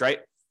mortgage, right?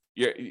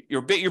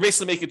 You're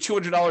basically making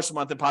 $200 a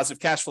month in positive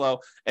cash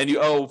flow, and you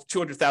owe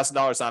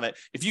 $200,000 on it.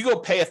 If you go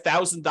pay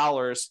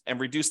 $1,000 and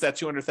reduce that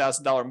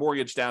 $200,000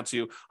 mortgage down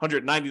to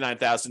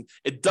 $199,000,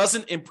 it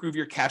doesn't improve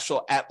your cash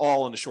flow at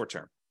all in the short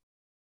term.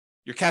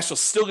 Your cash flow is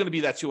still going to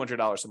be that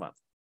 $200 a month.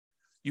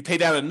 You pay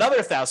down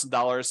another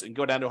 $1,000 and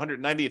go down to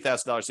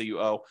 $198,000 that you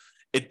owe.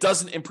 It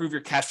doesn't improve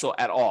your cash flow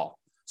at all.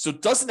 So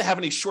it doesn't have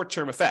any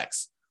short-term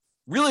effects.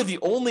 Really, the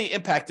only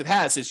impact it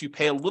has is you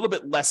pay a little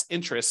bit less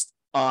interest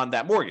on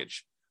that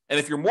mortgage. And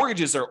if your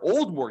mortgages are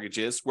old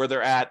mortgages where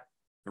they're at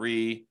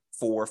 3,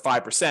 4,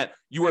 5%,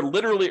 you are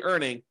literally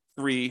earning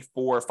 3,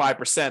 4,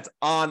 5%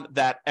 on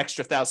that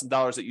extra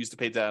 $1,000 that you used to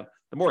pay down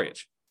the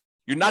mortgage.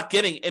 You're not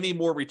getting any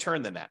more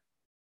return than that.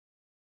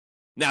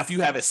 Now, if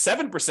you have a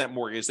 7%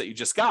 mortgage that you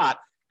just got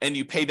and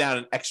you pay down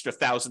an extra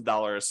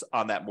 $1,000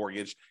 on that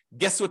mortgage,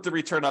 guess what the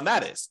return on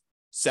that is?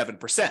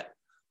 7%.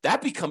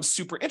 That becomes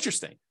super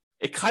interesting.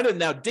 It kind of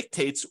now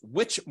dictates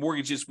which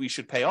mortgages we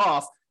should pay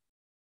off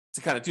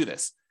to kind of do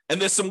this. And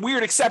there's some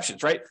weird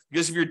exceptions, right?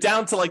 Because if you're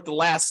down to like the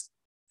last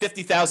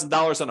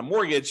 $50,000 on a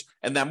mortgage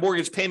and that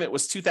mortgage payment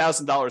was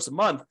 $2,000 a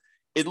month,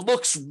 it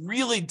looks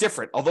really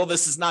different. Although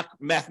this is not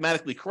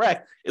mathematically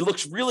correct, it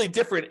looks really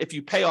different if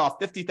you pay off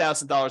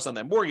 $50,000 on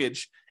that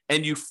mortgage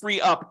and you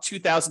free up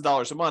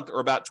 $2,000 a month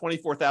or about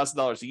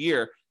 $24,000 a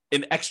year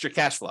in extra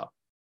cash flow,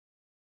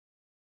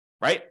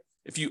 right?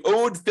 If you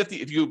owned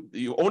if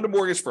you owned a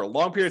mortgage for a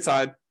long period of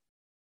time,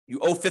 you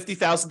owe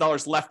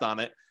 $50,000 left on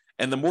it,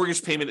 and the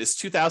mortgage payment is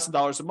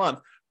 $2,000 a month.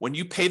 When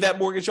you pay that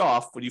mortgage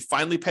off, when you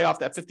finally pay off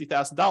that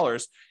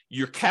 $50,000,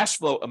 your cash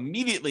flow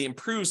immediately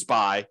improves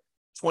by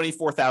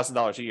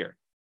 $24,000 a year,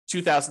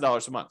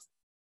 $2,000 a month.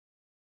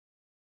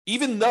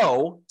 Even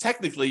though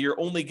technically you're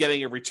only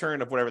getting a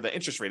return of whatever the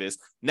interest rate is,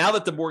 now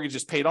that the mortgage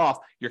is paid off,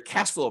 your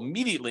cash flow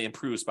immediately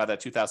improves by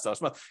that $2,000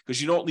 a month because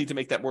you don't need to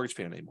make that mortgage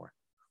payment anymore.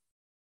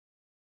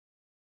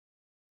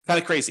 Kind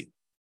of crazy.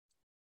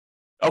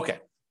 Okay.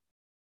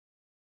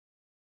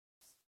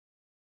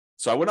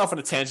 So I went off on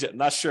a tangent. I'm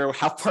not sure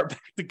how far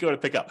back to go to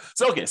pick up.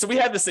 So we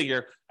had this thing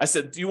here. I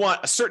said, do you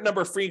want a certain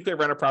number of free and clear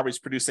rental properties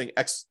producing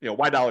X,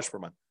 Y dollars per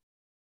month?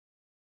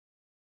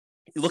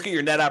 You look at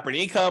your net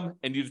operating income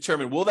and you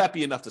determine, will that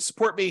be enough to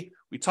support me?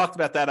 We talked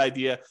about that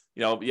idea.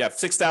 You have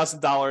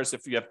 $6,000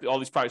 if you have all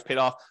these properties paid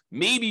off.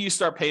 Maybe you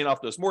start paying off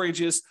those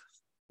mortgages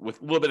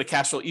with a little bit of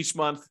cash flow each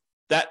month.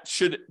 That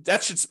should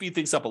speed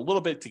things up a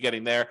little bit to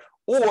getting there.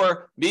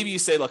 Or maybe you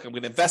say, look, I'm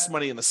going to invest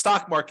money in the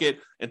stock market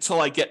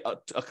until I get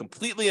a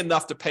completely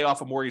enough to pay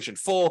off a mortgage in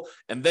full.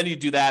 And then you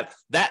do that.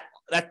 That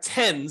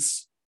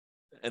tends,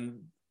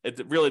 and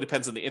it really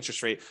depends on the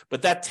interest rate,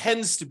 but that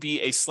tends to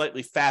be a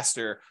slightly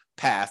faster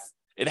path.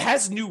 It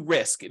has new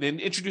risk and it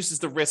introduces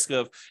the risk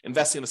of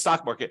investing in the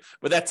stock market,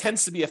 but that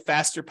tends to be a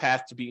faster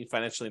path to being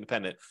financially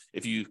independent.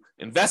 If you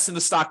invest in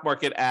the stock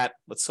market at,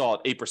 let's call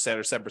it 8%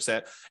 or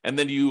 7%, and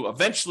then you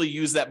eventually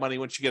use that money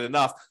once you get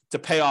enough to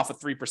pay off a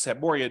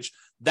 3% mortgage,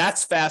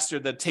 that's faster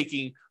than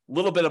taking a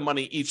little bit of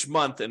money each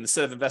month. And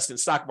instead of investing in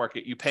the stock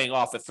market, you paying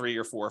off a 3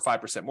 or 4 or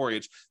 5%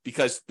 mortgage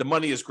because the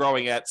money is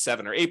growing at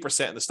 7 or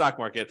 8% in the stock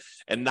market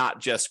and not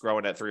just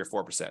growing at 3 or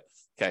 4%.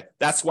 Okay.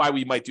 That's why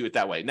we might do it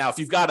that way. Now, if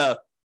you've got a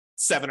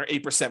 7 or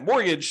 8%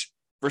 mortgage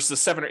versus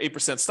 7 or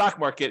 8% stock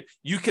market,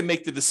 you can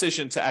make the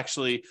decision to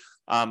actually,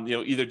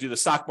 either do the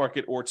stock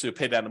market or to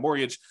pay down the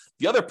mortgage.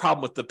 The other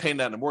problem with the paying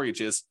down the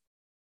mortgage is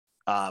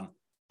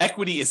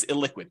equity is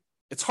illiquid.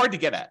 It's hard to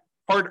get at.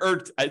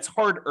 It's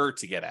harder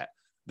to get at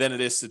than it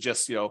is to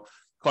just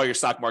call your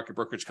stock market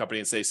brokerage company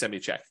and say, send me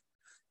a check.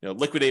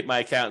 Liquidate my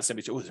account and send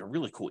me a check. Oh, there's a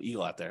really cool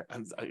eagle out there.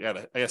 I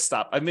gotta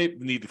stop. I may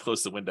need to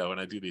close the window when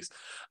I do these.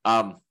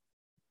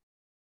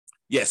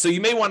 Yeah, so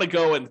you may want to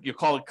go and you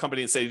call a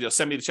company and say,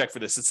 send me the check for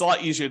this. It's a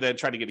lot easier than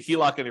trying to get a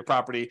HELOC on your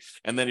property,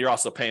 and then you're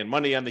also paying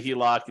money on the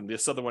HELOC, and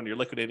this other one you're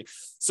liquidating.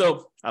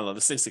 So I don't know,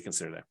 there's things to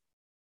consider there.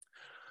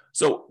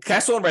 So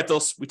cash flow and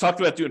rentals, we talked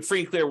about doing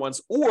free and clear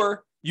ones,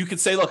 or you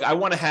could say, look, I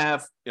want to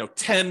have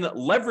 10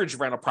 leverage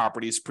rental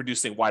properties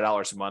producing Y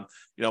dollars a month.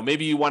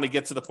 Maybe you want to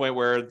get to the point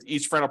where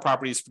each rental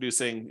property is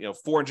producing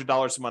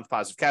 $400 a month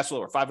positive cash flow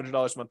or $500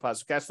 a month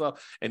positive cash flow,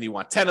 and you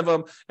want 10 of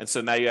them. And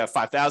so now you have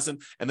 5,000.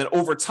 And then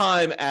over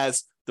time,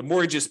 as the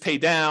mortgages pay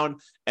down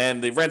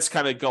and the rents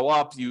kind of go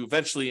up, you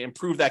eventually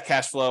improve that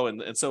cash flow.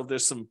 And so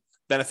there's some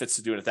benefits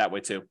to doing it that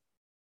way too.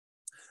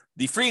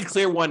 The free and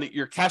clear one,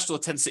 your cash flow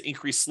tends to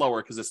increase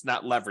slower because it's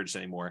not leveraged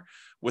anymore.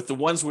 With the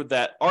ones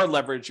that are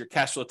leveraged, your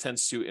cash flow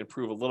tends to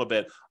improve a little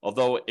bit,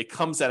 although it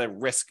comes at a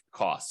risk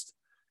cost.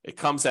 It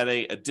comes at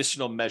an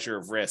additional measure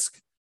of risk.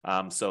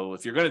 So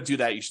if you're going to do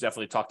that, you should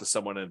definitely talk to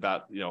someone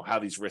about how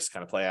these risks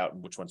kind of play out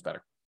and which one's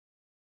better.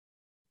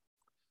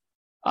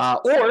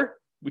 Or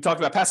we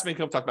talked about passive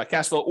income, talked about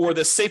cash flow, or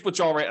the safe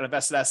withdrawal rate on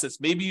invested assets.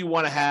 Maybe you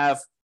want to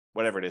have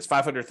whatever it is,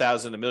 $500,000,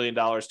 $1 million,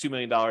 $2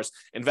 million,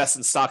 invest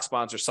in stocks,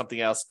 bonds, or something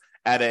else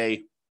at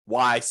a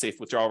Y safe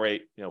withdrawal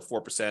rate, 4%,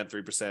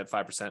 3%,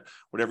 5%,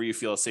 whatever you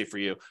feel is safe for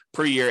you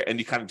per year. And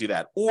you kind of do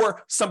that,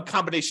 or some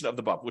combination of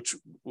the above,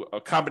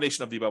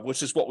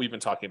 which is what we've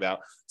been talking about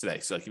today.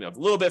 So, a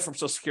little bit from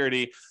Social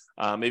Security,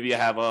 Maybe I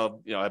have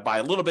I buy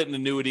a little bit in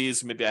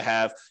annuities. Maybe I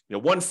have,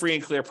 one free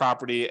and clear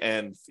property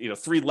and,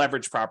 3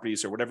 leverage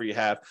properties or whatever you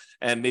have.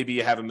 And maybe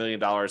you have $1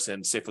 million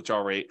in safe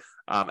withdrawal rate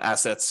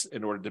assets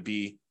in order to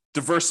be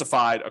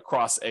diversified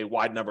across a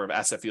wide number of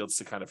asset fields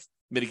to kind of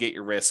mitigate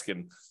your risk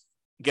and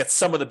get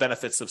some of the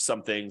benefits of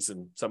some things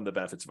and some of the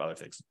benefits of other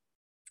things.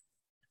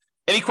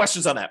 Any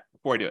questions on that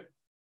before I do it?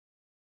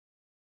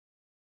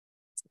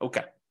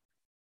 Okay.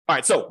 All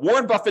right. So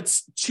Warren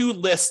Buffett's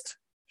 2-list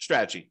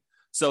strategy.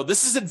 So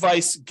this is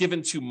advice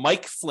given to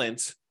Mike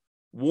Flint,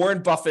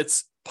 Warren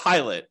Buffett's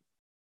pilot,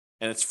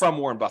 and it's from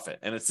Warren Buffett.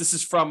 And this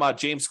is from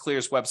James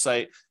Clear's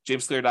website,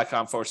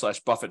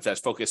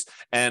 jamesclear.com/Buffett-focus.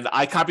 And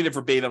I copied it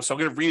verbatim, so I'm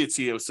going to read it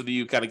to you so that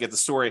you kind of get the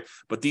story.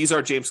 But these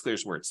are James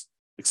Clear's words,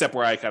 except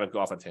where I kind of go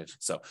off on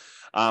tangent. So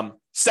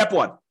step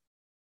 1,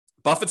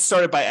 Buffett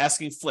started by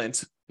asking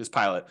Flint, his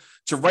pilot,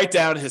 to write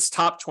down his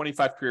top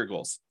 25 career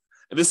goals.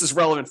 And this is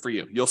relevant for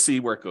you. You'll see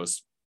where it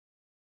goes.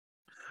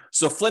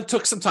 So Flint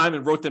took some time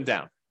and wrote them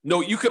down.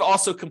 Note, you could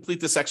also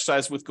complete this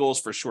exercise with goals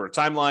for a shorter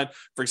timeline.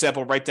 For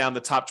example, write down the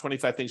top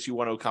 25 things you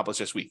want to accomplish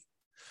this week.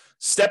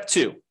 Step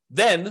 2,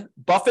 then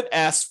Buffett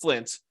asked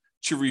Flint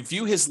to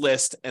review his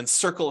list and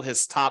circle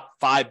his top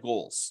 5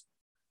 goals.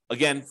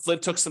 Again,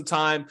 Flint took some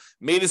time,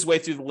 made his way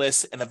through the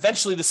list, and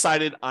eventually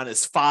decided on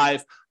his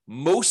 5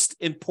 most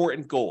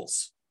important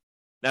goals.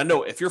 Now,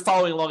 note, if you're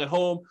following along at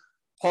home,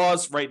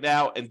 pause right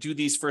now and do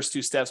these first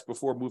 2 steps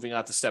before moving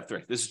on to step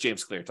 3. This is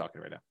James Clear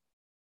talking right now.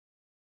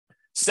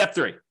 Step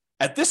 3.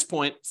 At this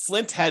point,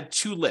 Flint had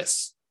 2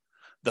 lists.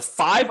 The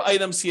 5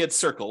 items he had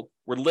circled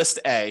were list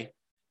A,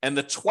 and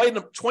the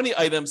 20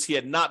 items he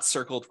had not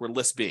circled were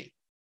list B.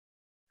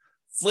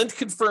 Flint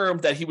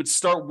confirmed that he would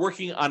start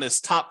working on his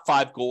top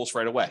 5 goals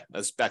right away.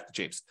 That's back to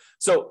James.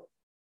 So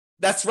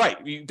that's right.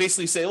 You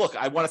basically say, look,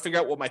 I want to figure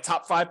out what my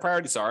top 5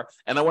 priorities are,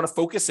 and I want to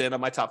focus in on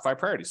my top 5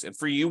 priorities. And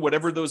for you,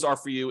 whatever those are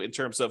for you in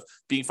terms of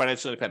being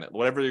financially independent,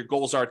 whatever your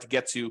goals are to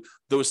get to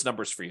those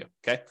numbers for you.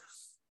 Okay.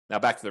 Now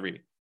back to the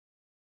reading.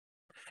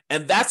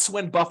 And that's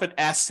when Buffett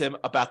asked him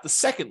about the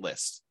second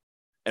list.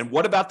 And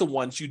what about the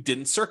ones you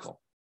didn't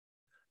circle?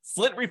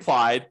 Flint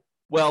replied,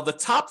 well, the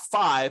top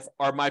 5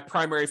 are my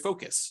primary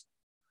focus,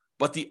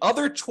 but the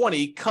other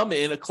 20 come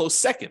in a close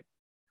second.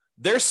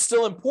 They're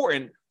still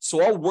important,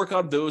 so I'll work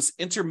on those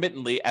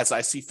intermittently as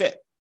I see fit.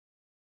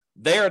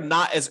 They are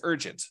not as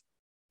urgent,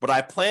 but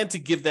I plan to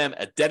give them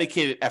a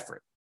dedicated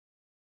effort.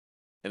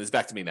 And it's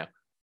back to me now.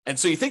 And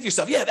so you think to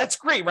yourself, yeah, that's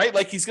great, right?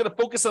 Like he's going to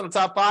focus on the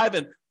top 5.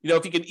 And,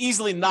 if he can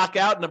easily knock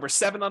out number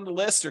 7 on the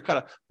list or kind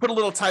of put a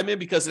little time in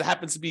because it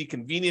happens to be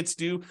convenient to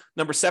do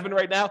number 7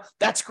 right now,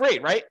 that's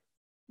great, right?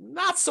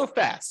 Not so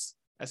fast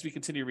as we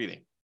continue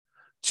reading.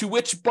 To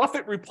which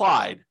Buffett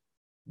replied,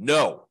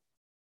 no,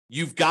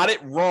 you've got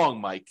it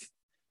wrong, Mike.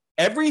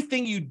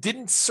 Everything you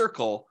didn't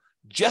circle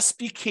just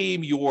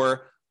became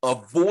your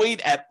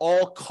avoid at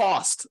all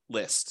cost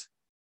list.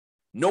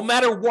 No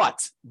matter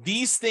what,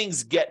 these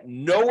things get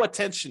no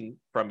attention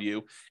from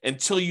you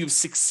until you've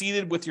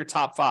succeeded with your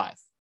top 5.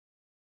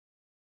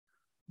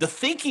 The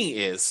thinking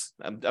is,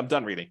 I'm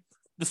done reading.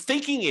 The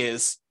thinking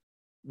is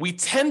we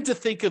tend to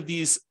think of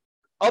these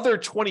other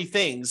 20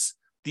 things,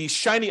 these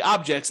shiny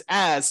objects,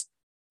 as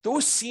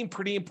those seem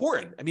pretty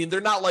important. I mean,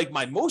 they're not like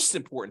my most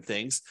important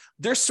things.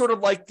 They're sort of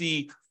like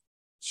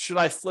should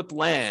I flip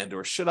land,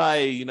 or should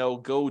I,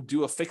 go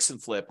do a fix and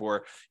flip,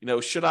 or,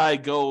 should I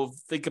go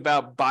think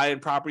about buying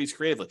properties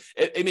creatively?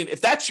 I mean,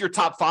 if that's your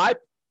top 5,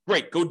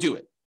 great, go do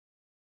it.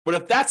 But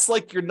if that's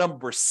like your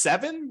number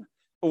 7,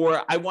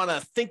 or I want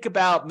to think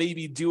about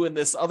maybe doing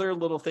this other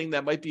little thing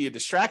that might be a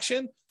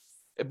distraction,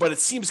 but it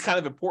seems kind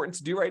of important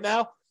to do right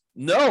now,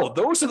 no,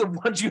 those are the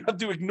ones you have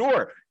to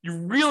ignore. You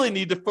really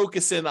need to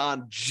focus in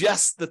on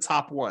just the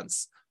top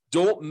ones.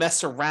 Don't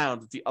mess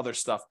around with the other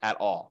stuff at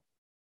all.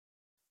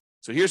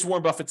 So here's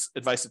Warren Buffett's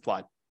advice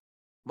applied.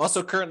 I'm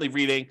also currently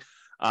reading,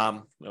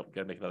 got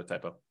to make another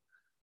typo.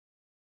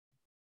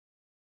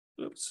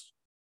 Oops.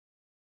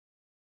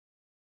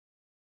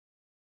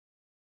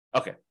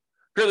 Okay.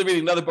 Currently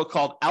reading another book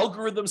called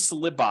Algorithms to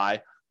Live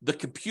By, The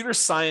Computer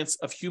Science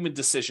of Human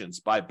Decisions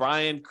by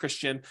Brian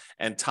Christian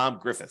and Tom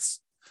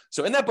Griffiths.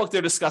 So in that book,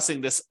 they're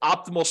discussing this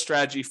optimal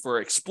strategy for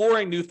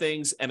exploring new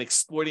things and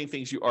exploiting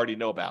things you already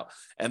know about.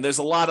 And there's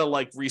a lot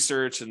of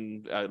research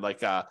and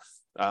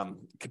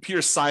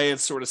computer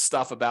science sort of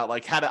stuff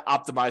about how to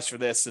optimize for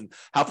this and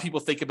how people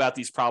think about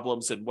these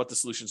problems and what the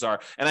solutions are.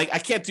 And I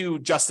can't do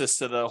justice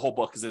to the whole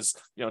book because there's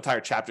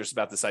entire chapters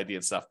about this idea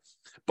and stuff.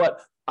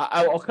 But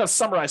I'll kind of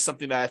summarize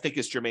something that I think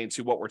is germane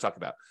to what we're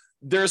talking about.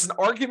 There's an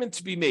argument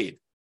to be made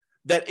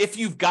that if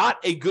you've got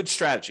a good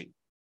strategy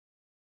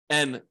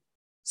and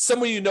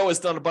someone has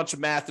done a bunch of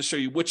math to show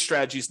you which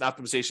strategies and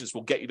optimizations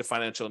will get you to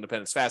financial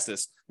independence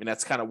fastest. I mean,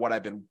 that's kind of what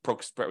I've been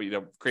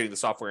creating the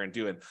software and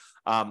doing,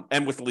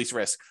 and with the least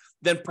risk.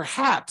 Then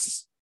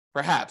perhaps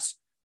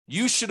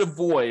you should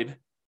avoid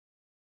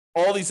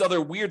all these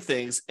other weird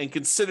things and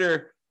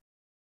consider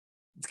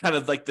kind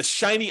of like the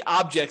shiny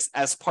objects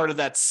as part of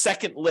that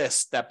second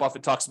list that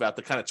Buffett talks about,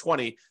 the kind of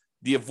 20,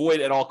 the avoid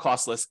at all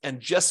cost list, and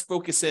just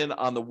focus in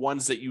on the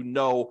ones that you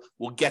know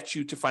will get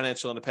you to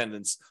financial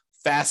independence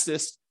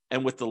fastest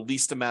and with the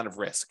least amount of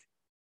risk.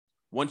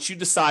 Once you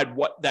decide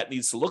what that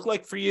needs to look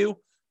like for you,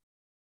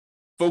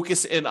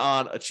 focus in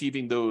on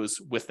achieving those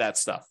with that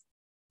stuff,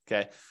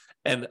 okay?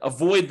 And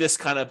avoid this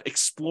kind of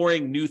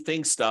exploring new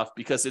things stuff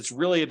because it's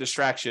really a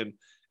distraction.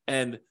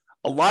 And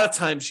a lot of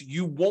times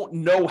you won't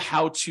know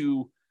how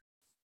to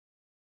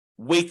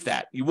weight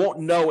that. You won't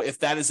know if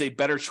that is a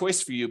better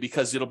choice for you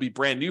because it'll be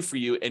brand new for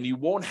you, and you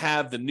won't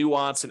have the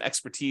nuance and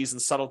expertise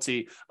and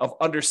subtlety of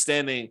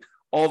understanding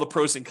all the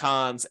pros and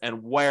cons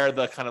and where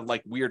the kind of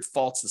like weird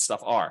faults and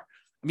stuff are.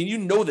 I mean, you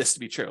know this to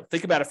be true.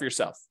 Think about it for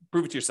yourself.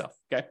 Prove it to yourself,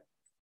 okay?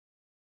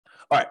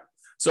 All right,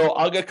 so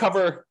I want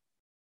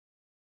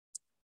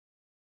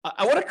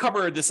to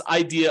cover this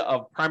idea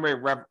of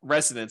primary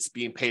residence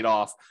being paid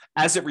off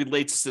as it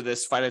relates to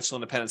this financial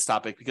independence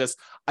topic, because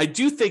I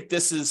do think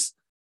this is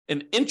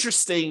an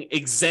interesting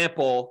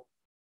example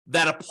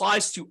that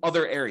applies to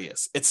other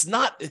areas. It's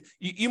not,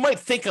 you might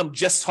think I'm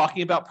just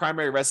talking about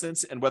primary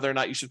residence and whether or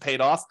not you should pay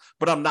it off,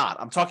 but I'm not.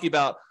 I'm talking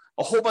about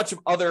a whole bunch of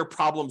other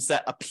problems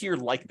that appear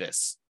like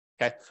this.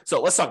 Okay,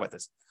 so let's talk about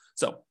this.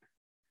 So,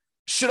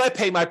 should I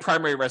pay my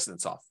primary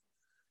residence off?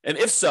 And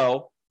if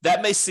so,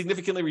 that may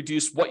significantly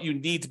reduce what you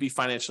need to be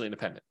financially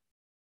independent.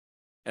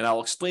 And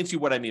I'll explain to you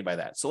what I mean by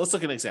that. So let's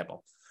look at an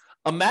example.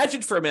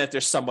 Imagine for a minute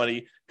there's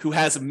somebody who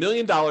has $1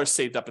 million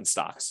saved up in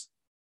stocks.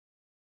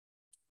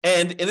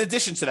 And in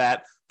addition to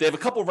that, they have a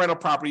couple of rental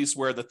properties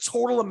where the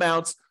total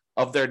amount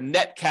of their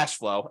net cash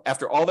flow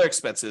after all their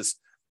expenses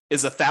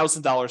is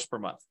 $1,000 per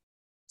month.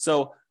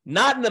 So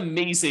not an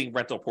amazing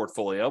rental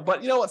portfolio,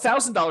 but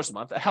 $1,000 a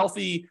month, a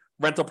healthy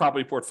rental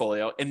property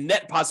portfolio and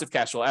net positive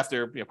cash flow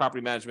after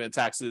property management,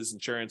 taxes,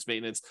 insurance,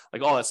 maintenance,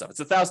 like all that stuff. It's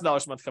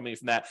 $1,000 a month coming in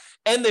from that.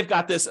 And they've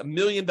got this $1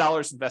 million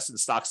invested in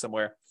stocks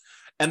somewhere.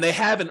 And they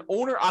have an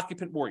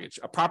owner-occupant mortgage,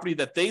 a property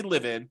that they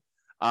live in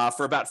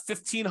for about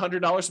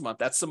 $1,500 a month.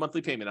 That's the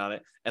monthly payment on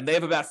it. And they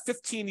have about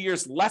 15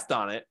 years left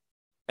on it.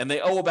 And they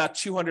owe about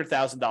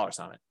 $200,000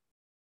 on it.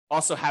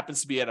 Also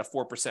happens to be at a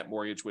 4%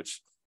 mortgage,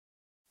 which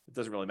it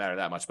doesn't really matter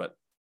that much, but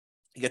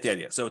you get the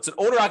idea. So it's an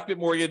owner-occupant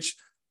mortgage,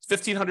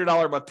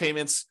 $1,500 a month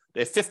payments.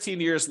 They have 15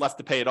 years left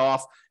to pay it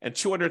off and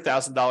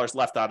 $200,000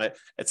 left on it.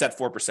 It's at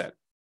 4%.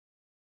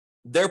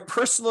 Their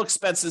personal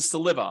expenses to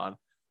live on,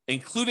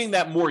 including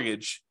that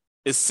mortgage,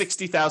 is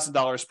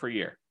 $60,000 per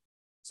year.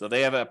 So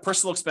they have a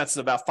personal expense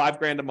of about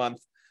 $5,000 a month.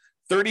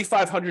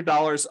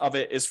 $3,500 of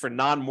it is for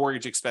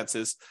non-mortgage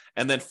expenses.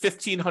 And then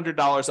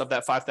 $1,500 of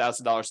that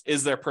 $5,000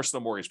 is their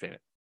personal mortgage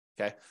payment.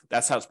 Okay.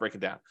 That's how it's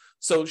breaking down.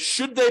 So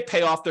should they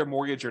pay off their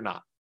mortgage or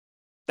not?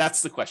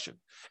 That's the question.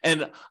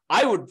 And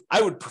I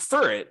would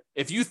prefer it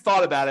if you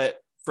thought about it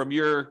from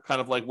your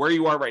kind of like where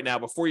you are right now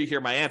before you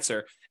hear my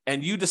answer,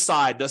 and you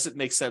decide, does it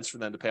make sense for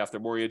them to pay off their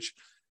mortgage?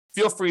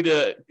 Feel free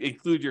to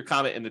include your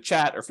comment in the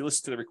chat, or if you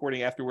listen to the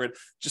recording afterward,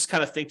 just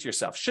kind of think to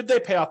yourself, should they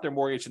pay off their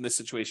mortgage in this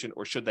situation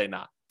or should they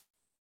not?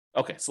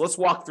 Okay, so let's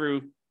walk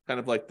through kind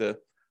of like the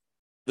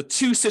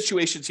two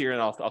situations here,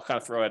 and I'll kind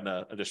of throw in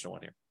an additional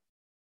one here.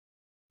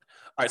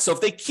 All right, so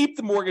if they keep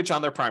the mortgage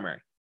on their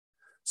primary,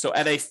 so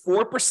at a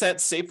 4%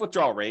 safe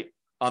withdrawal rate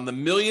on the $1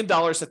 million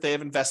that they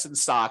have invested in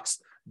stocks,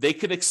 they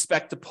could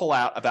expect to pull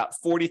out about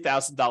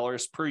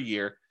 $40,000 per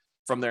year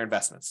from their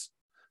investments.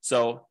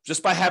 So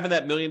just by having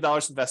that $1 million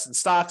invested in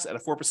stocks at a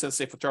 4%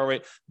 safe withdrawal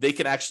rate, they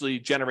can actually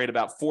generate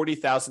about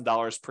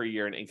 $40,000 per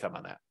year in income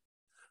on that.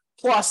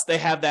 Plus, they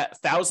have that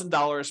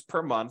 $1,000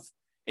 per month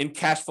in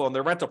cash flow on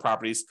their rental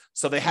properties.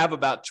 So they have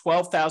about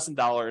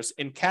 $12,000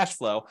 in cash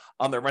flow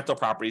on their rental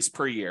properties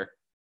per year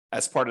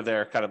as part of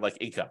their kind of like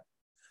income.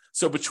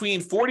 So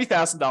between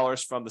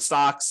 $40,000 from the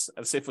stocks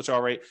at a safe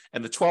withdrawal rate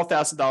and the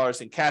 $12,000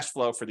 in cash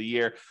flow for the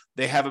year,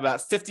 they have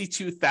about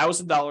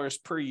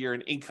 $52,000 per year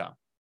in income.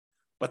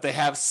 But they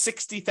have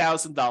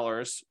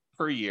 $60,000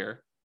 per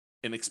year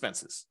in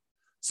expenses.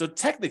 So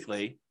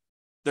technically,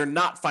 they're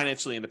not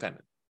financially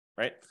independent,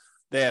 right?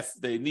 They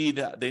need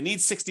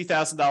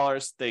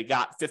 $60,000. They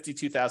got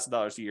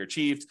 $52,000 a year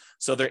achieved.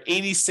 So they're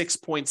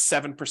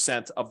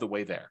 86.7% of the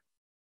way there.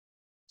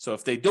 So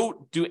if they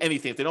don't do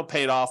anything, if they don't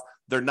pay it off,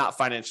 they're not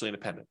financially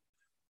independent.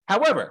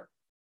 However,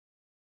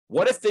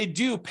 what if they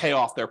do pay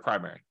off their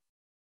primary?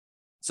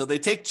 So they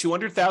take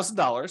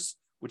 $200,000,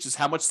 which is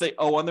how much they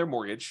owe on their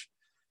mortgage,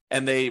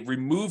 and they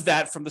remove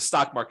that from the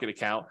stock market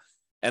account.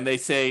 And they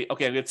say,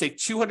 okay, I'm going to take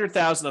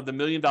 $200,000 of the $1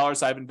 million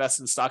I've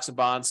invested in stocks and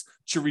bonds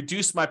to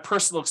reduce my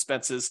personal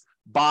expenses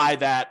by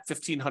that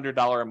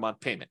 $1,500 a month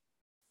payment.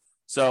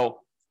 So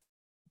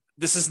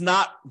this is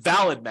not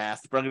valid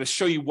math, but I'm going to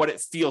show you what it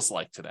feels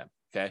like to them.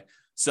 Okay.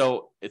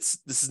 So this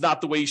is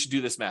not the way you should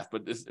do this math,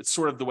 but it's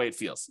sort of the way it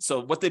feels. So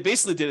what they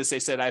basically did is they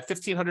said, I have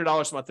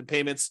 $1,500 a month in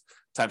payments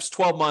times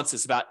 12 months.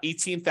 It's about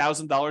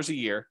 $18,000 a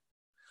year.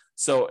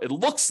 So it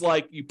looks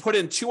like you put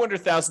in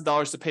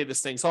 $200,000 to pay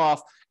this thing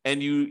off,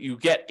 and you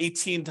get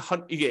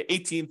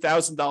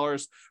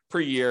 $18,000 per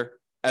year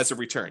as a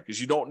return,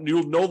 because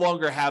you'll no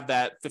longer have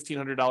that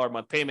 $1,500 a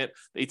month payment,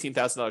 the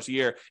 $18,000 a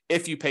year,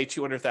 if you pay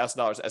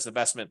 $200,000 as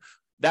investment.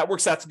 that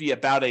works out to be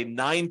about a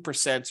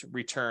 9%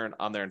 return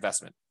on their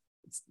investment.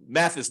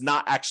 Math is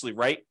not actually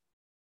right,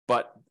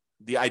 but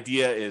the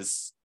idea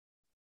is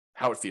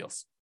how it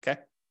feels, okay?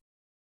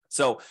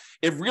 So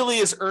it really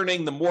is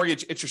earning the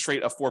mortgage interest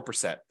rate of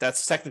 4%.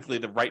 That's technically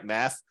the right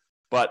math,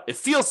 but it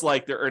feels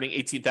like they're earning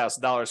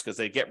 $18,000 because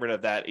they get rid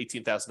of that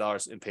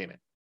 $18,000 in payment.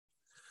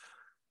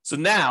 So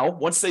now,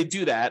 once they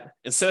do that,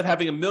 instead of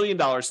having $1 million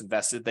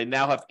invested, they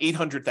now have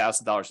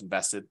 $800,000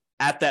 invested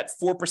at that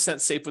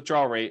 4% safe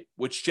withdrawal rate,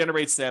 which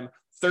generates them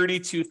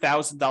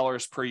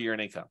 $32,000 per year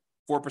in income.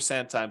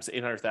 4% times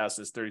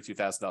 800,000 is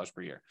 $32,000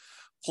 per year.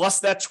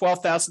 Plus that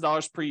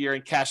 $12,000 per year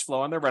in cash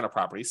flow on their rental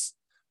properties.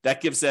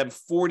 That gives them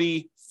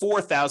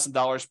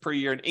 $44,000 per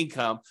year in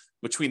income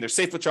between their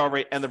safe withdrawal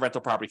rate and the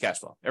rental property cash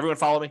flow. Everyone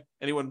follow me?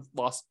 Anyone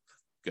lost?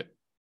 Good.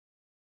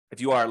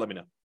 If you are, let me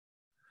know.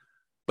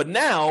 But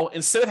now,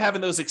 instead of having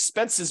those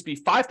expenses be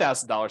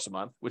 $5,000 a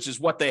month, which is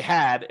what they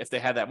had if they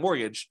had that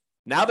mortgage,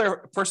 now their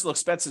personal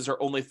expenses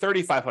are only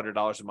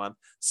 $3,500 a month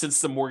since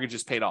the mortgage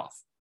is paid off.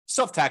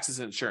 Still have taxes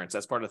and insurance.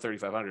 That's part of the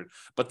 $3,500.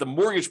 But the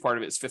mortgage part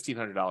of it is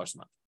 $1,500 a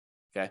month.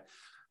 Okay.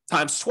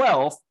 Times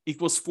 12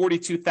 equals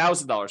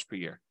 $42,000 per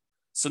year.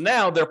 So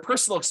now their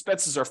personal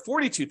expenses are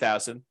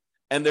 $42,000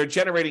 and they're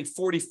generating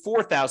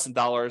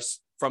 $44,000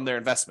 from their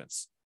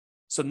investments.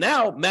 So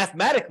now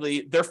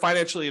mathematically, they're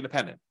financially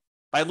independent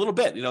by a little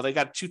bit. They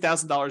got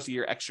 $2,000 a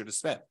year extra to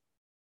spend,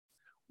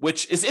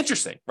 which is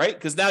interesting, right?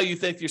 Because now you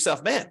think to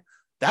yourself, man,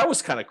 that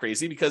was kind of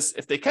crazy because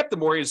if they kept the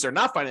mortgage, they're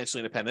not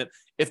financially independent.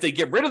 If they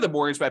get rid of the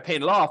mortgage by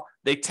paying it off,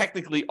 they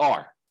technically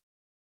are.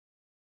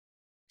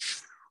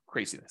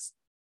 Craziness.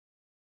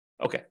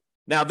 Okay.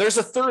 Now there's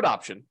a third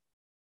option.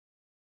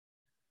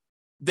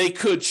 They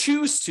could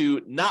choose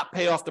to not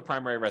pay off the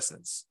primary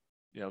residence,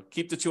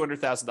 keep the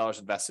 $200,000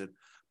 invested,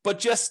 but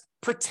just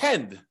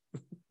pretend,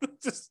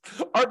 just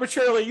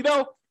arbitrarily,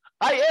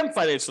 I am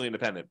financially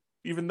independent,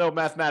 even though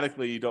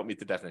mathematically you don't meet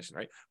the definition,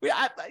 right?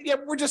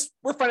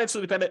 We're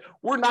financially independent.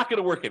 We're not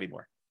going to work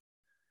anymore.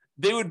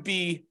 They would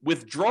be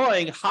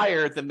withdrawing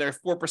higher than their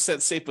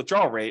 4% safe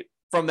withdrawal rate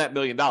from that $1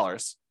 million,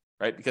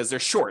 right? Because they're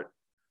short.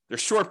 They're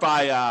short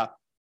by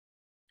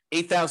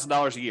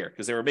 $8,000 a year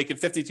because they were making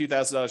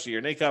 $52,000 a year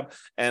in income,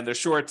 and they're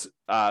short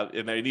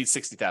and they need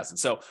 $60,000.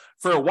 So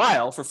for a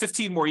while, for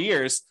 15 more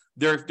years,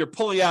 they're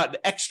pulling out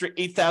an extra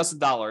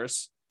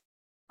 $8,000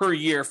 per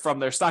year from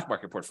their stock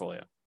market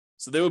portfolio.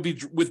 So they would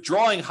be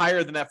withdrawing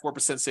higher than that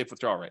 4% safe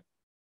withdrawal rate.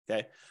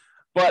 Okay,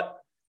 but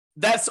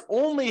that's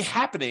only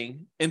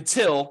happening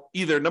until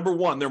either number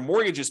one, their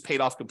mortgage is paid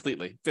off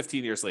completely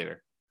 15 years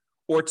later,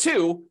 or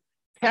two,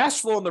 cash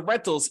flow in the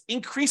rentals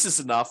increases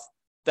enough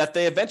that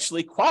they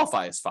eventually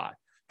qualify as FI.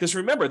 Because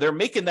remember, they're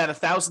making that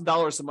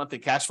 $1,000 a month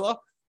in cash flow.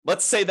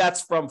 Let's say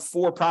that's from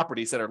 4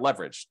 properties that are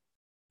leveraged.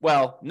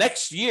 Well,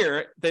 next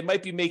year, they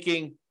might be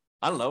making,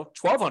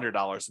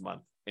 $1,200 a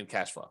month in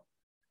cash flow.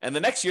 And the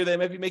next year, they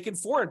might be making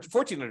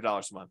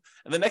 $1,400 a month.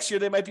 And the next year,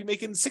 they might be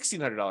making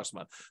 $1,600 a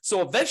month.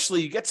 So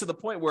eventually, you get to the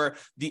point where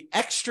the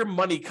extra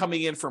money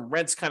coming in from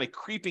rents kind of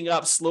creeping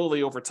up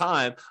slowly over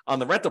time on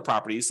the rental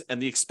properties, and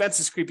the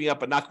expenses creeping up,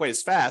 but not quite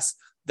as fast.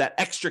 That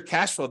extra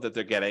cash flow that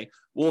they're getting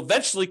will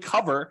eventually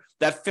cover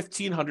that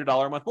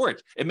 $1,500 a month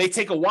mortgage. It may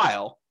take a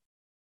while,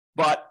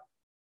 but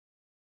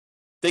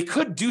they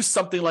could do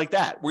something like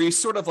that, where you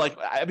sort of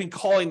I've been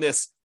calling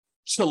this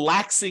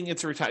chillaxing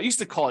into retirement. I used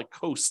to call it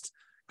coast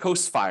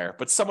fire,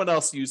 but someone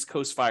else used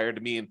coast fire to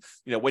mean,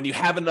 when you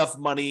have enough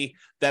money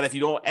that if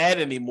you don't add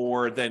any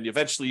more, then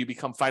eventually you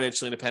become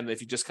financially independent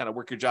if you just kind of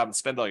work your job and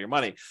spend all your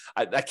money.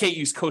 I can't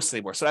use coast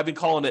anymore. So I've been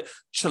calling it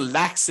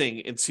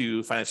chillaxing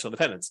into financial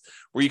independence,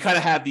 where you kind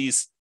of have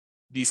these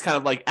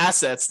kind of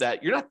assets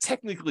that you're not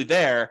technically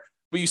there,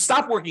 but you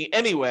stop working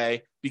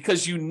anyway,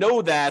 because you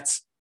know that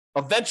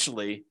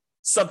eventually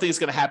something is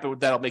going to happen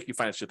that'll make you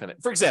financially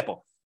independent. For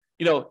example,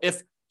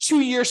 if 2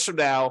 years from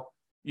now,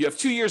 you have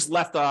 2 years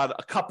left on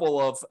a couple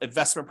of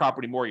investment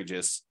property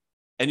mortgages,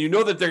 and you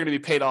know that they're going to be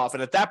paid off.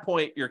 And at that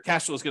point, your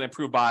cash flow is going to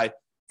improve by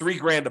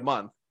 $3,000 a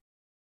month.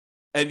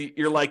 And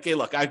you're like, hey,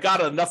 look, I've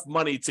got enough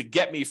money to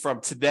get me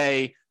from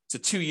today to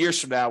 2 years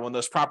from now when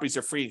those properties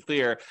are free and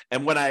clear.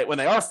 And when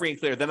they are free and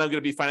clear, then I'm going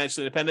to be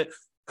financially independent.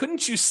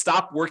 Couldn't you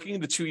stop working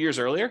the 2 years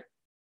earlier?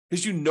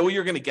 Because you know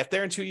you're going to get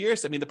there in 2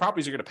 years. I mean, the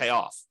properties are going to pay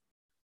off,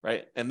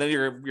 right? And then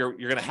you're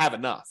going to have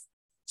enough.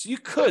 So you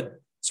could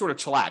sort of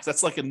chillax.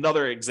 That's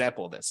another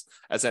example of this,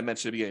 as I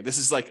mentioned at the beginning. This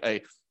is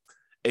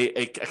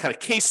a kind of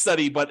case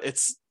study, but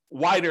it's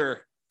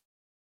wider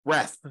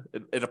breadth.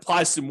 It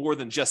applies to more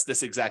than just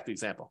this exact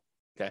example.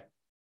 Okay.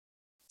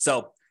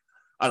 So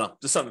I don't know,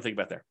 just something to think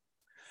about there.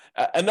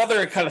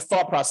 Another kind of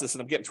thought process,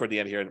 and I'm getting toward the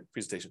end here in the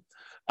presentation.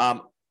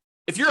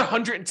 If you're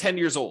 110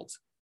 years old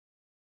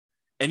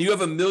and you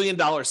have $1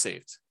 million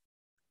saved,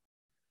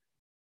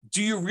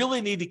 do you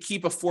really need to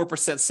keep a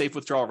 4% safe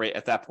withdrawal rate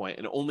at that point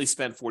and only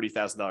spend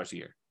 $40,000 a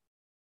year?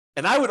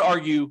 And I would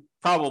argue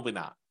probably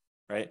not,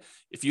 right?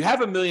 If you have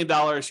 $1 million,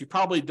 you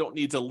probably don't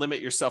need to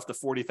limit yourself to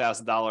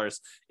 $40,000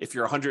 if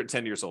you're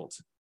 110 years old.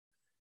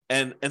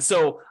 And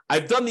so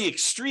I've done the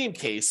extreme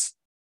case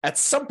At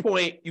some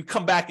point, you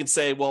come back and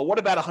say, well, what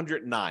about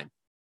 109?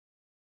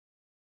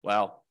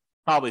 Well,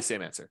 probably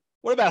same answer.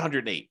 What about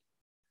 108?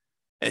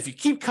 And if you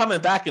keep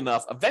coming back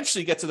enough,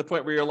 eventually you get to the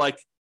point where you're like,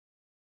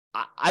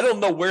 I don't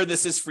know where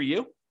this is for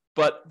you,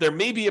 but there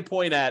may be a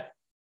point at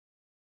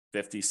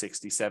 50,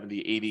 60, 70,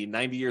 80,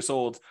 90 years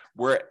old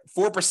where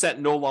 4%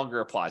 no longer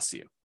applies to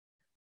you.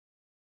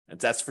 And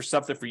that's for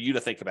something for you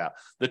to think about.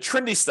 The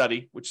Trinity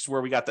study, which is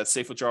where we got that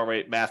safe withdrawal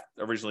rate math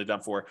originally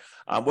done for,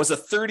 was a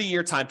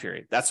 30-year time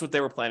period. That's what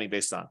they were planning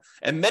based on.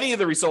 And many of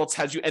the results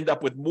had you end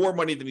up with more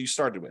money than you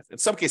started with. In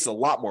some cases, a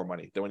lot more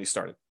money than when you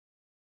started.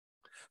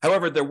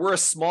 However, there were a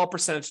small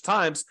percentage of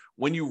times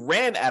when you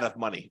ran out of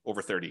money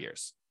over 30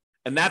 years.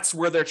 And that's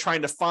where they're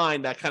trying to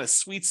find that kind of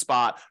sweet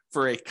spot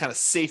for a kind of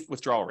safe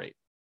withdrawal rate.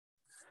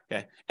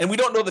 Okay. And we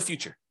don't know the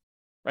future,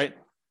 right?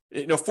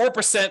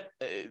 4%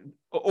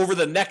 over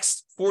the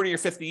next 40 or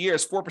 50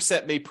 years,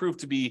 4% may prove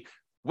to be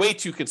way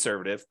too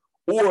conservative,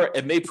 or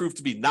it may prove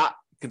to be not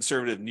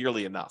conservative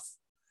nearly enough.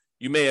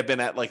 You may have been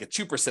at like a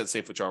 2%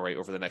 safe withdrawal rate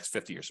over the next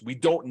 50 years. We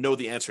don't know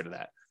the answer to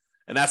that.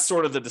 And that's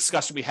sort of the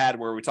discussion we had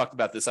where we talked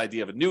about this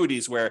idea of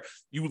annuities, where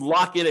you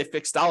lock in a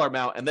fixed dollar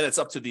amount and then it's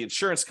up to the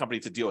insurance company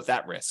to deal with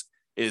that risk.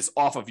 It is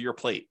off of your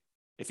plate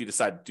if you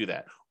decide to do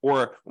that.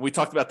 Or when we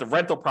talked about the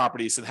rental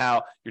properties and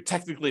how you're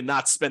technically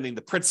not spending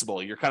the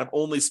principal, you're kind of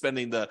only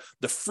spending the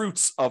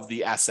fruits of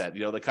the asset,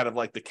 the kind of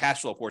like the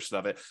cash flow portion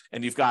of it.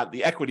 And you've got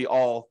the equity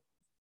all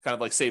kind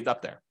of like saved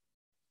up there.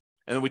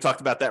 And then we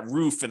talked about that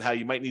roof and how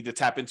you might need to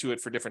tap into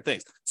it for different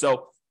things.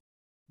 So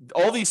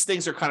all these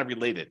things are kind of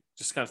related,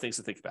 just kind of things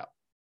to think about.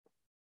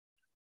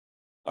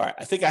 All right,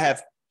 I think I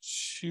have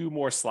 2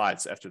 more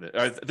slides after this,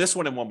 or this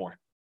one and one more.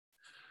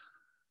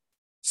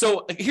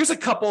 So here's a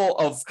couple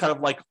of kind of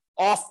like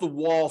off the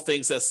wall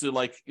things as to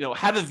like,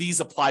 how do these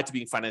apply to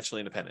being financially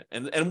independent?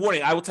 And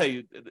warning, I will tell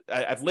you,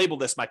 I've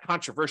labeled this my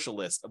controversial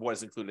list of what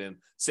is included in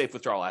safe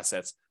withdrawal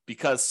assets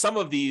because some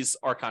of these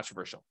are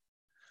controversial.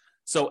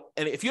 So,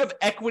 and if you have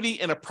equity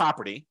in a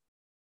property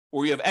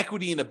or you have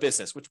equity in a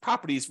business, which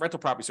rental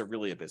properties are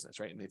really a business,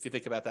 right? And if you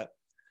think about that,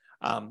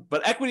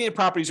 but equity in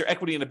properties or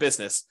equity in a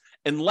business,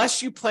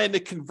 unless you plan to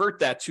convert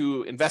that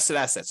to invested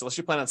assets, unless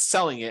you plan on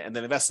selling it and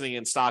then investing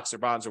in stocks or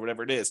bonds or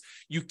whatever it is,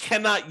 you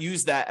cannot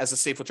use that as a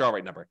safe withdrawal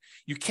rate number.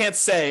 You can't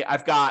say,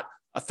 I've got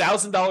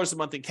 $1,000 a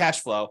month in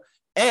cash flow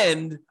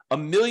and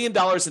 $1 million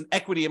in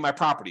equity in my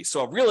property.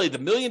 So really the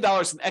 $1 million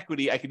in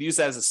equity, I could use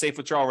that as a safe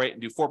withdrawal rate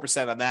and do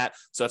 4% on that.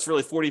 So it's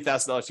really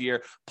 $40,000 a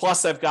year.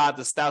 Plus I've got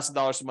this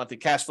 $1,000 a month in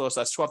cash flow. So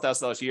that's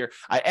 $12,000 a year.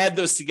 I add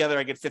those together,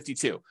 I get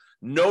 52.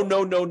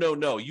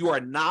 No. You are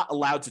not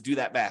allowed to do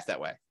that math that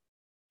way.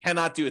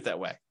 Cannot do it that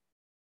way.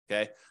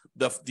 Okay.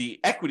 The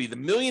equity, the $1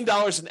 million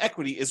in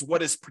equity is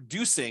what is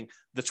producing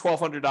the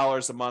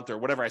 $1,200 a month or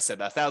whatever I said,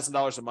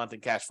 $1,000 a month in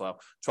cash flow,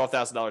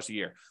 $12,000 a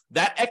year.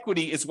 That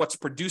equity is what's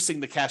producing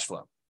the cash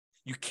flow.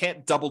 You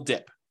can't double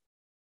dip.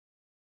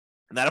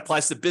 And that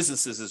applies to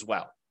businesses as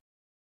well.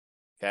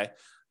 Okay.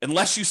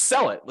 Unless you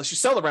sell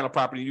the rental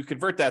property, you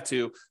convert that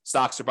to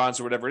stocks or bonds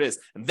or whatever it is.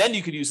 And then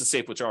you could use a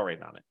safe withdrawal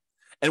rate on it.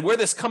 And where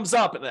this comes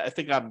up, and I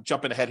think I'm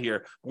jumping ahead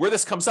here, where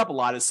this comes up a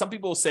lot is some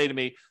people will say to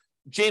me,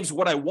 James,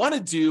 what I want to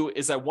do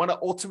is I want to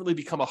ultimately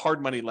become a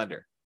hard money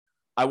lender.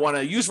 I want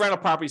to use rental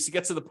properties to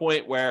get to the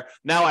point where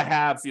now I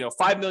have,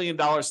 $5 million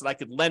that I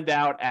could lend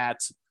out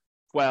at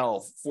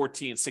 12,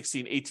 14,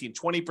 16, 18,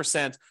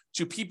 20%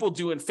 to people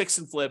doing fix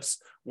and flips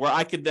where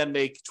I could then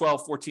make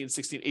 12, 14,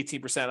 16,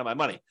 18% of my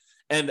money.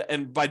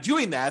 And by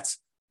doing that,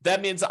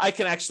 that means I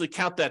can actually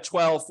count that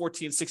 12,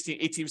 14,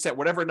 16, 18%,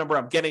 whatever number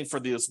I'm getting for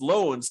those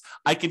loans,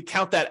 I can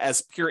count that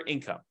as pure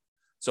income.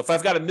 So if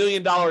I've got $1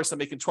 million, I'm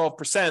making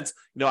 12%,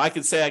 I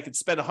can say I could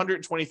spend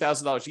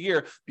 $120,000 a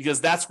year because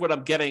that's what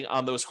I'm getting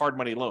on those hard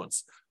money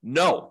loans.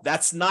 No,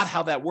 that's not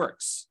how that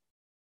works.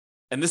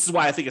 And this is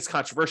why I think it's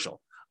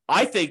controversial.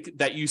 I think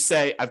that you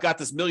say, I've got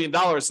this $1 million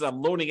that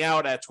I'm loaning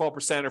out at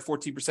 12% or 14%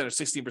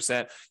 or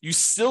 16%. You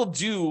still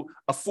do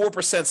a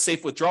 4%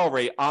 safe withdrawal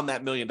rate on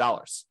that $1 million.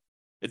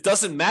 It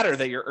doesn't matter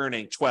that you're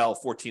earning 12,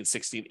 14,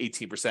 16,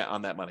 18%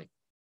 on that money.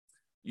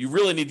 You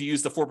really need to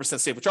use the 4%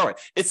 safe withdrawal rate.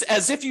 It's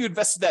as if you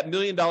invested that $1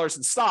 million in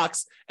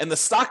stocks and the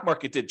stock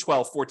market did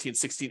 12, 14,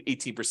 16,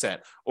 18%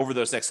 over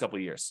those next couple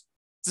of years.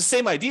 It's the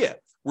same idea.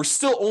 We're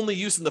still only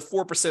using the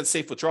 4%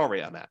 safe withdrawal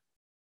rate on that.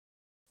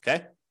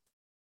 Okay?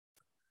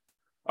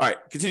 All right,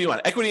 continue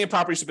on. Equity in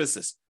properties or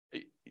business.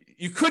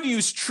 You could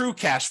use true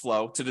cash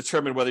flow to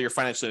determine whether you're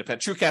financially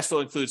independent. True cash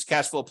flow includes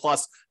cash flow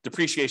plus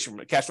depreciation,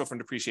 cash flow from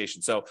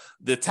depreciation. So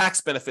the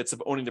tax benefits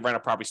of owning the rental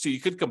properties too, you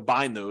could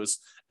combine those.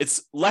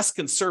 It's less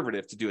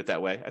conservative to do it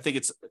that way. I think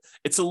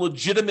it's a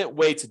legitimate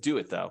way to do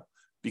it though,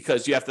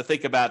 because you have to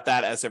think about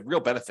that as a real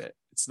benefit.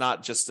 It's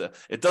not just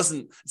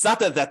it's not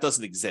that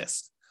doesn't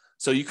exist.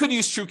 So you could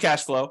use true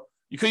cash flow.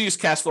 You could use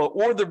cash flow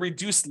or the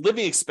reduced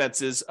living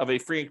expenses of a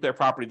free and clear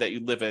property that you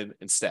live in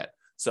instead.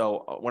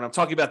 So when I'm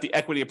talking about the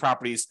equity of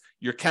properties,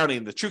 you're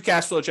counting the true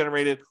cash flow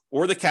generated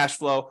or the cash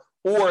flow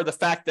or the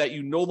fact that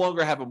you no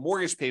longer have a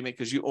mortgage payment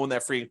because you own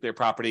that free and clear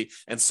property.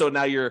 And so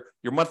now your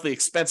monthly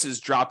expenses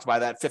dropped by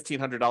that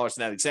 $1,500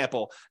 in that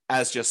example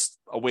as just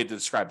a way to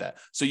describe that.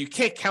 So you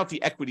can't count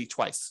the equity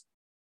twice.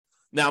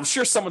 Now, I'm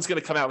sure someone's going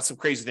to come out with some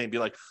crazy thing and be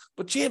like,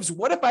 but James,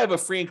 what if I have a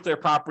free and clear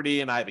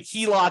property and I have a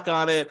HELOC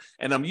on it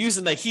and I'm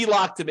using the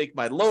HELOC to make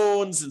my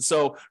loans? And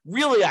so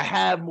really I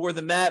have more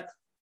than that.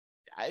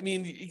 I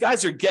mean, you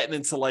guys are getting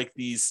into like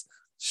these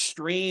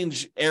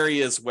strange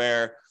areas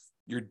where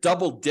you're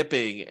double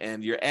dipping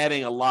and you're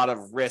adding a lot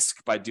of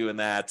risk by doing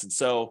that. And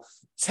so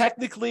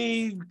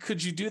technically,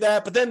 could you do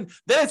that? But then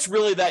it's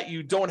really that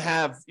you don't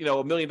have,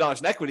 $1 million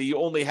in equity. You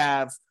only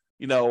have,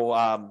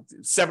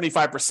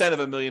 75% of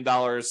 $1 million,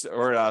 or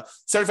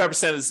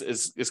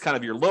 75% is kind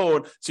of your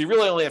loan. So you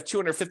really only have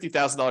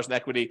 $250,000 in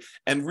equity.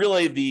 And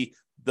really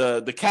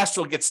the cash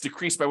flow gets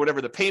decreased by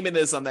whatever the payment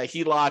is on that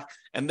HELOC.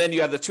 And then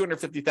you have the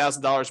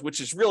 $250,000, which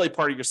is really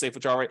part of your safe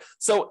withdrawal rate.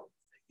 So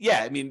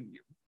yeah, I mean,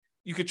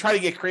 you could try to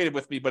get creative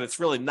with me, but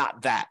it's really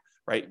not that,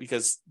 right?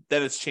 Because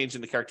then it's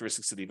changing the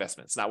characteristics of the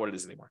investment. It's not what it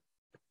is anymore.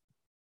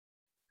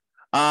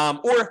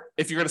 Or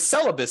if you're going to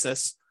sell a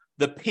business,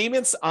 the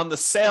payments on the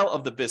sale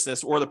of the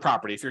business or the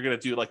property, if you're going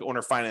to do like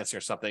owner financing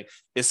or something,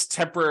 is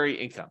temporary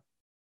income.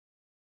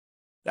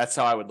 That's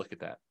how I would look at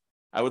that.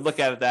 I would look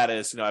at it that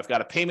as, I've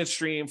got a payment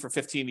stream for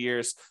 15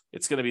 years.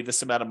 It's going to be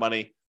this amount of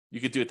money.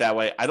 You could do it that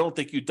way. I don't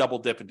think you double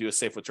dip and do a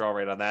safe withdrawal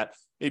rate on that.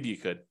 Maybe you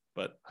could,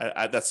 but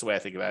that's the way I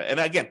think about it. And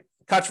again,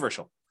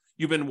 controversial.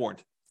 You've been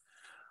warned.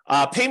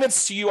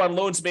 Payments to you on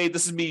loans made.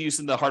 This is me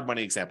using the hard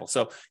money example.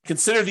 So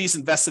consider these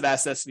invested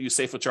assets and use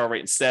safe withdrawal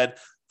rate instead.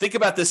 Think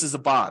about this as a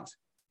bond.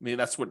 I mean,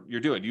 that's what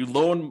you're doing. You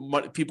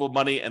loan people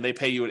money and they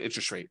pay you an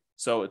interest rate.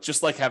 So it's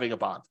just like having a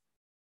bond.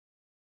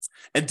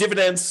 And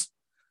dividends,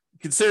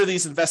 consider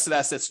these invested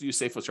assets and use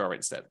safe withdrawal rate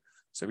instead.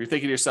 So if you're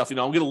thinking to yourself, I'm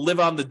going to live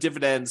on the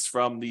dividends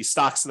from the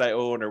stocks that I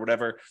own or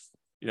whatever,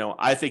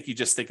 I think you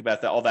just think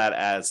about all that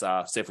as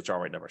safe withdrawal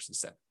rate numbers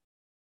instead.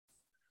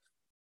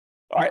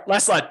 All right,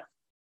 last slide.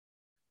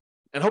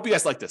 And hope you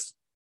guys like this.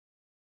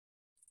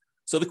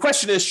 So the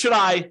question is, should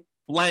I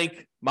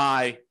blank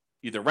my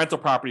either rental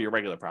property or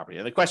regular property?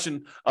 And the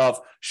question of,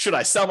 should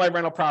I sell my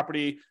rental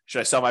property? Should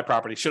I sell my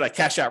property? Should I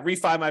cash out,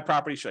 refi my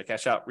property? Should I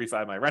cash out,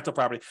 refi my rental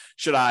property?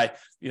 Should I,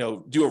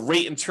 do a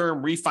rate and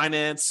term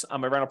refinance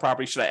on my rental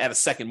property? Should I add a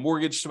second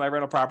mortgage to my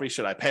rental property?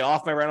 Should I pay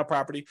off my rental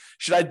property?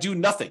 Should I do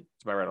nothing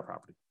to my rental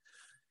property?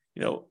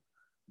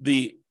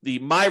 The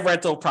my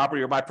rental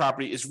property or my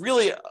property is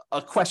really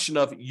a question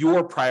of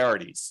your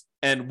priorities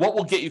and what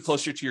will get you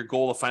closer to your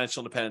goal of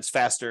financial independence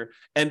faster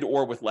and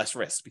or with less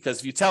risk. Because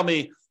if you tell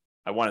me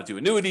I want to do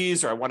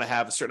annuities or I want to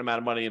have a certain amount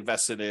of money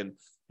invested in,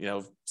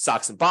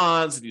 stocks and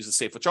bonds and use a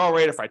safe withdrawal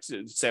rate, if I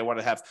say I want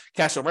to have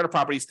cash on rental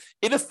properties,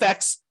 it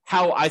affects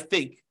how I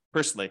think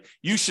personally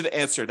you should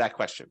answer that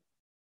question.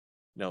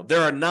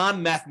 There are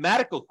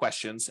non-mathematical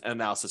questions and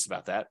analysis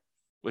about that,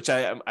 which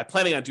I'm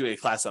planning on doing a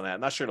class on that.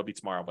 I'm not sure it'll be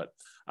tomorrow, but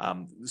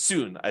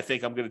soon. I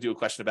think I'm going to do a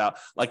question about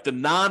like the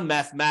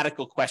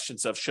non-mathematical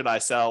questions of should I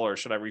sell or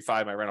should I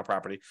refi my rental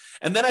property?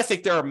 And then I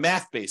think there are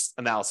math-based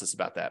analysis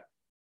about that.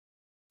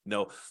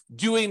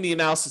 Doing the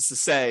analysis to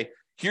say,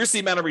 here's the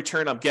amount of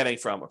return I'm getting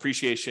from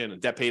appreciation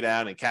and debt pay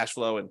down and cash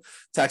flow and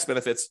tax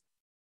benefits.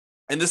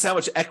 And this is how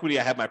much equity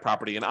I have in my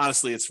property. And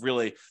honestly, it's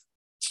really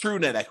true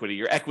net equity,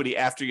 your equity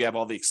after you have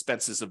all the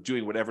expenses of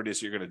doing whatever it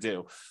is you're going to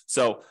do.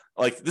 So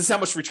like this is how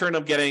much return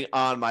I'm getting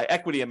on my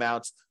equity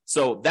amounts.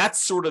 So that's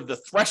sort of the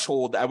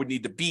threshold I would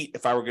need to beat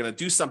if I were going to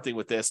do something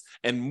with this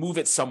and move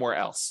it somewhere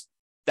else.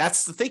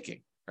 That's the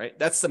thinking, right?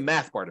 That's the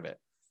math part of it.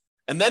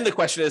 And then the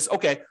question is,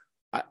 okay,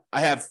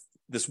 I have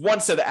this one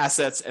set of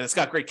assets and it's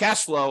got great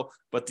cash flow,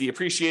 but the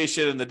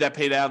appreciation and the debt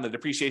pay down, the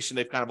depreciation,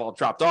 they've kind of all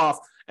dropped off.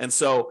 And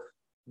so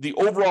the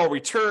overall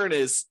return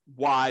is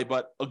Y,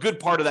 but a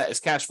good part of that is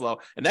cash flow.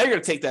 And now you're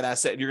going to take that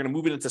asset and you're going to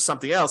move it into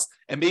something else.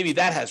 And maybe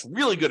that has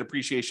really good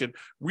appreciation,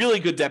 really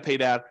good debt pay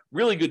down,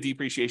 really good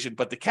depreciation,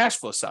 but the cash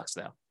flow sucks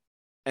now.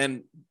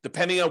 And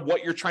depending on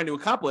what you're trying to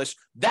accomplish,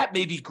 that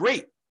may be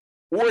great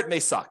or it may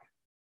suck,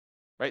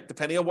 right?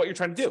 Depending on what you're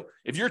trying to do.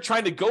 If you're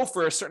trying to go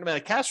for a certain amount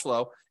of cash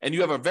flow and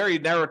you have a very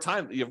narrow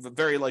time, you have a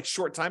very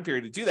short time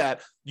period to do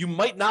that, you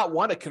might not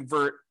want to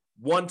convert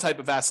one type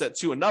of asset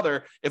to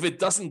another if it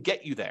doesn't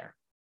get you there.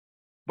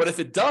 But if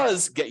it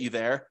does get you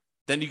there,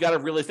 then you got to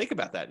really think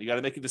about that. You got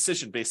to make a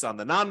decision based on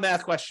the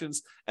non-math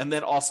questions and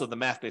then also the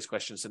math-based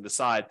questions and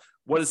decide,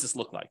 what does this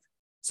look like?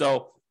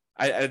 So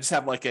I just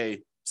have like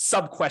a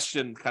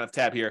sub-question kind of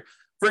tab here.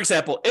 For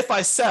example, if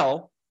I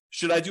sell,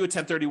 should I do a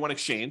 1031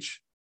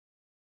 exchange?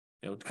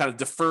 Kind of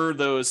defer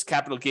those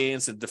capital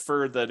gains and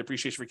defer the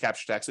depreciation for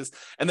capture taxes.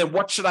 And then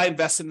what should I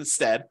invest in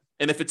instead?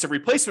 And if it's a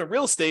replacement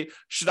real estate,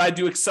 should I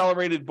do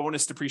accelerated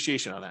bonus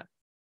depreciation on that?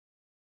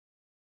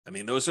 I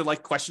mean, those are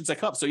like questions that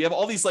come up. So you have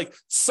all these like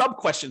sub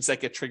questions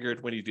that get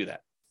triggered when you do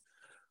that.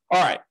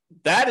 All right,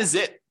 that is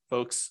it,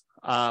 folks.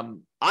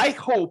 I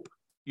hope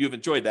you've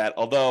enjoyed that,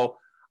 although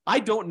I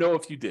don't know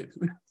if you did.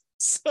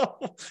 So,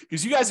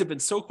 because you guys have been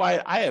so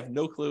quiet, I have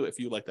no clue if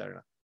you like that or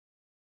not.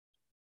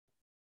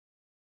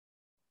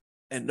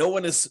 And no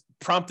one is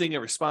prompting a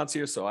response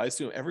here, so I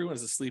assume everyone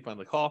is asleep on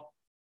the call,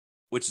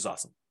 which is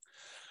awesome.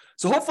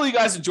 So hopefully you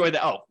guys enjoyed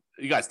that. Oh,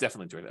 you guys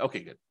definitely enjoyed it. Okay,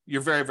 good.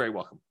 You're very, very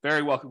welcome.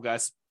 Very welcome,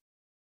 guys.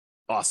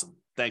 Awesome.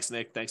 Thanks,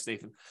 Nick. Thanks,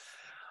 Nathan.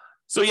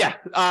 So yeah,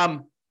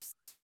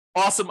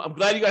 awesome. I'm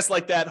glad you guys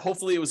liked that.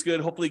 Hopefully it was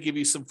good. Hopefully it gave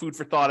you some food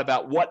for thought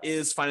about what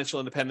is financial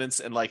independence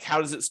and like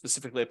how does it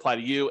specifically apply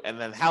to you, and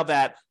then how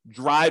that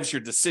drives your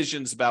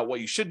decisions about what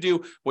you should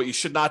do, what you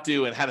should not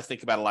do, and how to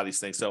think about a lot of these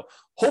things. So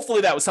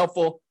hopefully that was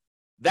helpful.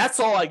 That's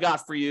all I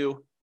got for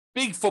you.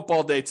 Big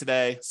football day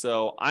today.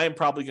 So I am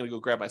probably going to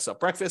go grab myself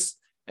breakfast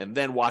and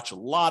then watch a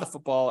lot of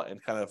football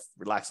and kind of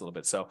relax a little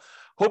bit. So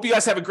hope you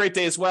guys have a great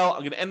day as well. I'm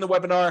going to end the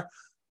webinar.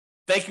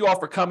 Thank you all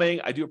for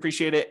coming. I do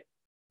appreciate it.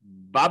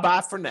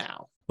 Bye-bye for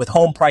now. With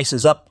home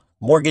prices up,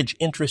 mortgage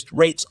interest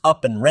rates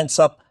up, and rents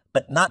up,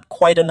 but not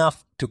quite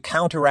enough to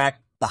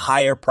counteract the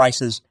higher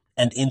prices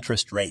and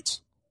interest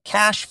rates.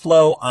 Cash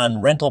flow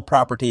on rental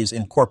properties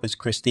in Corpus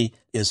Christi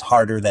is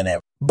harder than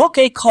ever. Book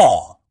a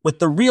call with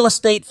the Real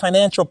Estate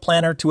Financial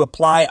Planner to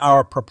apply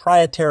our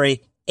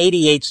proprietary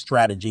 88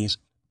 strategies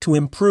to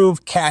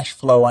improve cash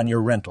flow on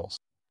your rentals.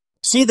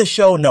 See the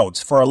show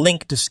notes for a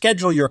link to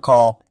schedule your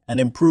call and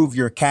improve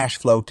your cash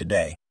flow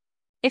today.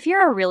 If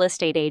you're a real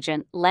estate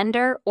agent,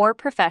 lender, or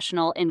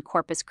professional in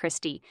Corpus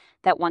Christi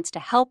that wants to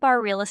help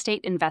our real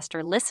estate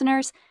investor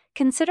listeners,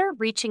 consider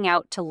reaching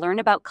out to learn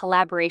about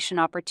collaboration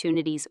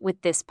opportunities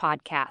with this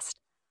podcast.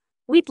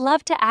 We'd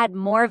love to add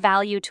more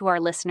value to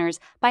our listeners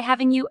by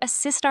having you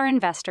assist our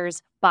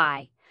investors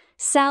buy,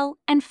 sell,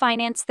 and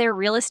finance their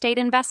real estate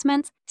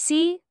investments.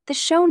 See the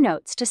show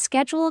notes to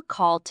schedule a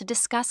call to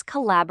discuss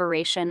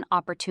collaboration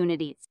opportunities.